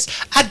office,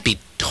 I'd be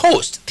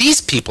toast.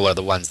 These people are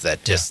the ones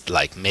that just,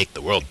 like, make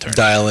the world turn.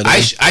 Dial it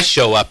in. I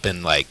show up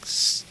and, like,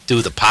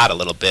 stew the pot a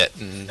little bit.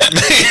 And,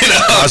 you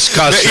know,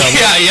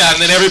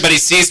 and then everybody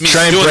sees me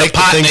stewing the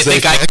pot and they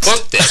think I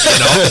cooked it, you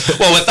know.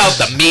 Well, without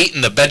the meat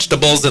and the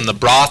vegetables and the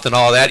broth and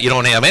all that, you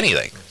don't have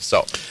anything.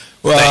 So...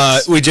 Well,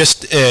 we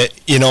just,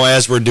 you know,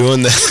 as we're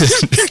doing this,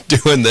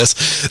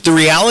 the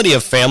reality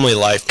of family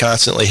life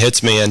constantly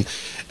hits me. And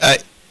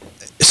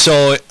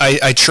so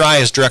I try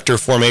as director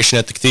of formation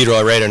at the cathedral.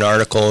 I write an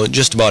article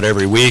just about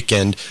every week.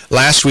 And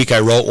last week I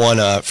wrote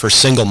one for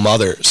single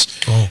mothers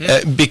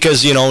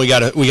because, you know, we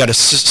got a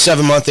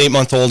 7-month,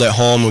 8-month-old at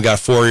home. We got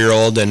a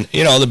 4-year-old, and,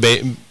 you know,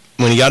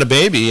 when you got a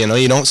baby, you know,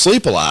 you don't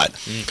sleep a lot.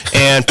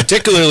 And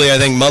particularly, I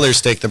think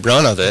mothers take the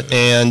brunt of it.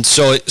 And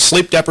so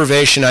sleep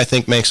deprivation, I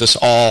think, makes us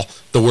all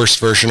the worst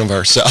version of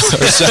ourselves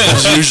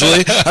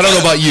usually. I don't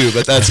know about you,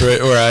 but that's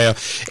where I am.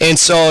 And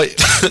so,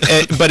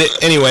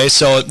 anyway,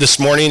 so this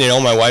morning, you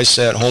know, my wife's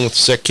at home with a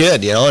sick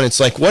kid, you know, and it's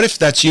like, what if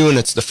that's you and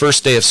it's the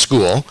first day of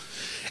school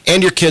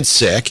and your kid's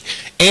sick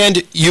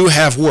and you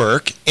have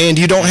work and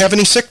you don't have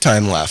any sick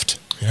time left?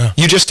 Yeah.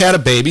 You just had a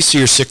baby, so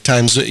your sick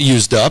time's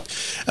used up.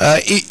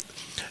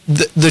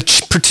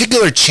 The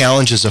particular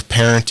challenges of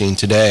parenting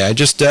today, I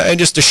just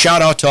a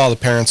shout out to all the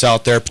parents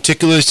out there,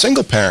 particularly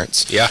single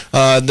parents,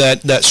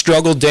 that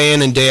struggle day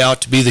in and day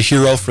out to be the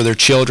hero for their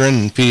children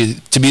and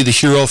to be the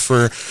hero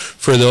for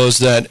those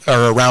that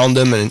are around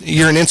them. And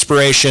you're an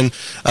inspiration.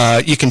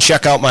 You can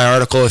check out my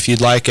article if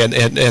you'd like at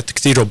the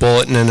Cathedral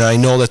Bulletin, and I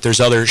know that there's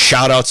other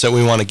shout outs that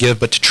we want to give.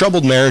 But to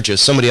troubled marriages,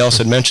 somebody else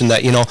had mentioned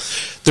that, you know,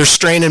 there's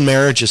strain in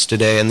marriages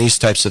today and these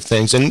types of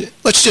things. And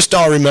let's just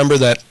all remember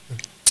that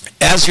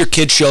as your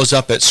kid shows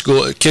up at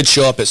school,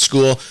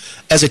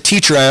 as a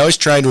teacher, I always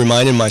try to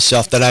remind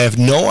myself that I have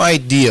no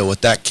idea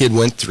what that kid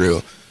went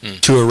through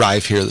to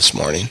arrive here this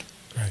morning.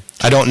 Right.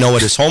 I don't know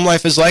what his home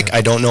life is like.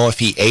 I don't know if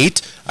he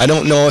ate. I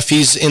don't know if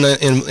he's in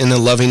a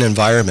loving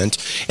environment.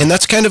 And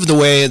that's kind of the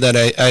way that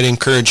I'd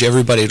encourage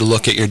everybody to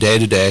look at your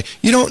day-to-day.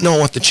 You don't know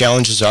what the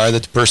challenges are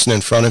that the person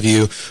in front of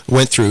you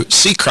went through.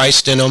 See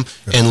Christ in them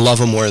and love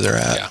them where they're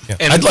at. Yeah. Yeah.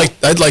 And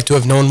I'd like to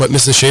have known what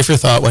Mrs. Schaefer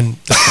thought when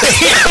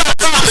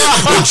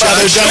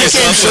Father John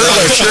came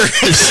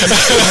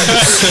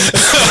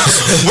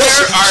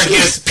Where are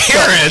his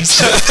parents?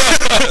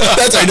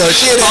 That's I know.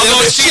 She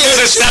was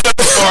a 7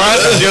 before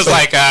us, and she was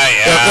like, I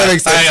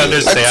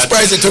understand. I'm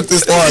surprised it took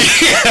this long.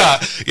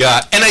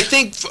 Yeah. And I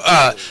think,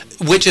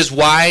 which is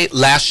why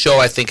last show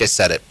I think I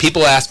said it.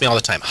 People ask me all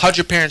the time, how'd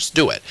your parents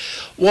do it?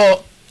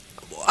 Well,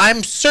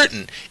 I'm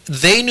certain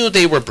they knew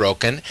they were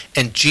broken,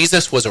 and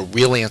Jesus was a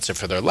real answer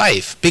for their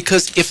life.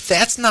 Because if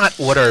that's not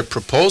what our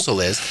proposal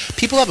is,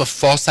 people have a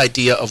false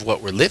idea of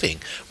what we're living.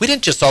 We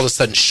didn't just all of a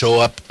sudden show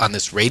up on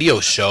this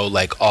radio show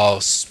like all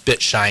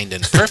spit-shined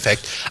and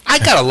perfect. I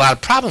got a lot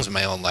of problems in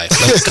my own life.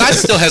 Like, God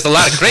still has a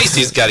lot of grace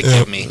He's got to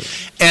give me.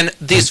 And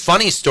these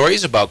funny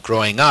stories about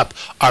growing up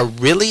are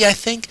really, I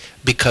think,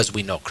 because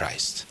we know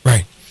Christ.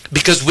 Right.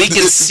 Because we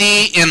can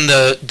see in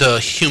the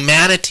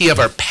humanity of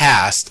our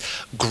past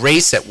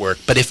grace at work.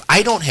 But if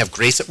I don't have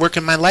grace at work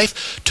in my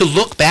life, to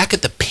look back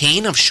at the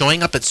pain of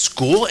showing up at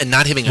school and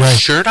not having a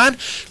shirt on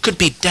could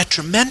be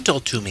detrimental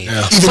to me.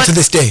 Yeah. Even to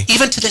this day.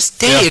 Even to this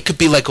day, it could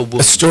be like a wound.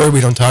 A story we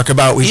don't talk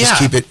about. We just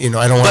keep it,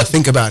 I don't want to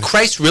think about it.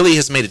 Christ really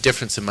has made a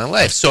difference in my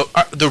life. So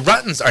the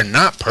Ruttons are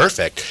not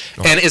perfect.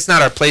 No. And it's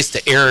not our place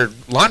to air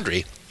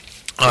laundry.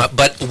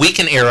 But we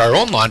can air our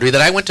own laundry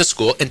that I went to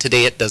school, and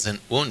today it doesn't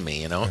wound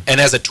me,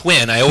 And as a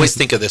twin, I always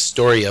think of this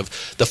story of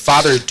the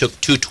father who took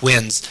two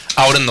twins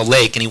out in the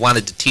lake, and he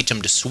wanted to teach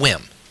them to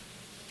swim.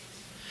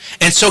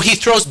 And so he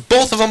throws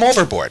both of them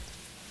overboard.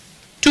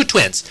 Two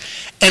twins.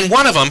 And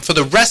one of them, for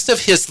the rest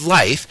of his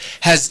life,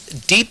 has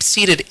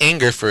deep-seated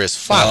anger for his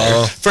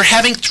father for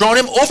having thrown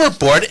him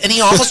overboard, and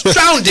he almost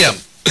drowned him.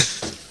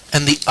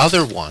 And the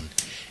other one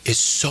is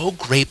so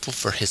grateful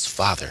for his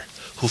father,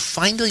 who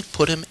finally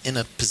put him in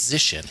a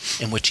position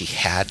in which he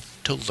had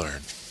to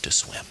learn to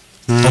swim.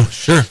 Oh,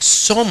 sure.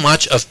 So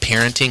much of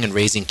parenting and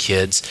raising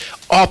kids,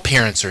 all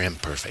parents are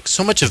imperfect.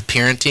 So much of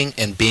parenting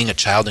and being a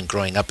child and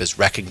growing up is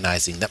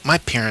recognizing that my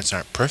parents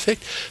aren't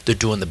perfect. They're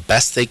doing the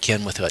best they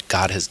can with what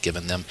God has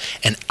given them.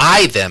 And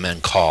I, then,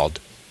 am called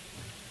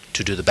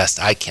to do the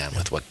best I can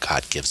with what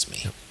God gives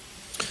me.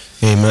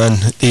 Amen.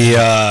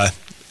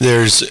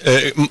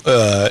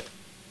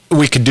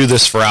 We could do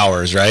this for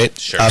hours, right?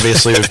 Sure.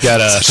 Obviously, we've got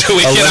a... Should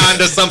we get on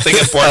to something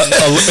important?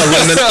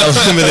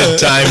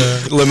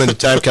 limited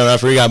time coming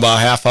up. We got about a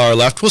half hour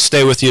left. We'll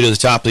stay with you to the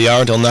top of the hour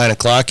until 9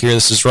 o'clock here.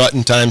 This is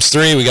Rutten Times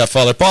 3. We got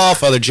Father Paul,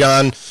 Father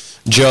John,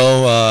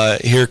 Joe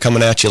here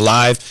coming at you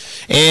live.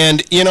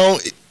 And,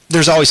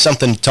 there's always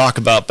something to talk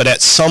about, but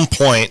at some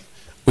point,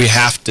 we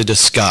have to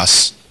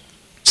discuss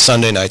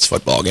Sunday night's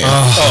football game.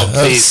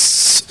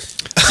 Please.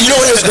 You know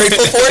what I was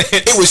grateful for?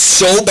 It was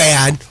so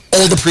bad,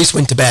 all the priests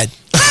went to bed.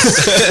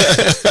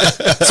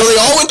 So they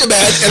all went to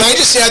bed, and I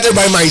just sat there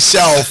by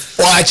myself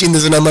watching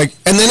this, and I'm like,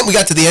 and then we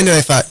got to the end, and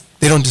I thought,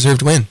 they don't deserve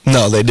to win.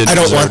 No, they didn't. I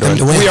don't want them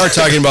to win. We are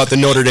talking about the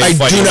Notre Dame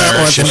Fighting Irish. I do not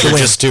want them to win.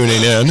 Just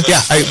tuning in.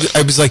 Yeah,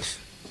 I was like,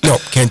 no,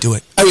 can't do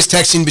it. I was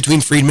texting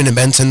between Friedman and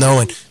Benson, though,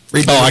 and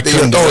Friedman... I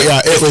couldn't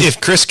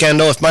if Chris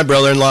Kendall, if my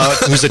brother-in-law,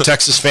 who's a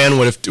Texas fan,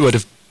 would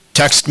have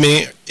texted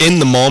me in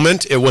the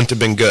moment, it wouldn't have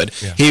been good.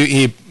 Yeah.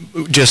 He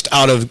just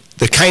out of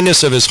the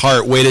kindness of his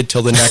heart waited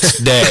till the next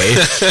day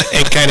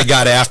and kind of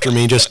got after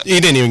me. He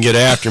didn't even get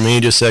after me. He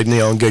just said,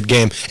 good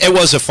game. It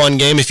was a fun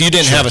game. If you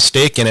didn't have a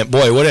stake in it,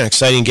 boy, what an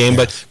exciting game. Yeah.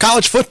 But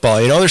college football,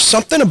 there's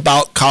something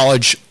about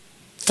college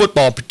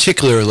football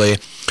particularly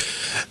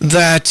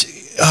that,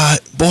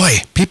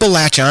 people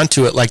latch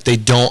onto it like they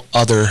don't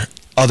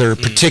other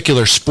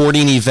particular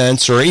sporting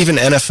events or even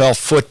NFL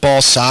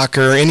football,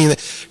 soccer, anything.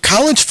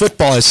 College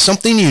football is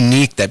something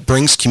unique that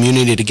brings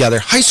community together.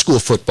 High school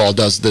football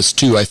does this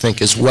too, I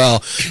think, as well.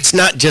 It's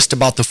not just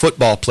about the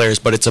football players,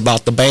 but it's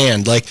about the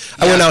band. I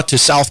went out to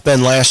South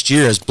Bend last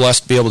year. I was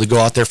blessed to be able to go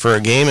out there for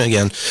a game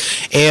again.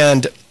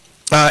 And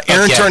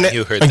Aaron Tornett.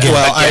 You heard that.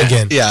 Well,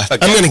 again. Yeah.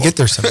 Again. I'm going to get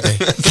there someday.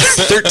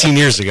 13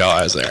 years ago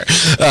I was there.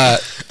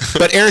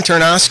 But Aaron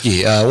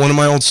Tarnowski, one of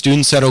my old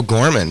students at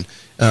O'Gorman,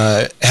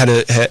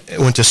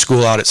 went to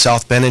school out at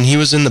South Bend, and he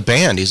was in the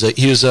band.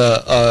 He was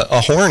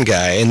a horn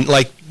guy, and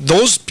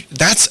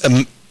that's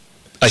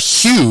a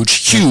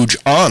huge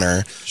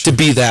honor to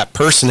be that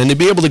person and to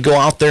be able to go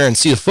out there and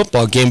see a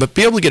football game, but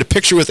be able to get a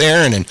picture with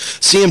Aaron and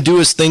see him do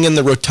his thing in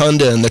the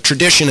rotunda and the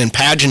tradition and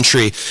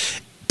pageantry.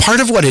 Part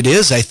of what it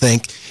is, I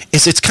think,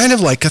 is it's kind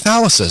of like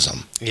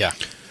Catholicism. Yeah.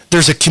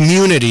 There's a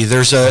community.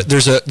 There's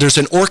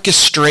an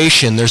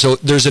orchestration.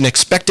 There's an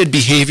expected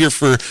behavior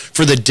for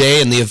the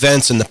day and the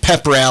events and the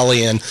pep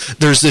rally, and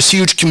there's this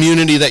huge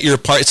community that you're a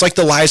part. It's like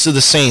the lives of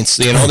the saints.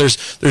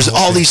 There's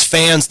all these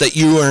fans that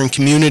you are in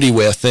community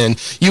with, and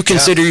you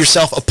consider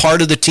yourself a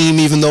part of the team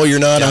even though you're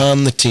not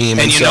on the team.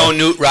 And you know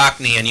Newt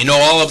Rockney, and you know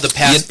all of the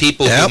past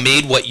people who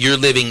made what you're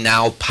living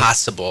now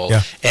possible,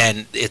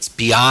 and it's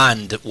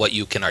beyond what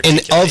you can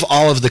articulate. And of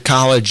all of the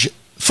college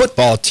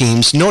football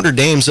teams, Notre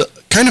Dame's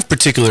kind of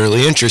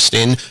particularly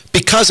interesting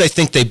because I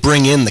think they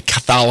bring in the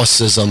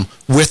Catholicism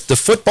with the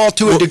football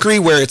to a degree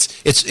where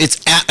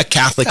it's at a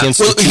Catholic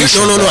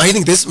institution. No. I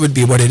think this would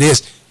be what it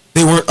is.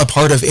 They weren't a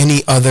part of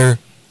any other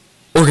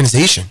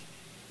organization.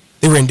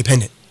 They were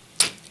independent.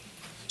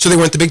 So they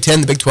weren't the Big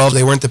 10, the Big 12.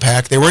 They weren't the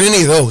Pac. They weren't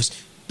any of those.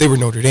 They were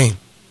Notre Dame,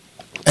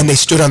 and they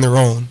stood on their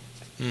own,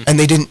 and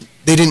they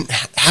didn't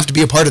have to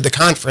be a part of the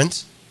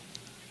conference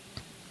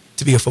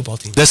to be a football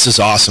team. This is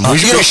awesome. We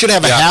should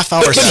have a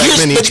half-hour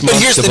segment each month.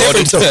 But here's the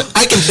difference. So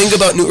I can think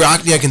about Newt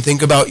Rockney. I can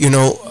think about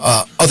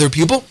other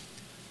people,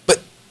 but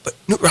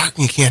Newt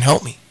Rockney can't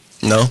help me.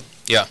 No.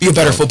 Yeah. Be a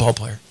better football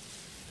player.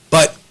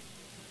 But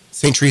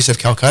St. Teresa of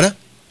Calcutta,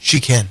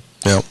 she can.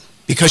 Yeah.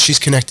 Because she's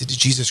connected to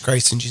Jesus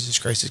Christ, and Jesus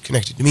Christ is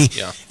connected to me.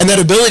 Yeah. And that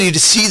ability to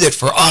see that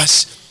for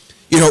us,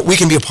 we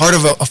can be a part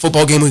of a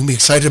football game. We can be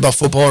excited about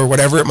football or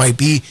whatever it might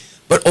be.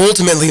 But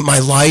ultimately, my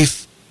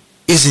life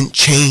isn't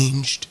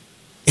changed.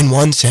 In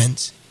one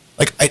sense,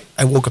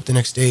 I woke up the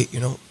next day,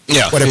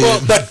 Yeah. whatever.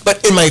 Well,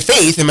 but in my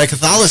faith, in my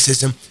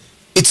Catholicism,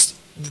 it's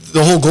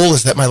the whole goal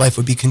is that my life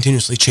would be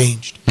continuously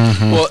changed.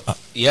 Mm-hmm. Well,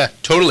 yeah,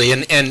 totally.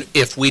 And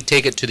if we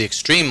take it to the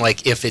extreme,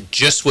 like if it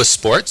just was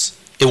sports,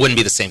 it wouldn't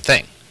be the same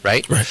thing.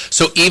 Right?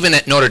 So even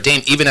at Notre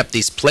Dame, even at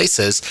these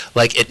places,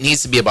 like it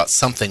needs to be about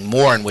something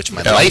more in which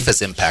my life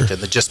is impacted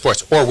than just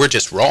sports, or we're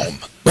just Rome.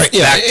 Right.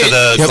 Back to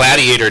the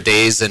gladiator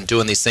days and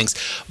doing these things.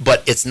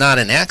 But it's not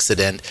an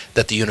accident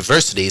that the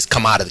universities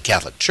come out of the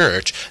Catholic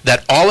Church,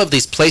 that all of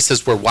these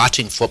places where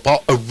watching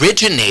football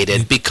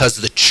originated because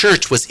the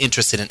church was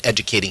interested in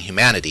educating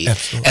humanity.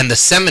 Absolutely. And the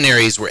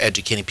seminaries were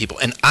educating people.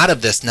 And out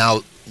of this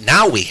now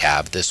we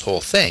have this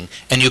whole thing,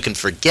 and you can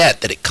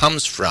forget that it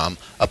comes from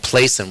a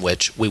place in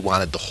which we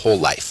wanted the whole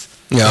life.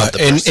 Yeah,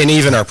 and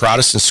even our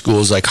Protestant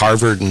schools like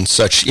Harvard and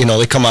such,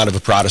 they come out of a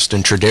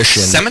Protestant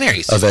tradition.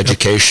 Seminaries. Of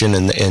education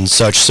and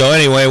such. So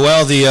anyway,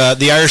 well,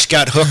 the Irish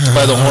got hooked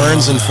by the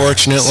horns,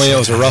 unfortunately. It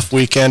was a rough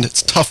weekend.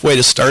 It's a tough way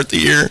to start the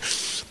year.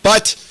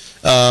 But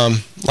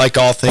like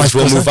all things,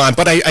 we'll move on.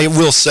 But I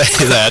will say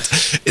that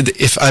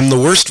if I'm the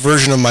worst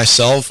version of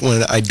myself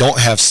when I don't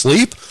have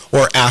sleep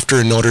or after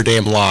a Notre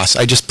Dame loss,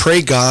 I just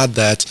pray God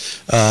that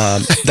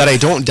that I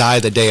don't die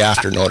the day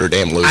after Notre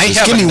Dame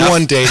loses. Give me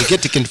one day to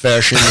get to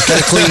confession, to kind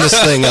of clean this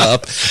thing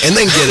up, and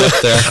then get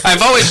up there.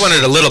 I've always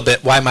wondered a little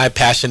bit why my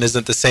passion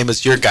isn't the same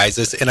as your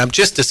guys's, and I'm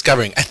just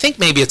discovering. I think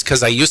maybe it's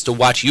because I used to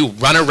watch you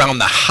run around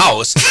the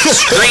house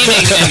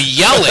screaming and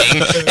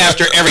yelling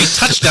after every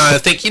touchdown. I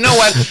think, you know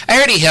what? I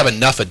already have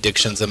enough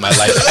addictions in my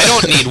life. I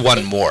don't need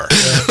one more.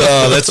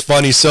 Oh, that's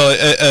funny. So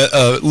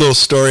a little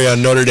story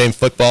on Notre Dame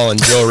football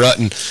and Joe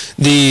Rutten.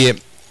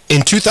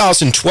 In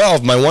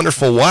 2012, my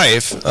wonderful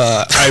wife,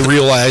 I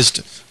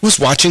realized, was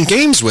watching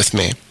games with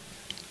me.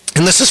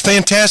 And this is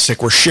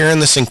fantastic. We're sharing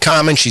this in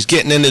common. She's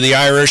getting into the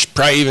Irish,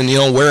 probably even,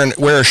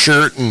 wear a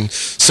shirt and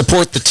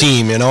support the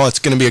team. It's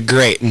going to be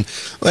great. And,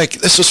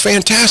 this was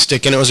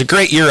fantastic. And it was a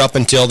great year up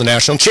until the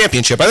national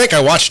championship. I think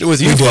I watched it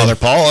with you, Father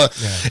Paul.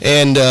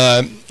 And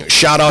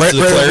shout out to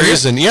the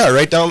Clarions. And,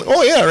 right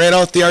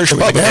out the Irish pub.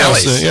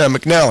 McNally's.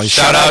 McNally's.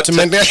 Shout out to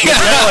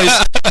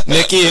McNally's.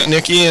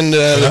 Nikki and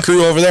the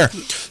crew over there.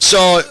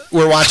 So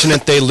we're watching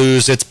it. They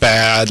lose. It's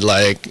bad. All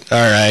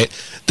right.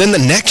 Then the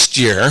next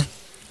year,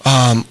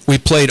 we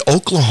played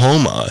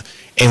Oklahoma,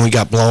 and we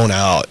got blown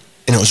out,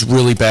 and it was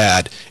really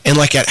bad. And,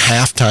 at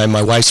halftime,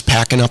 my wife's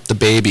packing up the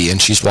baby,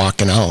 and she's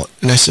walking out.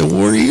 And I said,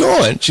 where are you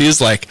going? She's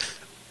like,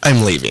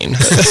 I'm leaving.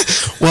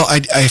 Well,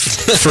 I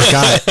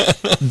forgot.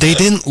 They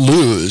didn't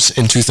lose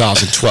in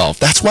 2012.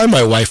 That's why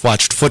my wife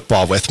watched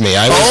football with me.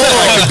 I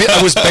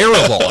was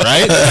bearable,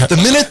 right? The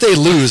minute they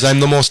lose, I'm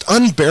the most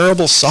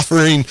unbearable,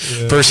 suffering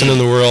person in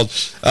the world.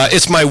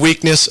 It's my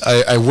weakness.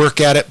 I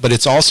work at it, but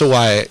it's also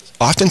why I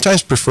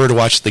oftentimes prefer to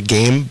watch the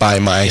game by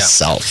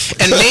myself.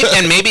 Yeah.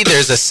 And maybe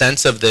there's a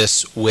sense of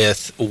this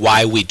with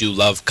why we do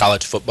love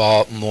college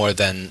football more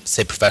than,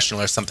 say, professional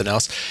or something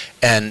else.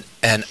 And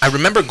I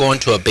remember going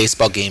to a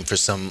baseball game for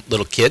some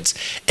little kids,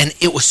 and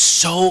it was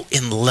so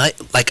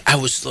I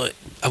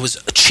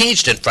was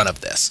changed in front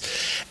of this.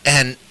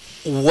 And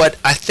what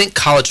I think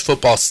college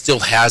football still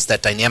has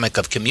that dynamic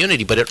of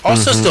community, but it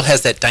also still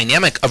has that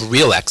dynamic of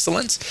real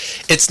excellence.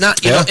 It's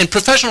not, in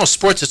professional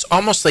sports, it's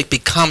almost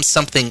become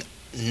something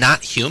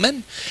not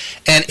human,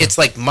 and it's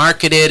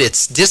marketed,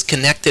 it's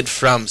disconnected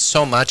from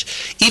so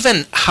much.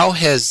 Even how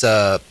has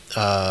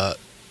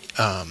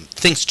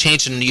things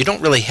changed, and you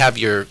don't really have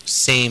your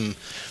same,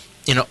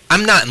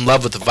 I'm not in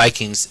love with the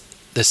Vikings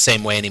the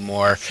same way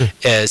anymore,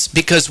 as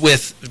because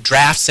with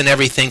drafts and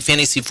everything,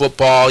 fantasy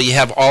football, you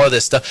have all of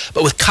this stuff,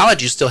 but with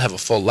college you still have a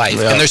full life,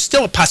 and there's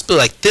still a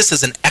possibility this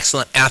is an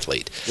excellent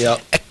athlete.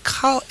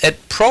 At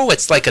pro,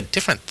 it's a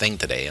different thing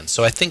today, and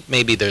so I think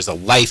maybe there's a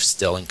life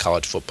still in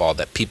college football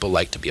that people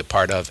like to be a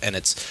part of, and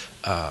it's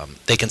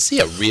they can see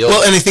a real.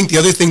 Well, and I think the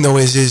other thing though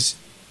is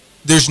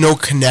there's no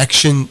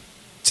connection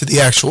to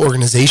the actual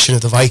organization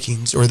of the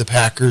Vikings or the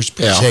Packers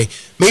per se.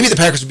 Maybe the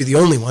Packers would be the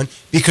only one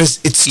because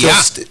it's still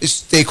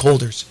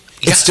stakeholders.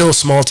 It's still a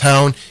small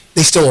town.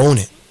 They still own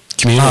it.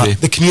 Community.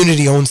 The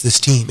community owns this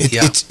team.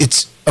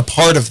 It's a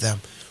part of them.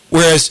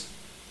 Whereas,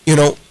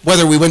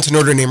 whether we went to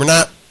Notre Dame or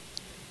not,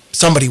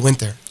 somebody went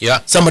there.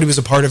 Yeah. Somebody was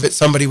a part of it.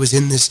 Somebody was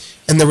in this,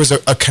 and there was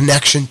a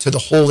connection to the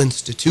whole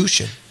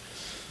institution.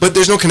 But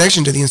there's no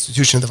connection to the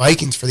institution of the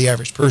Vikings for the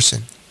average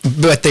person.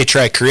 But they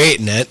try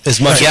creating it as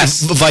much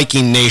as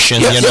Viking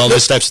Nation,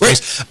 those types of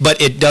things.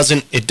 But it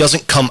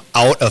doesn't come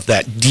out of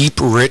that deep,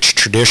 rich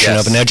tradition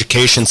of an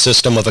education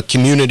system, of a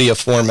community of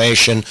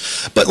formation.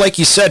 But like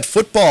you said,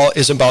 football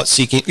is about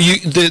seeking.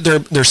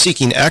 They're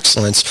seeking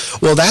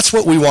excellence. Well, that's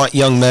what we want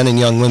young men and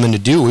young women to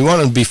do. We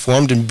want them to be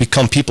formed and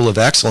become people of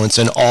excellence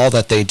in all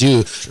that they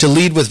do, to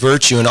lead with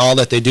virtue in all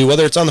that they do,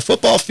 whether it's on the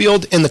football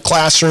field, in the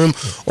classroom,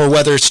 or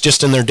whether it's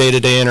just in their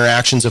day-to-day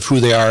interactions of who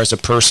they are as a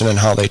person and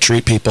how they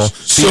treat people.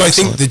 So I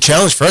think the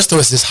challenge for us, though,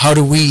 is how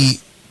do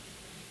we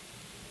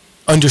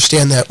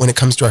understand that when it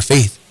comes to our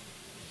faith?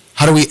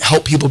 How do we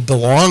help people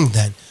belong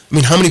then? I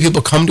mean, how many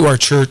people come to our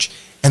church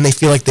and they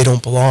feel like they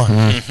don't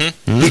belong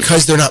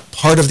because they're not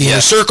part of the inner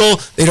circle,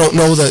 they don't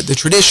know the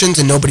traditions,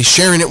 and nobody's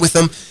sharing it with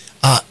them?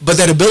 But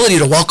that ability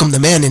to welcome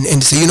them in and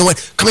to say, you know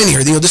what, come in here.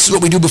 You know, this is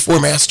what we do before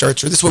Mass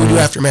starts, or this is what we do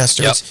after Mass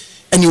starts.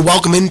 Yep. And you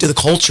welcome into the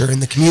culture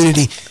and the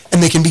community,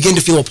 and they can begin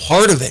to feel a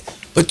part of it.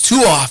 But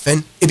too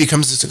often, it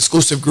becomes this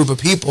exclusive group of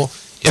people,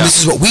 and this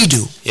is what we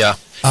do. Yeah.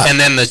 And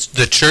then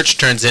the church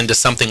turns into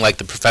something like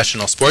the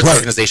professional sports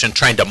organization,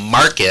 trying to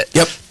market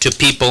to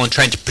people and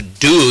trying to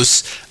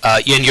produce,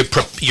 and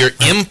you're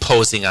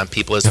imposing on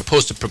people as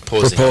opposed to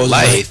proposing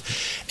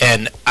life.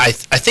 And I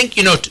think,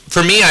 you know,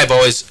 for me, I've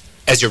always,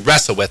 as you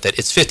wrestle with it,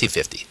 it's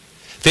 50-50.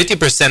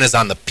 50% is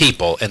on the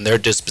people and their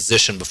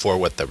disposition before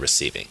what they're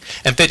receiving.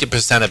 And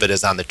 50% of it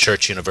is on the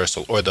church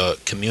universal or the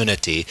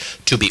community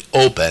to be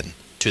open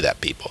to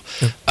that people.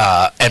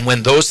 And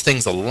when those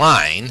things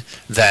align,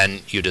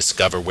 then you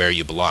discover where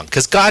you belong.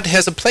 Because God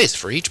has a place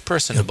for each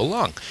person to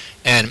belong.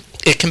 And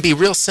it can be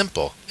real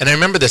simple. And I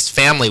remember this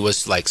family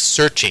was like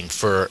searching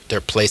for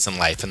their place in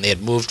life. And they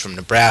had moved from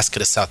Nebraska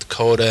to South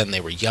Dakota, and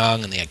they were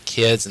young, and they had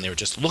kids, and they were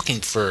just looking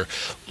for,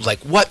 like,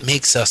 what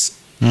makes us,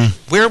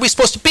 where are we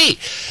supposed to be?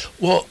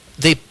 Well,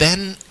 they've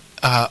been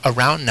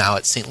around now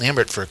at St.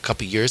 Lambert for a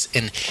couple of years,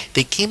 and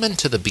they came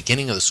into the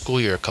beginning of the school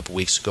year a couple of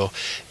weeks ago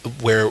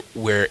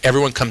where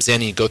everyone comes in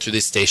and you go through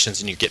these stations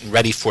and you're getting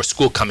ready for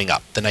school coming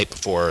up the night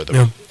before.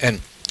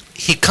 And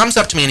he comes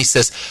up to me and he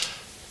says,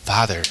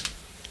 Father,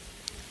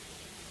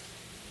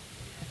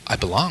 I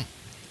belong.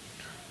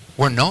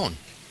 We're known.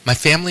 My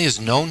family is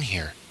known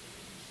here.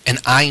 And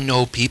I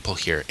know people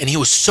here. And he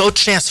was so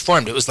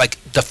transformed. It was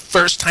like the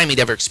first time he'd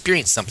ever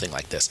experienced something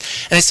like this.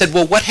 And I said,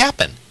 well, what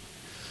happened?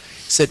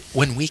 Said,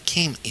 when we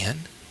came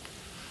in,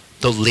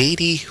 the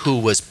lady who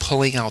was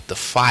pulling out the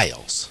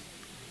files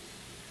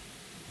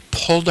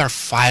pulled our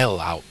file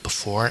out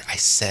before I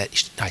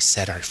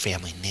said our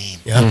family name.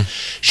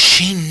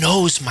 She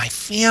knows my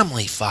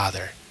family,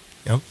 Father.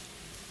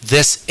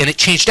 This, and it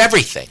changed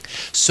everything.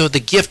 So the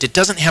gift, it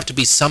doesn't have to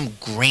be some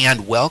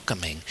grand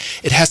welcoming.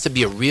 It has to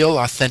be a real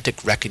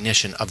authentic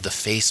recognition of the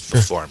face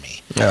before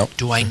me.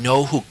 Do I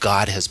know who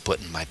God has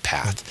put in my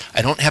path?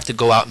 I don't have to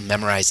go out and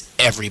memorize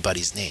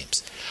everybody's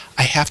names.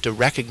 I have to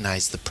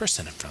recognize the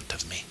person in front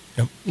of me.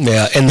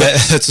 Yeah, and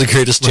that's the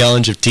greatest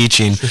challenge of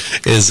teaching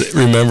is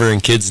remembering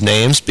kids'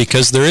 names,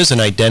 because there is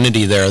an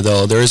identity there,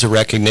 though. There is a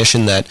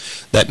recognition that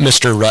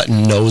Mr.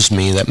 Rutten knows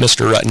me, that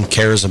Mr. Rutten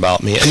cares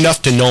about me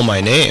enough to know my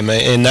name,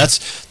 and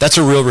that's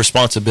a real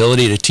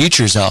responsibility to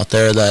teachers out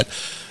there that.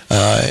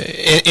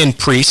 In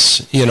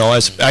priests, you know,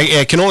 as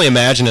I can only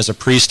imagine as a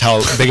priest how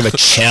big of a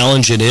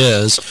challenge it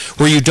is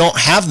where you don't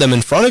have them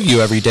in front of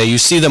you every day. You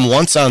see them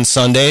once on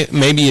Sunday.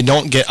 Maybe you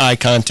don't get eye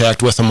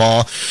contact with them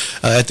all.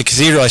 At the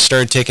cathedral, I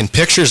started taking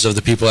pictures of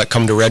the people that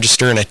come to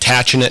register and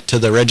attaching it to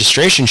the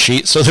registration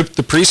sheet so that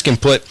the priest can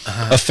put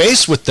a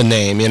face with the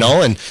name, you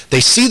know, and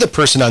they see the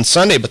person on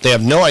Sunday, but they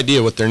have no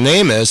idea what their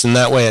name is, and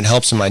that way it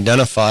helps them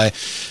identify.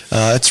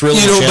 It's really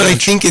a challenge. But I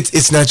think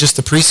it's not just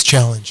the priest's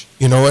challenge.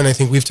 You know, and I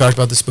think we've talked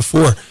about this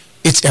before.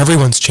 It's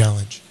everyone's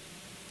challenge.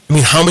 I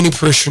mean, how many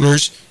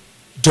parishioners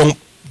don't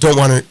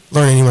want to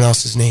learn anyone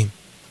else's name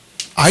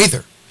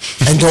either,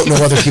 and don't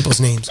know other people's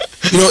names?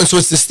 You know, and so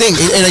it's this thing.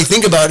 And I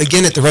think about,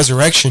 again, at the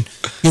resurrection,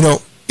 you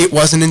know, it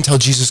wasn't until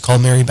Jesus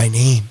called Mary by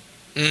name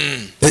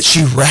that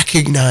she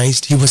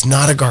recognized he was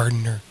not a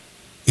gardener.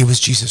 It was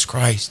Jesus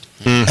Christ.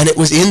 And it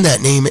was in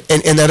that name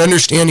and that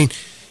understanding.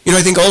 You know,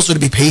 I think also to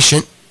be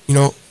patient, you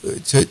know,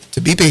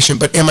 to be patient,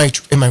 but am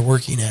I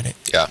working at it?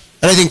 Yeah.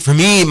 And I think for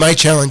me, my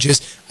challenge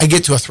is I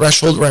get to a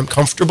threshold where I'm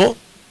comfortable,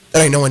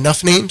 that I know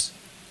enough names,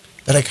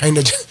 that I kind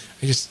of,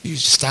 you just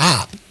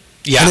stop.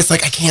 Yeah. And it's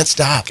like, I can't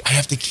stop. I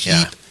have to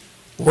keep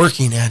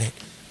working at it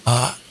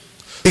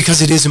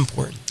because it is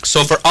important.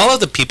 So for all of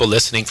the people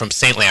listening from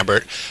St.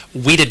 Lambert,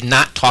 we did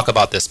not talk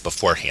about this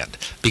beforehand,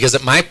 because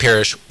at my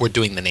parish, we're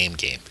doing the name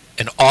game.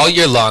 And all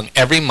year long,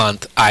 every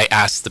month, I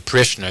ask the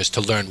parishioners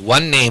to learn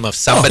one name of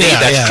somebody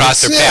that's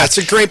crossed their path. Yeah, it's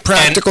a great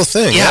practical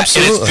thing. Yeah,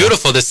 absolutely. And it's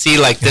beautiful to see,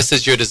 like, this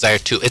is your desire,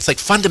 too. It's, like,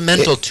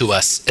 fundamental to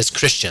us as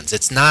Christians.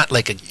 It's not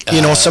like a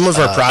you know, some of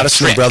our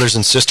Protestant brothers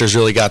and sisters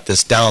really got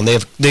this down.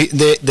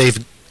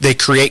 They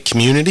create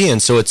community,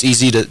 and so it's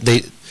easy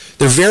to...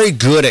 They're very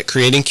good at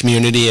creating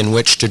community in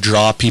which to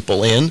draw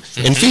people in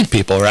and feed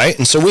people, right?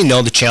 And so we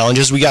know the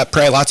challenges. We got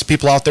probably lots of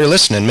people out there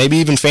listening, maybe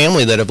even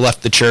family that have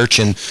left the church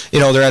and,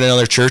 you know, they're at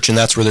another church and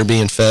that's where they're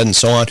being fed and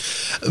so on.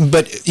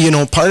 But, you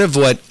know, part of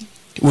what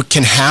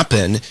can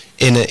happen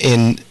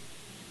in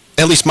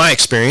at least my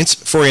experience,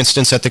 for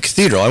instance, at the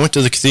cathedral. I went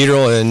to the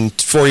cathedral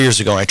 4 years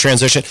ago. I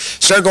transitioned,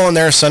 started going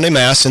there Sunday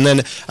Mass, and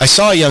then I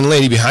saw a young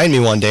lady behind me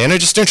one day, and I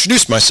just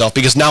introduced myself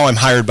because now I'm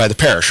hired by the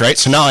parish, right?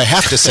 So now I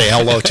have to say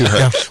hello to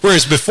her.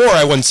 Whereas before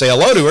I wouldn't say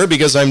hello to her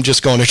because I'm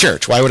just going to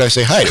church. Why would I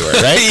say hi to her,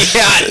 right?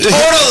 Yeah,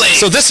 totally.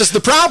 So this is the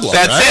problem.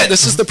 That's it.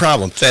 This is the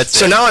problem.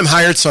 So now I'm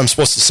hired, so I'm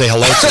supposed to say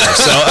hello to her.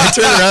 So I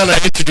turn around and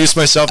I introduce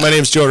myself. My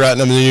name's Joe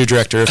Rutten. I'm the new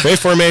director of Faith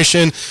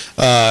Formation.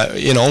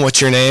 You know,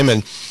 what's your name?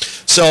 And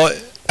so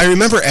I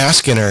remember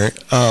asking her,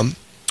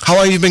 how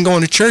long have you been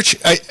going to church?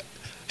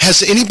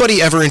 Has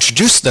anybody ever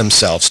introduced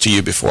themselves to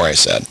you before, I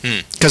said?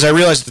 because I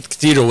realized at the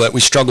cathedral that we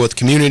struggle with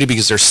community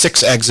because there's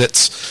 6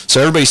 exits,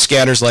 so everybody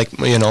scatters like,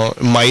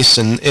 mice,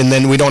 and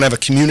then we don't have a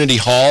community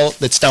hall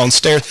that's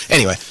downstairs.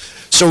 Anyway,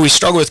 so we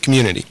struggle with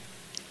community.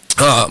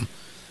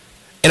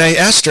 And I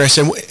asked her, I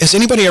said, has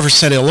anybody ever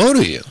said hello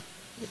to you?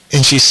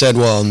 And she said,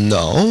 well,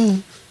 no.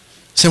 I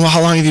said, well,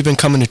 how long have you been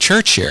coming to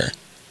church here?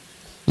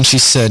 And she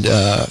said,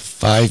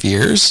 5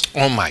 years.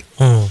 Oh, my.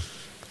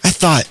 I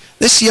thought,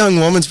 this young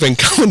woman's been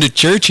coming to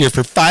church here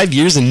for 5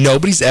 years and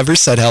nobody's ever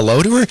said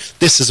hello to her?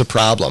 This is a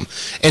problem.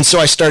 And so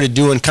I started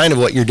doing kind of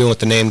what you're doing with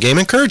the name game,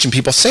 encouraging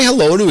people, say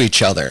hello to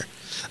each other.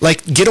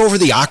 Like, get over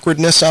the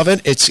awkwardness of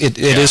it. It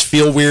is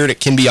feel weird.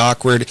 It can be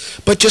awkward.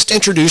 But just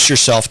introduce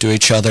yourself to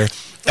each other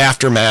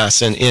after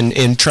Mass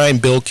and try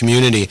and build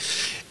community.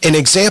 An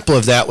example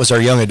of that was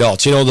our young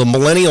adults. The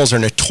millennials are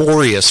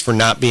notorious for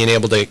not being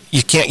able to,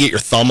 you can't get your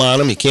thumb on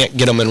them. You can't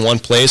get them in one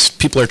place.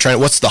 People are trying,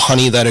 what's the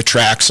honey that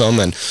attracts them?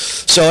 And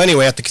so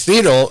anyway, at the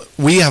cathedral,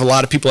 we have a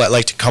lot of people that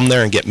like to come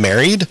there and get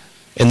married,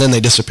 and then they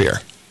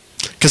disappear.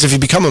 Because if you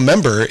become a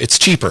member, it's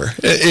cheaper.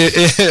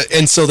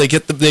 And so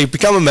they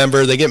become a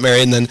member, they get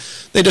married, and then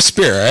they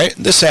disappear, right?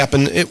 This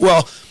happened,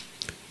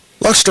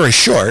 long story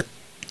short,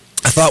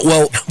 I thought,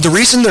 well, the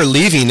reason they're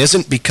leaving is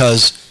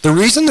because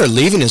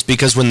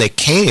when they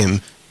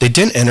came, they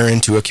didn't enter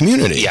into a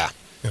community. Yeah.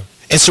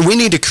 And so we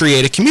need to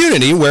create a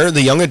community where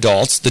the young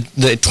adults, the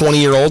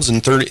 20-year-olds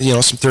and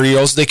 30, some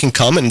 30-year-olds, they can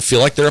come and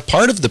feel like they're a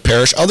part of the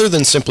parish other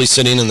than simply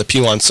sitting in the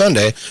pew on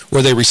Sunday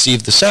where they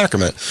receive the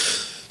sacrament.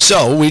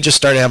 So we just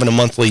started having a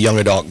monthly young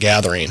adult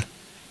gathering,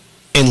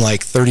 and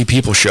like 30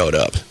 people showed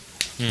up.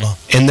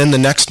 And then the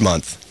next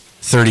month,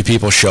 30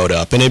 people showed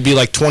up, and it'd be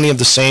like 20 of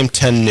the same,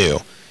 10 new.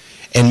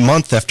 And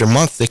month after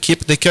month, they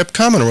kept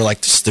coming. We're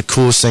like, this is the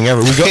coolest thing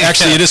ever. We go.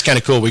 Actually, it is kind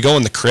of cool. We go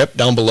in the crypt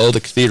down below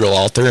the cathedral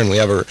altar, and we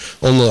have our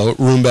own little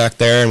room back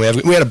there.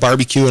 And we had a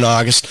barbecue in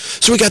August.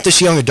 So we got this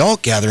young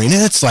adult gathering,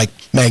 and it's like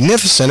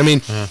magnificent. I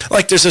mean,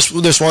 like there's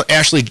this one,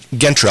 Ashley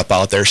Gentrup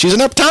out there. She's an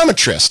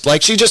optometrist.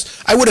 Like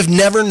I would have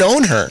never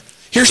known her.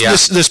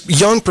 Here's this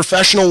young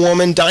professional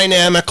woman,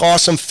 dynamic,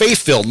 awesome,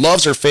 faith-filled,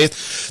 loves her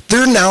faith.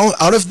 They're now,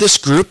 out of this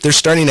group, they're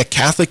starting a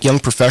Catholic young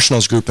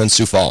professionals group in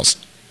Sioux Falls.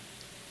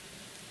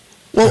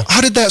 Well,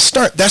 how did that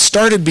start? That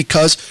started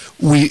because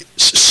we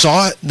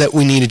saw that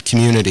we needed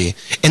community.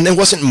 And it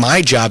wasn't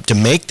my job to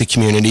make the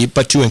community,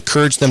 but to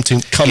encourage them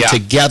to come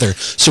together.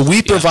 So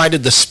we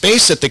provided the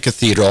space at the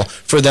cathedral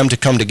for them to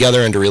come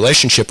together into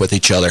relationship with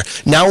each other.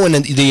 Now when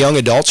the young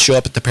adults show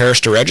up at the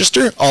parish to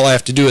register, all I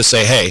have to do is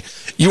say, hey,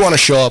 you want to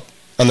show up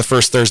on the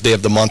first Thursday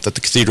of the month at the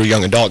Cathedral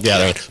Young Adult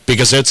Gathering,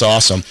 because it's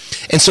awesome.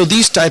 And so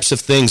these types of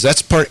things,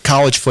 that's part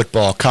college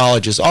football,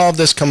 colleges, all of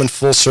this coming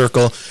full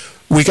circle.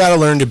 We got to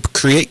learn to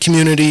create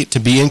community, to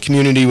be in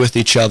community with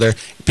each other,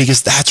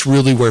 because that's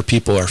really where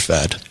people are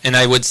fed. And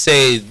I would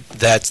say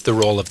that's the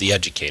role of the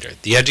educator.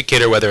 The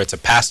educator, whether it's a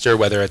pastor,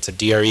 whether it's a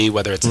DRE,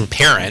 whether it's a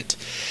parent,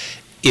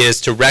 is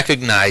to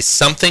recognize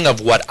something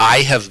of what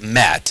I have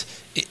met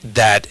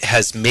that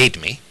has made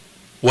me.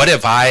 What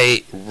have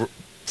I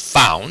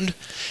found?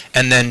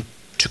 And then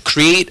to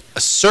create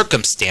a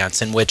circumstance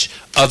in which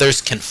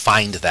others can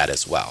find that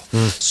as well.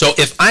 So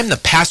if I'm the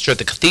pastor at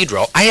the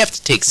cathedral, I have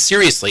to take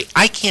seriously,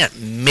 I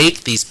can't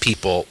make these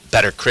people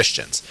better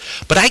Christians,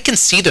 but I can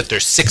see that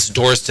there's 6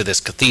 doors to this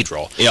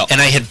cathedral, and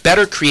I had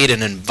better create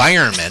an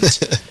environment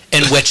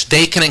in which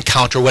they can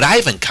encounter what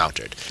I've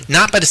encountered,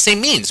 not by the same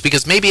means,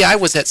 because maybe I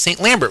was at St.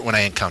 Lambert when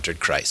I encountered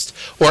Christ,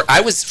 or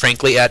I was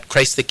frankly at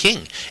Christ the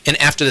King, and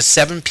after the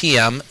 7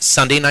 p.m.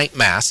 Sunday night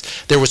Mass,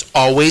 there was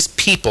always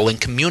people in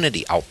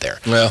community out there.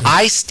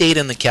 I stayed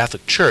in the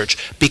Catholic Church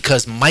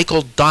because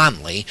Michael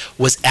Donnelly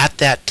was at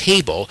that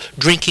table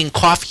drinking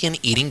coffee and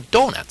eating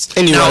donuts.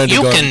 And now,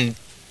 you can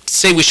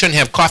say we shouldn't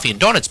have coffee and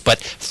donuts, but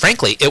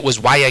frankly, it was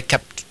why I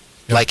kept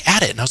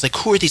at it. And I was like,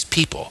 who are these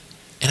people?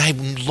 And I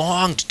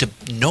longed to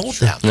know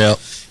them. Yeah,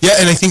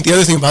 and I think the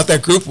other thing about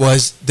that group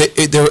was that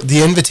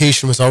the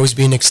invitation was always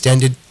being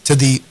extended to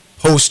the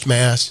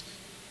post-Mass,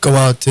 go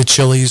out to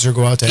Chili's or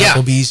go out to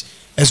Applebee's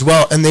as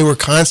well. And they were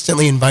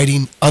constantly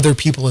inviting other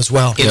people as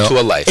well. Into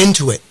a life.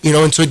 Into it.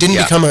 And so it didn't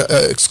become an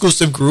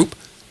exclusive group,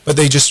 but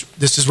they just,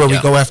 this is where we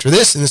go after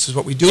this, and this is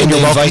what we do, and you're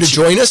welcome to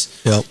join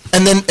us,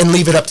 and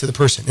leave it up to the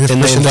person. And if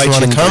the person doesn't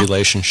want to come,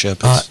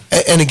 relationship.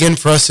 And again,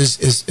 for us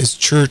as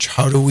church,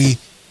 how do we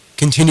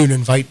continue to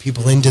invite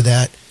people into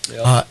that,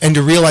 and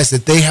to realize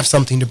that they have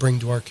something to bring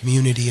to our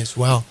community as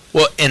well?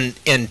 Well, and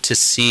to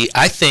see,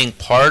 I think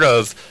part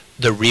of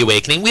the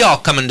reawakening, we all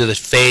come into the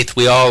faith,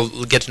 we all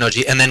get to know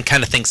Jesus, and then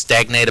kind of things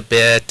stagnate a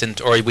bit,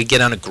 or we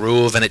get on a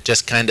groove, and it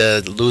just kind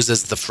of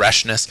loses the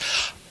freshness.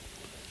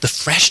 The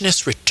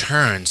freshness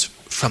returns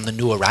from the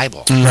new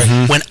arrival.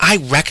 When I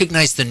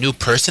recognize the new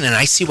person and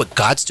I see what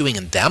God's doing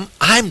in them,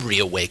 I'm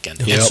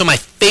reawakened. And so my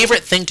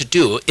favorite thing to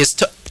do is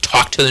to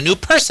talk to the new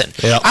person.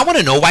 I want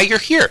to know why you're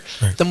here.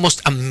 The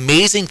most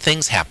amazing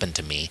things happen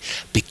to me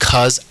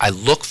because I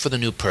look for the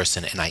new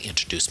person and I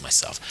introduce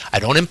myself. I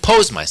don't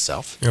impose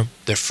myself.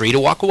 They're free to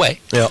walk away.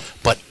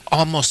 But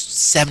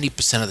almost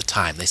 70% of the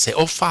time they say,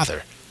 oh,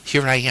 Father,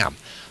 here I am.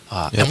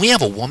 And we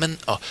have a woman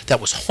that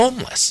was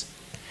homeless.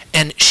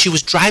 and she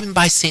was driving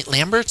by St.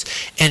 Lambert's,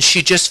 and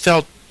she just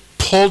felt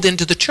pulled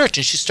into the church,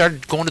 and she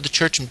started going to the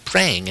church and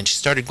praying, and she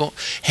started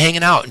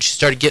hanging out, and she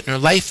started getting her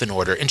life in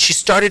order, and she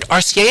started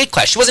RCIA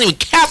class. She wasn't even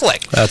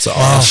Catholic. That's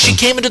awesome. She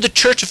came into the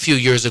church a few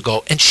years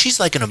ago, and she's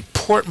like an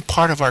important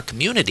part of our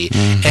community,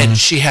 and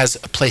she has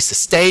a place to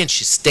stay, and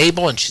she's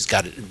stable, and she's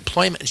got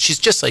employment, and she's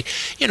just like,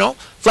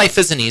 life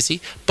isn't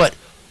easy, but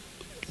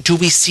do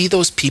we see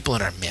those people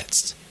in our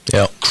midst?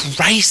 Yep.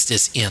 Christ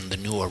is in the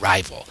new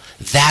arrival.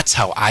 That's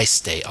how I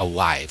stay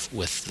alive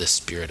with the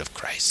Spirit of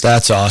Christ.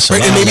 That's awesome.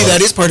 Right, and maybe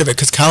that is part of it,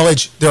 because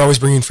college, they're always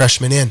bringing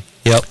freshmen in.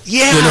 Yep.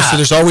 Yeah. So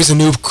there's always a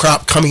new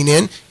crop coming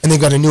in, and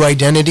they've got a new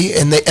identity,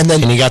 and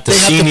then you got the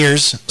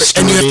seniors,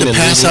 and you have to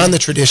pass on the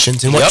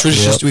traditions. And what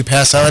traditions do we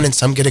pass on? And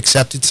some get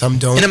accepted, some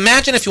don't. And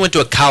imagine if you went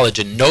to a college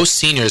and no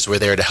seniors were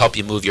there to help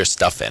you move your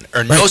stuff in,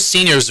 or no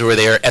seniors were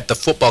there at the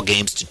football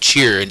games to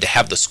cheer and to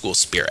have the school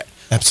spirit.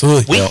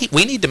 Absolutely.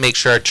 We need to make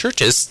sure our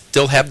churches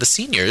still have the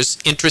seniors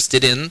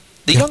interested in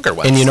the younger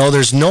ones. And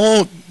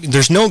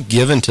there's no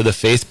given to the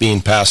faith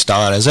being passed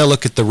on. As I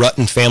look at the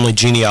Rutten family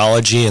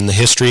genealogy and the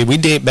history, we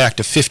date back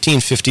to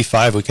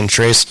 1555. We can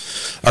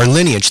trace our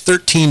lineage,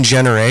 13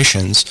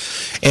 generations.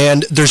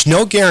 And there's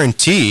no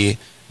guarantee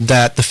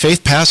that the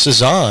faith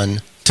passes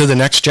on to the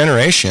next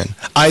generation,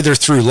 either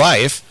through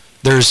life.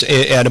 There's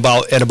at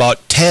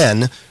about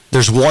 10,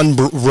 there's one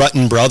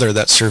Rutten brother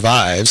that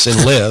survives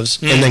and lives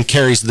and then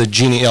carries the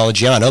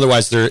genealogy on.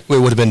 Otherwise, it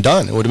would have been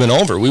done. It would have been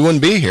over. We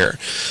wouldn't be here.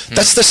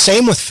 That's the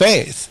same with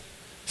faith.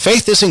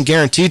 Faith isn't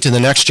guaranteed to the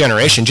next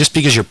generation just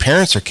because your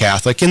parents are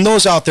Catholic. And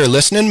those out there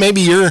listening,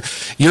 maybe you're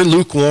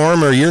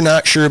lukewarm, or you're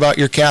not sure about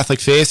your Catholic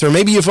faith, or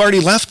maybe you've already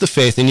left the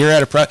faith and you're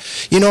at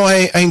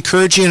I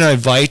encourage you and I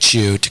invite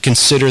you to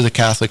consider the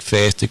Catholic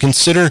faith, to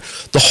consider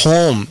the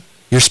home,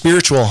 your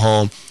spiritual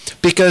home,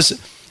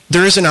 because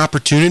there is an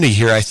opportunity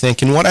here, I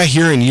think, and what I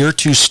hear in your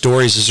two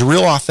stories is a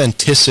real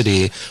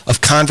authenticity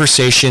of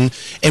conversation,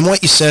 and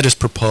what you said is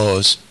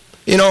propose.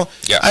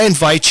 I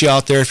invite you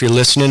out there, if you're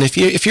listening, if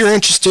you're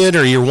interested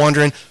or you're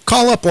wondering,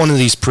 call up one of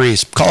these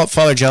priests. Call up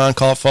Father John,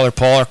 call up Father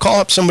Paul, or call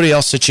up somebody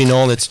else that you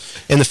know that's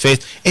in the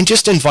faith, and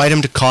just invite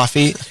them to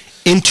coffee,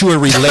 into a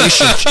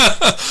relationship.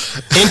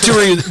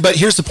 But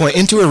here's the point,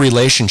 into a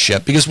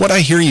relationship, because what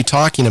I hear you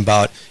talking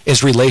about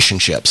is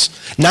relationships,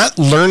 not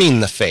learning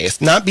the faith,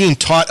 not being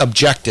taught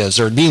objectives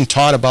or being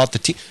taught about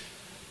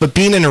but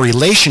being in a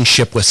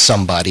relationship with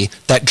somebody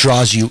that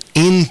draws you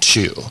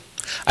into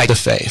the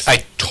faith.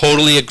 I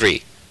totally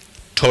agree.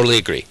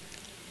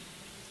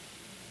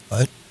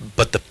 What?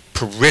 But the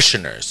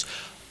parishioners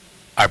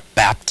are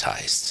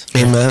baptized.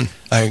 Amen.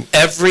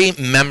 Every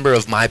member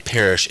of my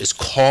parish is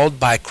called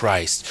by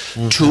Christ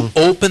to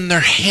open their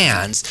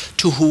hands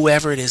to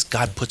whoever it is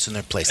God puts in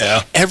their place.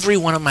 Yeah. Every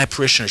one of my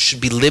parishioners should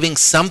be living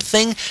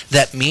something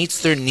that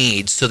meets their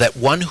needs, so that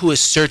one who is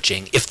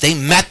searching, if they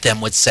met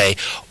them, would say,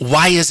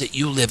 why is it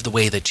you live the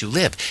way that you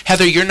live?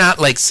 Heather, you're not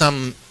like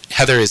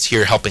Heather is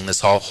here helping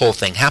this whole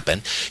thing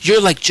happen. You're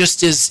like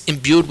just as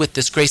imbued with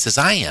this grace as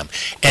I am.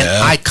 And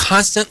I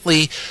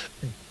constantly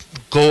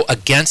go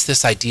against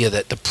this idea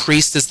that the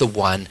priest is the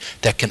one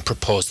that can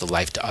propose the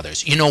life to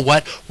others. You know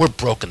what? We're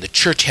broken. The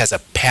church has a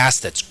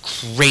past that's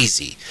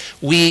crazy.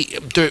 We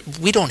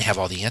don't have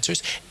all the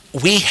answers.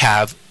 We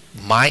have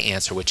my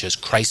answer, which is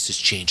Christ has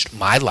changed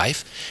my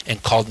life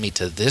and called me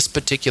to this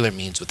particular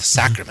means with the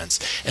sacraments.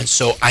 And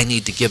so I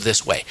need to give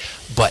this way.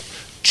 But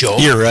Joe,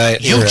 you're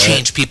right. You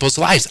change people's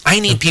lives.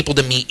 I need people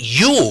to meet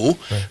you,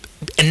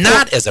 and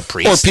not as a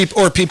priest.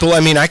 Or people.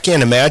 I mean, I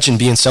can't imagine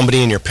being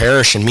somebody in your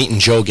parish and meeting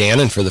Joe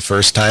Gannon for the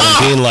first time and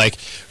being like,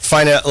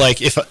 find out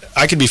like if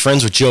I could be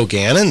friends with Joe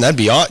Gannon, that'd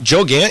be awesome.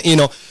 Joe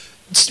Gannon,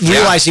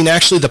 realizing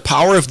actually the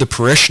power of the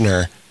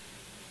parishioner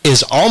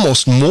is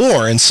almost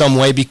more in some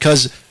way,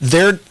 because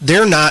they're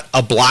not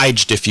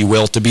obliged, if you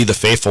will, to be the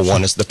faithful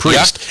one as the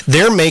priest. Yeah.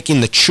 They're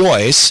making the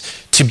choice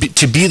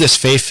to be this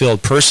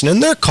faith-filled person,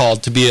 and they're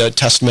called to be a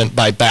testament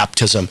by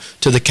baptism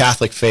to the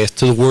Catholic faith,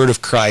 to the Word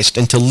of Christ,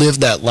 and to live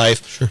that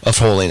life of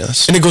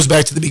holiness. And it goes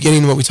back to the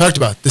beginning of what we talked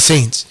about, the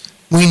saints.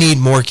 We need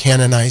more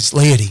canonized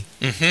laity.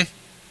 And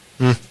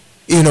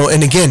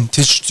again,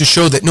 to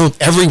show that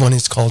everyone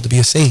is called to be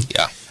a saint.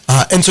 Yeah.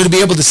 And so to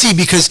be able to see,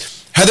 because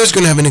Heather's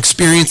going to have an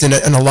experience and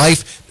a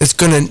life that's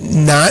going to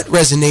not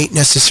resonate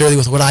necessarily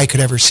with what I could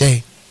ever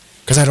say,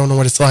 because I don't know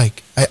what it's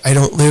like. I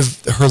don't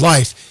live her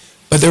life.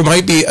 But there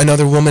might be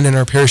another woman in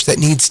our parish that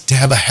needs to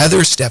have a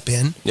Heather step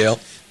in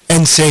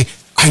and say,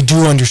 I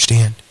do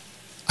understand.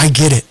 I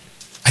get it.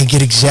 I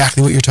get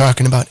exactly what you're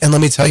talking about. And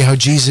let me tell you how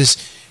Jesus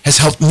has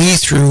helped me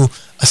through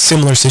a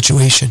similar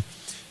situation.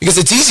 Because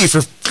it's easy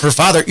for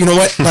Father. You know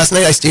what? Last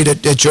night I stayed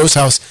at Joe's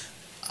house.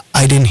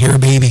 I didn't hear a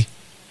baby.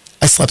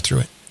 I slept through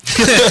it.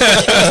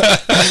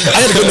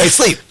 I had a good night's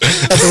sleep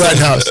at the Rutten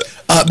house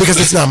because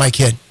it's not my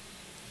kid.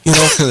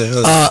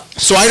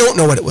 So I don't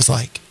know what it was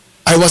like.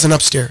 I wasn't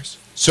upstairs.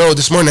 So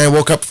this morning I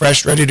woke up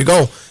fresh, ready to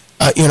go.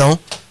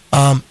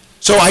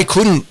 So I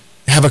couldn't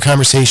have a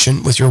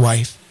conversation with your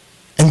wife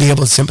and be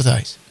able to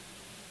sympathize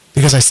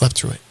because I slept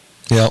through it.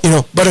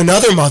 But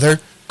another mother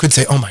could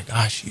say, oh my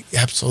gosh,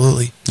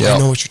 absolutely, Yep. I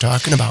know what you're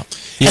talking about.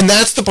 And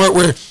that's the part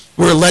where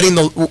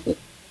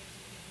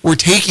we're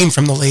taking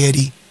from the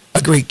laity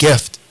a great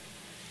gift,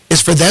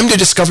 is for them to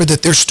discover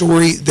that their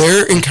story,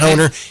 their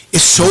encounter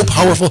is so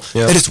powerful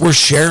that it's worth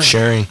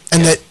sharing.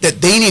 And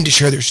that they need to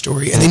share their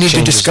story, and they need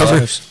to discover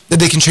that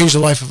they can change the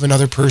life of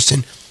another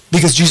person,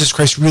 because Jesus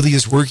Christ really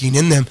is working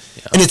in them.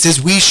 And it's as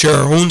we share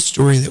our own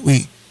story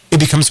that it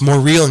becomes more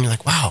real, and you're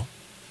like, wow,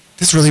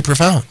 this is really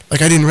profound.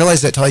 Like, I didn't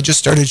realize that till I just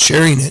started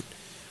sharing it,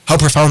 how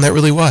profound that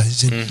really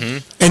was.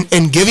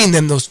 And giving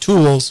them those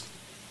tools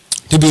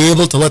to be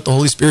able to let the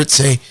Holy Spirit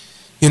say,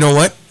 you know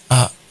what,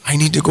 I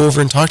need to go over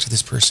and talk to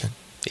this person.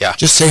 Yeah.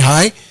 Just say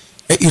hi.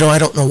 I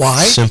don't know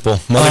why. Simple.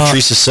 Mother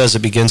Teresa says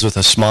it begins with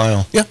a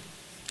smile. Yeah.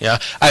 Yeah.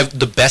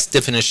 The best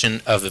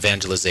definition of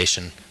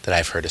evangelization that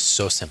I've heard is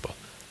so simple.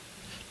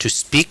 To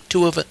speak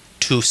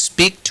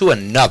to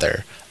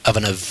another of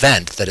an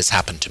event that has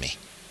happened to me.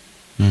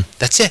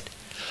 That's it.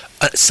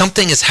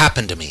 Something has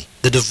happened to me.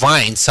 The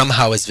divine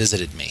somehow has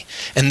visited me.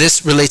 And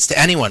this relates to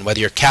anyone, whether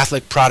you're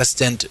Catholic,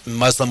 Protestant,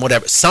 Muslim,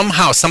 whatever.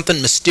 Somehow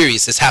something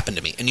mysterious has happened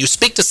to me. And you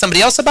speak to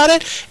somebody else about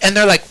it, and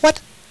they're like,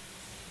 what?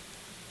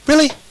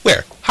 Really?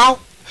 Where? How?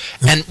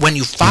 And when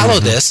you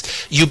follow this,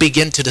 you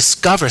begin to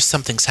discover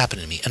something's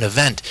happened to me, an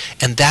event,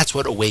 and that's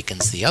what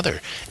awakens the other.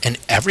 And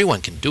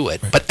everyone can do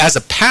it. But as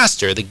a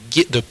pastor,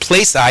 the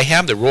place I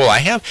have, the role I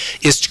have,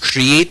 is to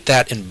create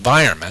that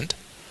environment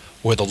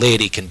where the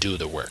laity can do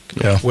the work,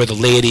 where the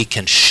laity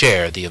can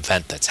share the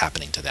event that's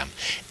happening to them.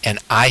 And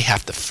I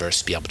have to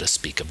first be able to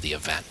speak of the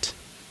event.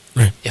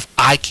 Right. If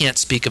I can't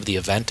speak of the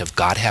event of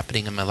God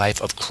happening in my life,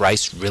 of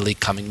Christ really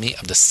coming to me,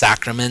 of the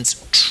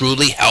sacraments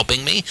truly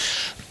helping me,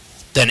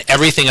 then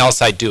everything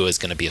else I do is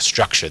going to be a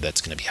structure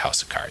that's going to be a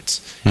house of cards.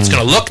 It's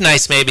going to look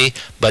nice maybe,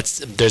 but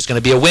there's going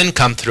to be a wind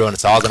come through and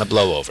it's all going to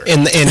blow over.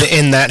 And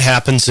that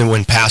happens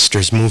when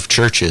pastors move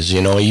churches.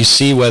 You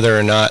see whether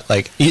or not,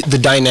 like, the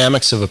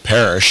dynamics of a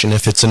parish, and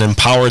if it's an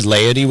empowered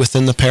laity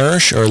within the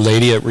parish, or a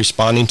laity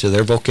responding to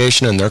their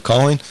vocation and their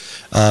calling.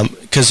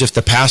 Because if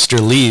the pastor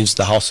leaves,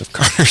 the house of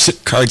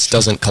cards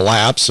doesn't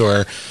collapse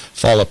or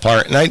fall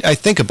apart. And I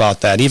think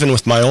about that, even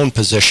with my own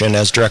position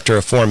as director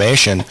of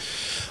formation.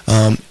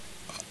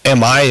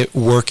 Am I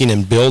working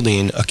and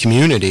building a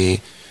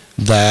community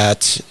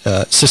that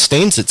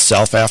sustains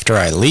itself after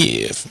I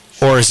leave?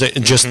 Or is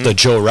it just the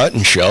Joe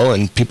Rutten show,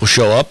 and people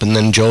show up and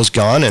then Joe's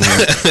gone? And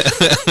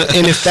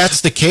and if that's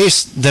the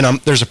case, then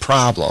there's a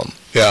problem.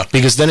 Yeah.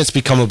 Because then it's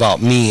become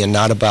about me and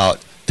not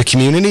about the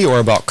community or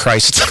about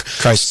Christ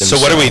himself. So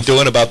what are we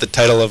doing about the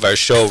title of our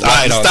show?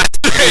 I don't know.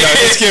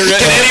 Can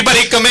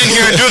anybody come in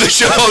here and do the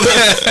show?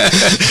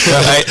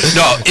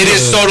 No, it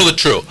is totally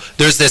true.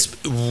 There's this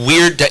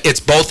weird, it's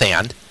both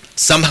and.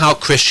 Somehow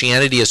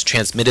Christianity is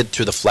transmitted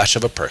through the flesh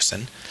of a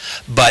person,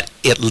 but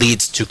it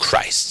leads to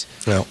Christ.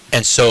 Yeah.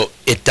 And so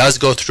it does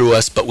go through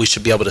us, but we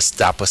should be able to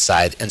stop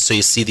aside. And so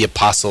you see the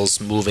apostles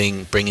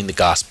moving, bringing the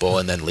gospel,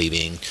 and then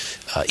leaving.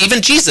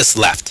 Even Jesus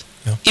left.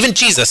 Yeah. Even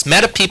Jesus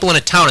met a people in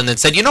a town and then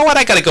said, you know what,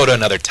 I got to go to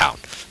another town.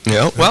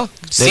 Yeah. Well,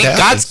 see,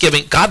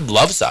 God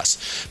loves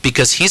us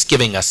because he's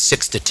giving us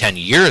 6 to 10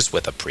 years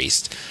with a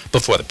priest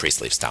before the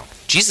priest leaves town.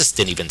 Jesus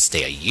didn't even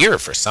stay a year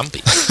for some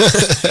people.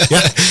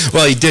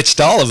 Well, he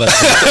ditched all of us.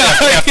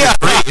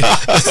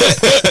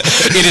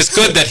 It is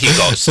good that he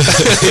goes.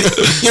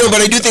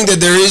 But I do think that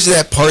there is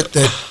that part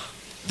that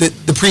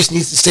the priest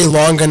needs to stay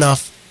long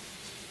enough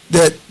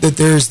that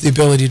there's the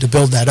ability to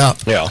build that up.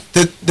 Yeah.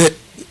 That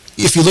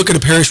if you look at a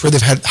parish where they've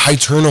had high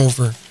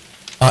turnover,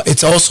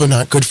 it's also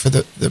not good for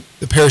the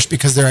parish,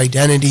 because their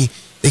identity,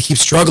 they keep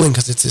struggling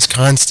because it's this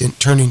constant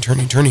turning.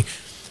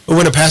 But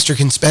when a pastor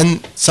can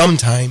spend some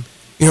time,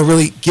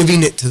 really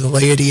giving it to the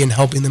laity and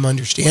helping them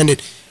understand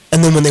it,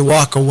 and then when they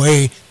walk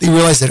away, they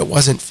realize that it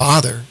wasn't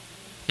Father,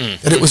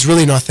 that it was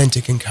really an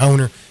authentic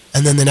encounter,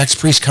 and then the next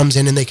priest comes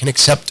in and they can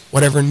accept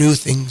whatever new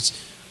things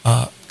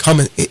come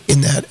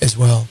in that as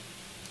well.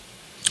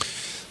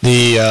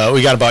 We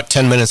got about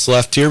 10 minutes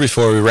left here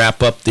before we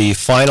wrap up the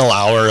final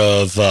hour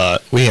of,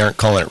 we aren't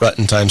calling it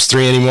Rutten Times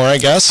 3 anymore, I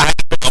guess.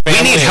 We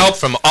need help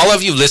from all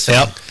of you listening.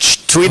 Yep.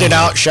 Tweet it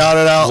out, shout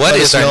it out. What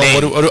is our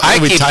name?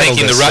 I keep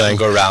thinking the Rutten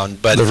Go Round,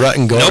 but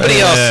nobody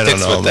else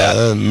sticks with that.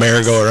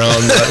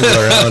 Merry-go-round,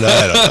 Rutten-go-round,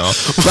 I don't know.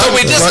 But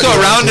we just go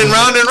round and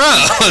round and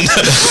round.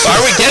 Are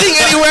we getting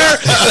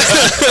anywhere?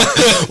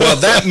 Well,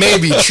 that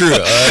may be true.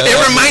 It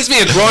reminds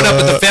me of growing up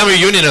at the family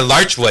reunion in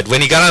Larchwood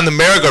when he got on the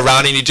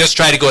merry-go-round and he just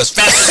tried to go as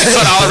fast as he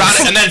could all around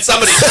it, and then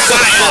somebody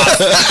fly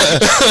off.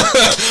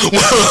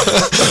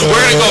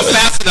 We're going to go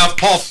fast enough,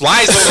 Paul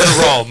flies over to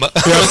Rome.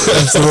 Yep,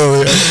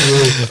 absolutely.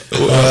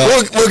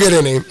 We'll get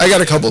a name. I got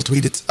a couple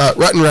tweets.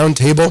 Rutten Round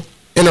Table.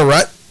 In a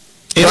rut.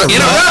 In a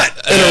rut.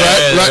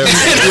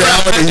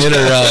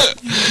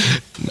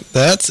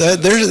 That's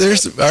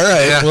there's all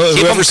right. Yeah. Well,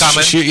 keep them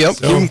coming. Keep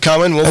them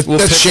coming. We'll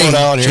pick one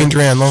out here. Shane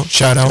Dranlow,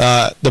 shout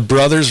out. The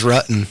Brothers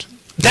Rutten.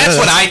 That's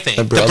what I think.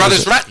 The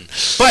Brothers Rutten.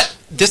 But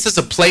this is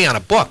a play on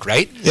a book,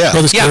 right? Yeah.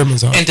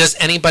 And does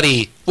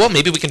anybody? Well,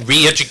 maybe we can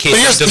re-educate.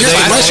 Here's the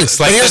question.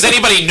 Does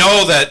anybody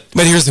know that?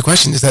 But here's the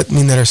question: does that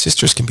mean that our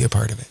sisters can be a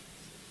part of it?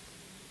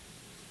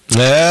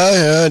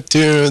 Yeah,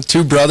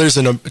 two brothers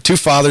and two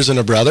fathers and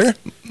a brother.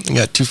 You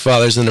got two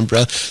fathers and a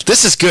brother.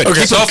 This is good.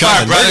 Okay, Keep so them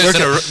far,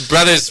 coming.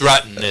 brothers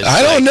rotten. Is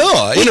I don't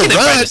know. In a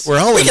rut, we're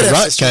all in a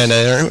rut, sisters. kind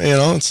of. You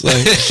know, it's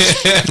like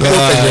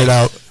We'll figure it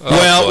out.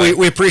 Well,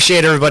 we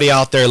appreciate everybody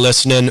out there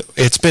listening.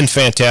 It's been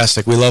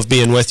fantastic. We love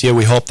being with you.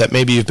 We hope that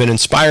maybe you've been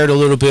inspired a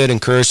little bit,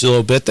 encouraged a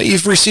little bit, that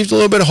you've received a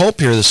little bit of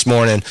hope here this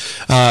morning.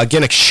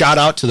 Again, a shout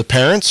out to the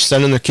parents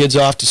sending their kids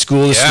off to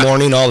school this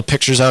morning. All the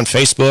pictures on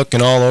Facebook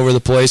and all over the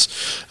place.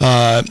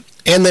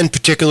 And then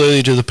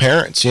particularly to the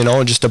parents, you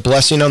know, just a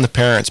blessing on the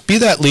parents. Be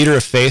that leader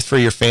of faith for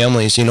your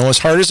families, you know, as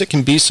hard as it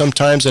can be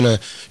sometimes in a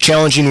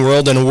challenging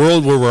world, in a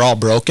world where we're all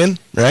broken,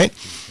 right?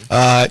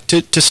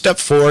 To step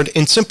forward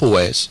in simple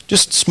ways,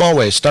 just small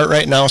ways. Start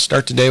right now,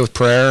 start today with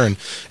prayer and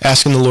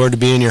asking the Lord to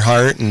be in your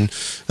heart and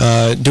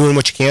doing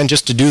what you can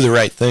just to do the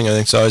right thing. I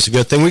think it's always a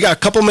good thing. We got a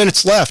couple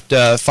minutes left.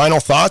 Final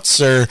thoughts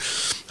or,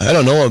 I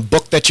don't know, a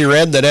book that you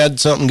read that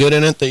had something good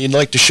in it that you'd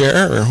like to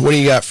share? Or what do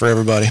you got for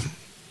everybody?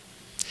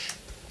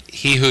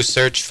 He who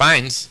search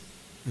finds.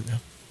 Yeah.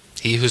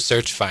 He who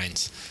search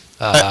finds.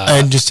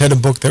 I just had a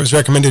book that was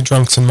recommended,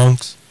 Drunks and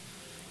Monks.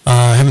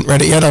 I haven't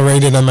read it yet. I'll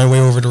read it on my way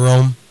over to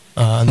Rome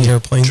on the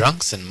airplane.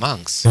 Drunks and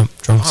Monks. Yep,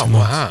 Drunks and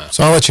Monks. Wow.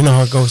 So I'll let you know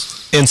how it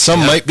goes. And some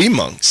might be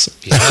monks.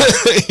 Yeah.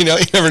 You know,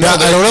 you never know.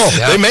 I don't know.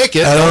 Yeah. They make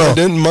it. I don't know.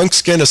 Didn't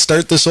monks kind of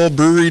start this whole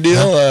brewery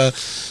deal?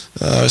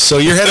 So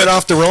you're headed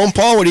off to Rome,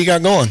 Paul? What do you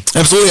got going?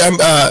 Absolutely.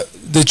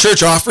 The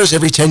church offers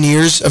every 10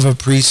 years of a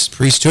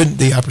priesthood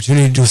the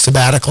opportunity to do a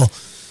sabbatical.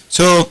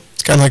 So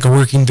it's kind of like a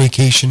working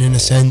vacation in a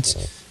sense.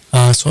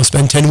 So I'll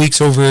spend 10 weeks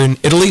over in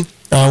Italy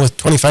with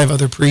 25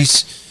 other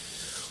priests.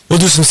 We'll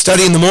do some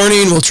study in the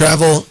morning. We'll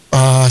travel,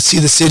 see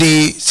the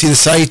city, see the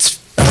sights,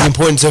 the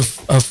importance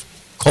of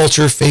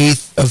culture,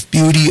 faith, of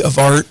beauty, of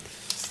art.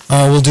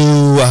 We'll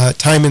do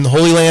time in the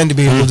Holy Land to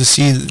be able to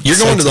see. You're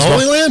going to the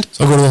Holy Land?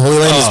 So I'll go to the Holy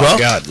Land as well. Oh,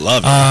 God,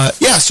 love it.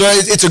 Yeah, so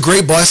it's a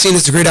great blessing.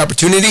 It's a great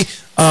opportunity.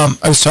 I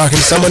was talking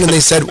to someone, and they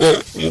said,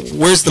 well,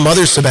 where's the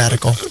mother's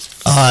sabbatical?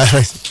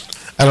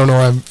 I don't know.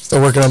 I'm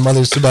still working on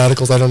mother's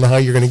sabbaticals. I don't know how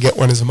you're going to get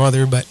one as a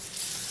mother, but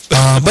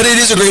it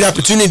is a great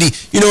opportunity.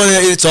 You know,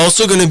 and it's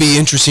also going to be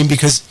interesting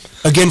because,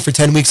 again, for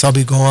 10 weeks I'll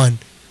be gone.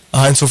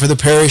 And so for the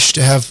parish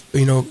to have,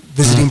 you know,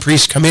 visiting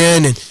priests come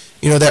in and,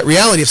 you know, that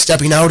reality of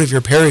stepping out of your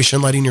parish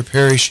and letting your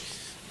parish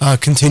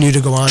continue to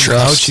go on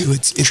without you.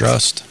 It's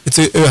trust. It's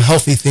a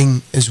healthy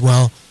thing as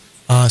well.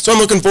 So I'm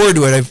looking forward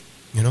to it.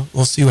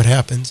 We'll see what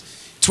happens.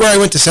 It's where I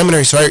went to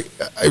seminary, so I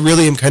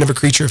really am kind of a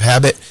creature of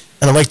habit,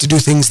 and I like to do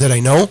things that I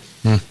know.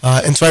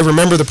 And so I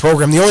remember the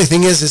program. The only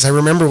thing is I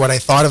remember what I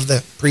thought of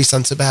the priests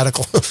on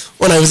sabbatical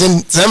when I was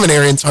in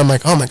seminary, and so I'm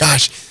like, oh my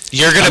gosh.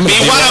 You're going to be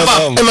one of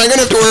them. Am I going to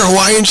have to wear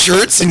Hawaiian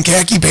shirts and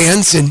khaki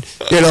pants and,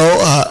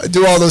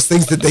 do all those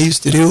things that they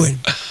used to do? And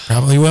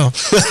probably will.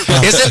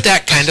 Isn't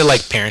that kind of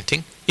like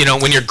parenting? You know,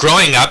 when you're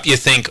growing up, you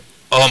think,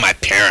 oh, my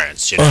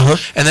parents, you know.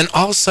 And then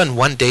all of a sudden,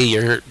 one day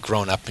you're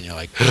grown up and you're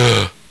like,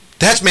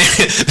 that's me.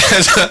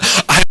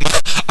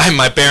 I'm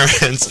my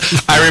parents.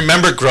 I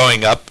remember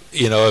growing up,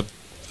 you know,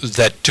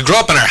 that to grow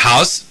up in our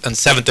house on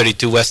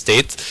 732 West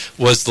 8th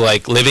was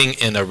like living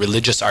in a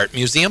religious art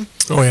museum.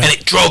 Oh, yeah. And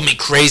it drove me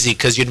crazy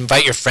because you'd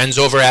invite your friends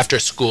over after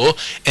school,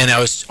 and I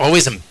was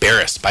always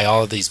embarrassed by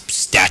all of these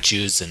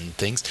statues and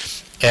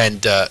things. And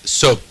then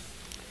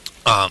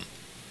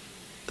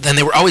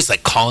they were always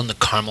like calling the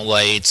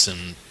Carmelites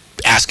and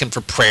asking for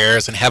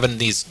prayers and having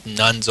these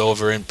nuns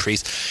over and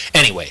priests.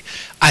 Anyway,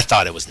 I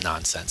thought it was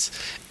nonsense.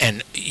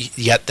 And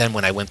yet then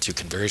when I went through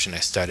conversion, I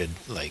started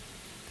like,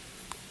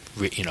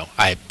 you know,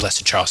 I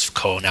Blessed Charles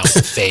Foucault now is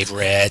a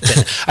favorite,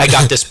 and I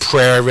got this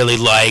prayer I really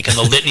like, and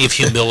the litany of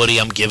humility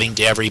I'm giving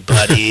to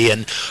everybody,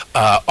 and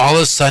all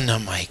of a sudden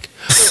I'm like,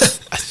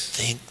 I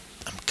think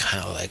I'm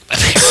kind of like my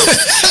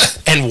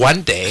parents. And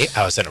one day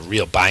I was in a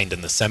real bind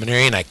in the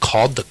seminary, and I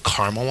called the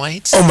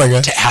Carmelites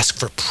to ask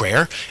for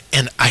prayer,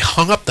 and I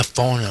hung up the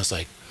phone, and I was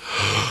like,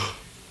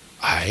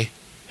 I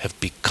have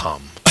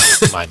become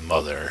my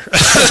mother.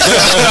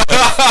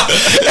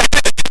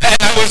 And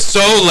I was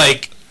so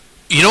like,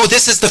 you know,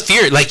 this is the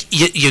fear. Like,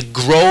 you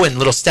grow in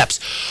little steps.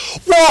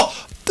 Well,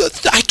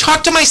 I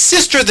talked to my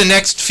sister the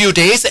next few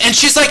days, and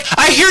she's like,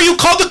 I hear you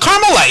called the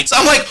Carmelites.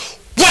 I'm like,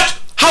 what?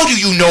 How do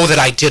you know that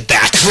I did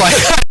that? Like,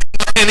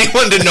 I didn't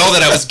want anyone to know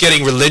that I was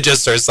getting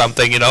religious or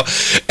something, you know?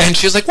 And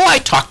she's like, well, I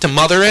talked to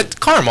Mother at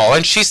Carmel,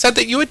 and she said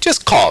that you had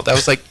just called. I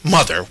was like,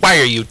 Mother, why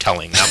are you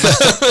telling them?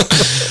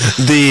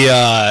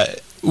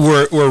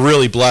 We're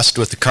really blessed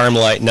with the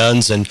Carmelite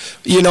nuns, and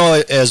you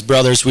know, as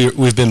brothers,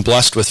 we've been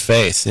blessed with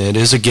faith. It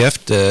is a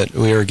gift that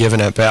we were given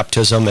at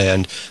baptism,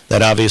 and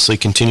that obviously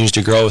continues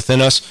to grow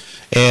within us.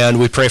 And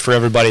we pray for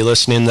everybody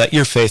listening that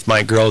your faith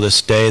might grow this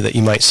day, that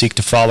you might seek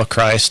to follow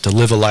Christ, to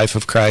live a life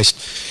of Christ,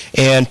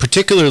 and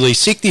particularly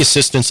seek the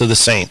assistance of the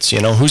saints.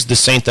 You know, who's the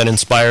saint that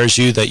inspires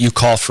you, that you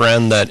call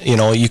friend, that, you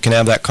know, you can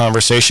have that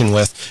conversation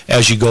with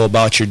as you go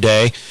about your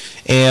day.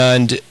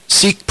 And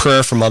seek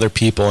prayer from other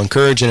people.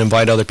 Encourage and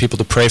invite other people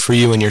to pray for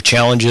you in your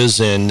challenges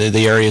and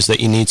the areas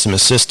that you need some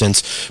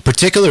assistance.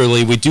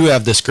 Particularly, we do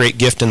have this great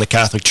gift in the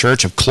Catholic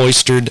Church of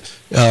cloistered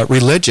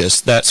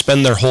religious that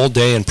spend their whole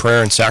day in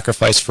prayer and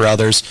sacrifice for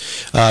others.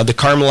 The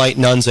Carmelite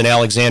nuns in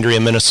Alexandria,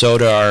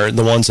 Minnesota are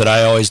the ones that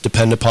I always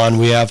depend upon.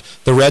 We have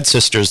the Red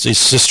Sisters, these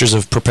Sisters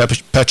of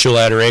Perpetual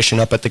Adoration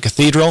up at the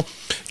cathedral.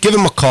 Give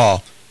them a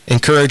call,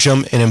 encourage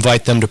them, and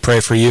invite them to pray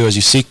for you as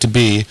you seek to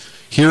be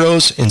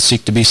heroes and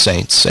seek to be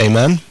saints.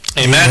 Amen?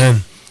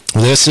 Amen.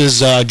 This is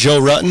Joe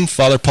Rutten,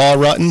 Father Paul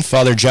Rutten,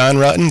 Father John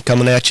Rutten,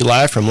 coming at you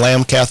live from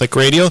Lamb Catholic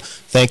Radio.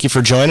 Thank you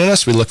for joining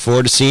us. We look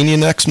forward to seeing you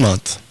next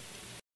month.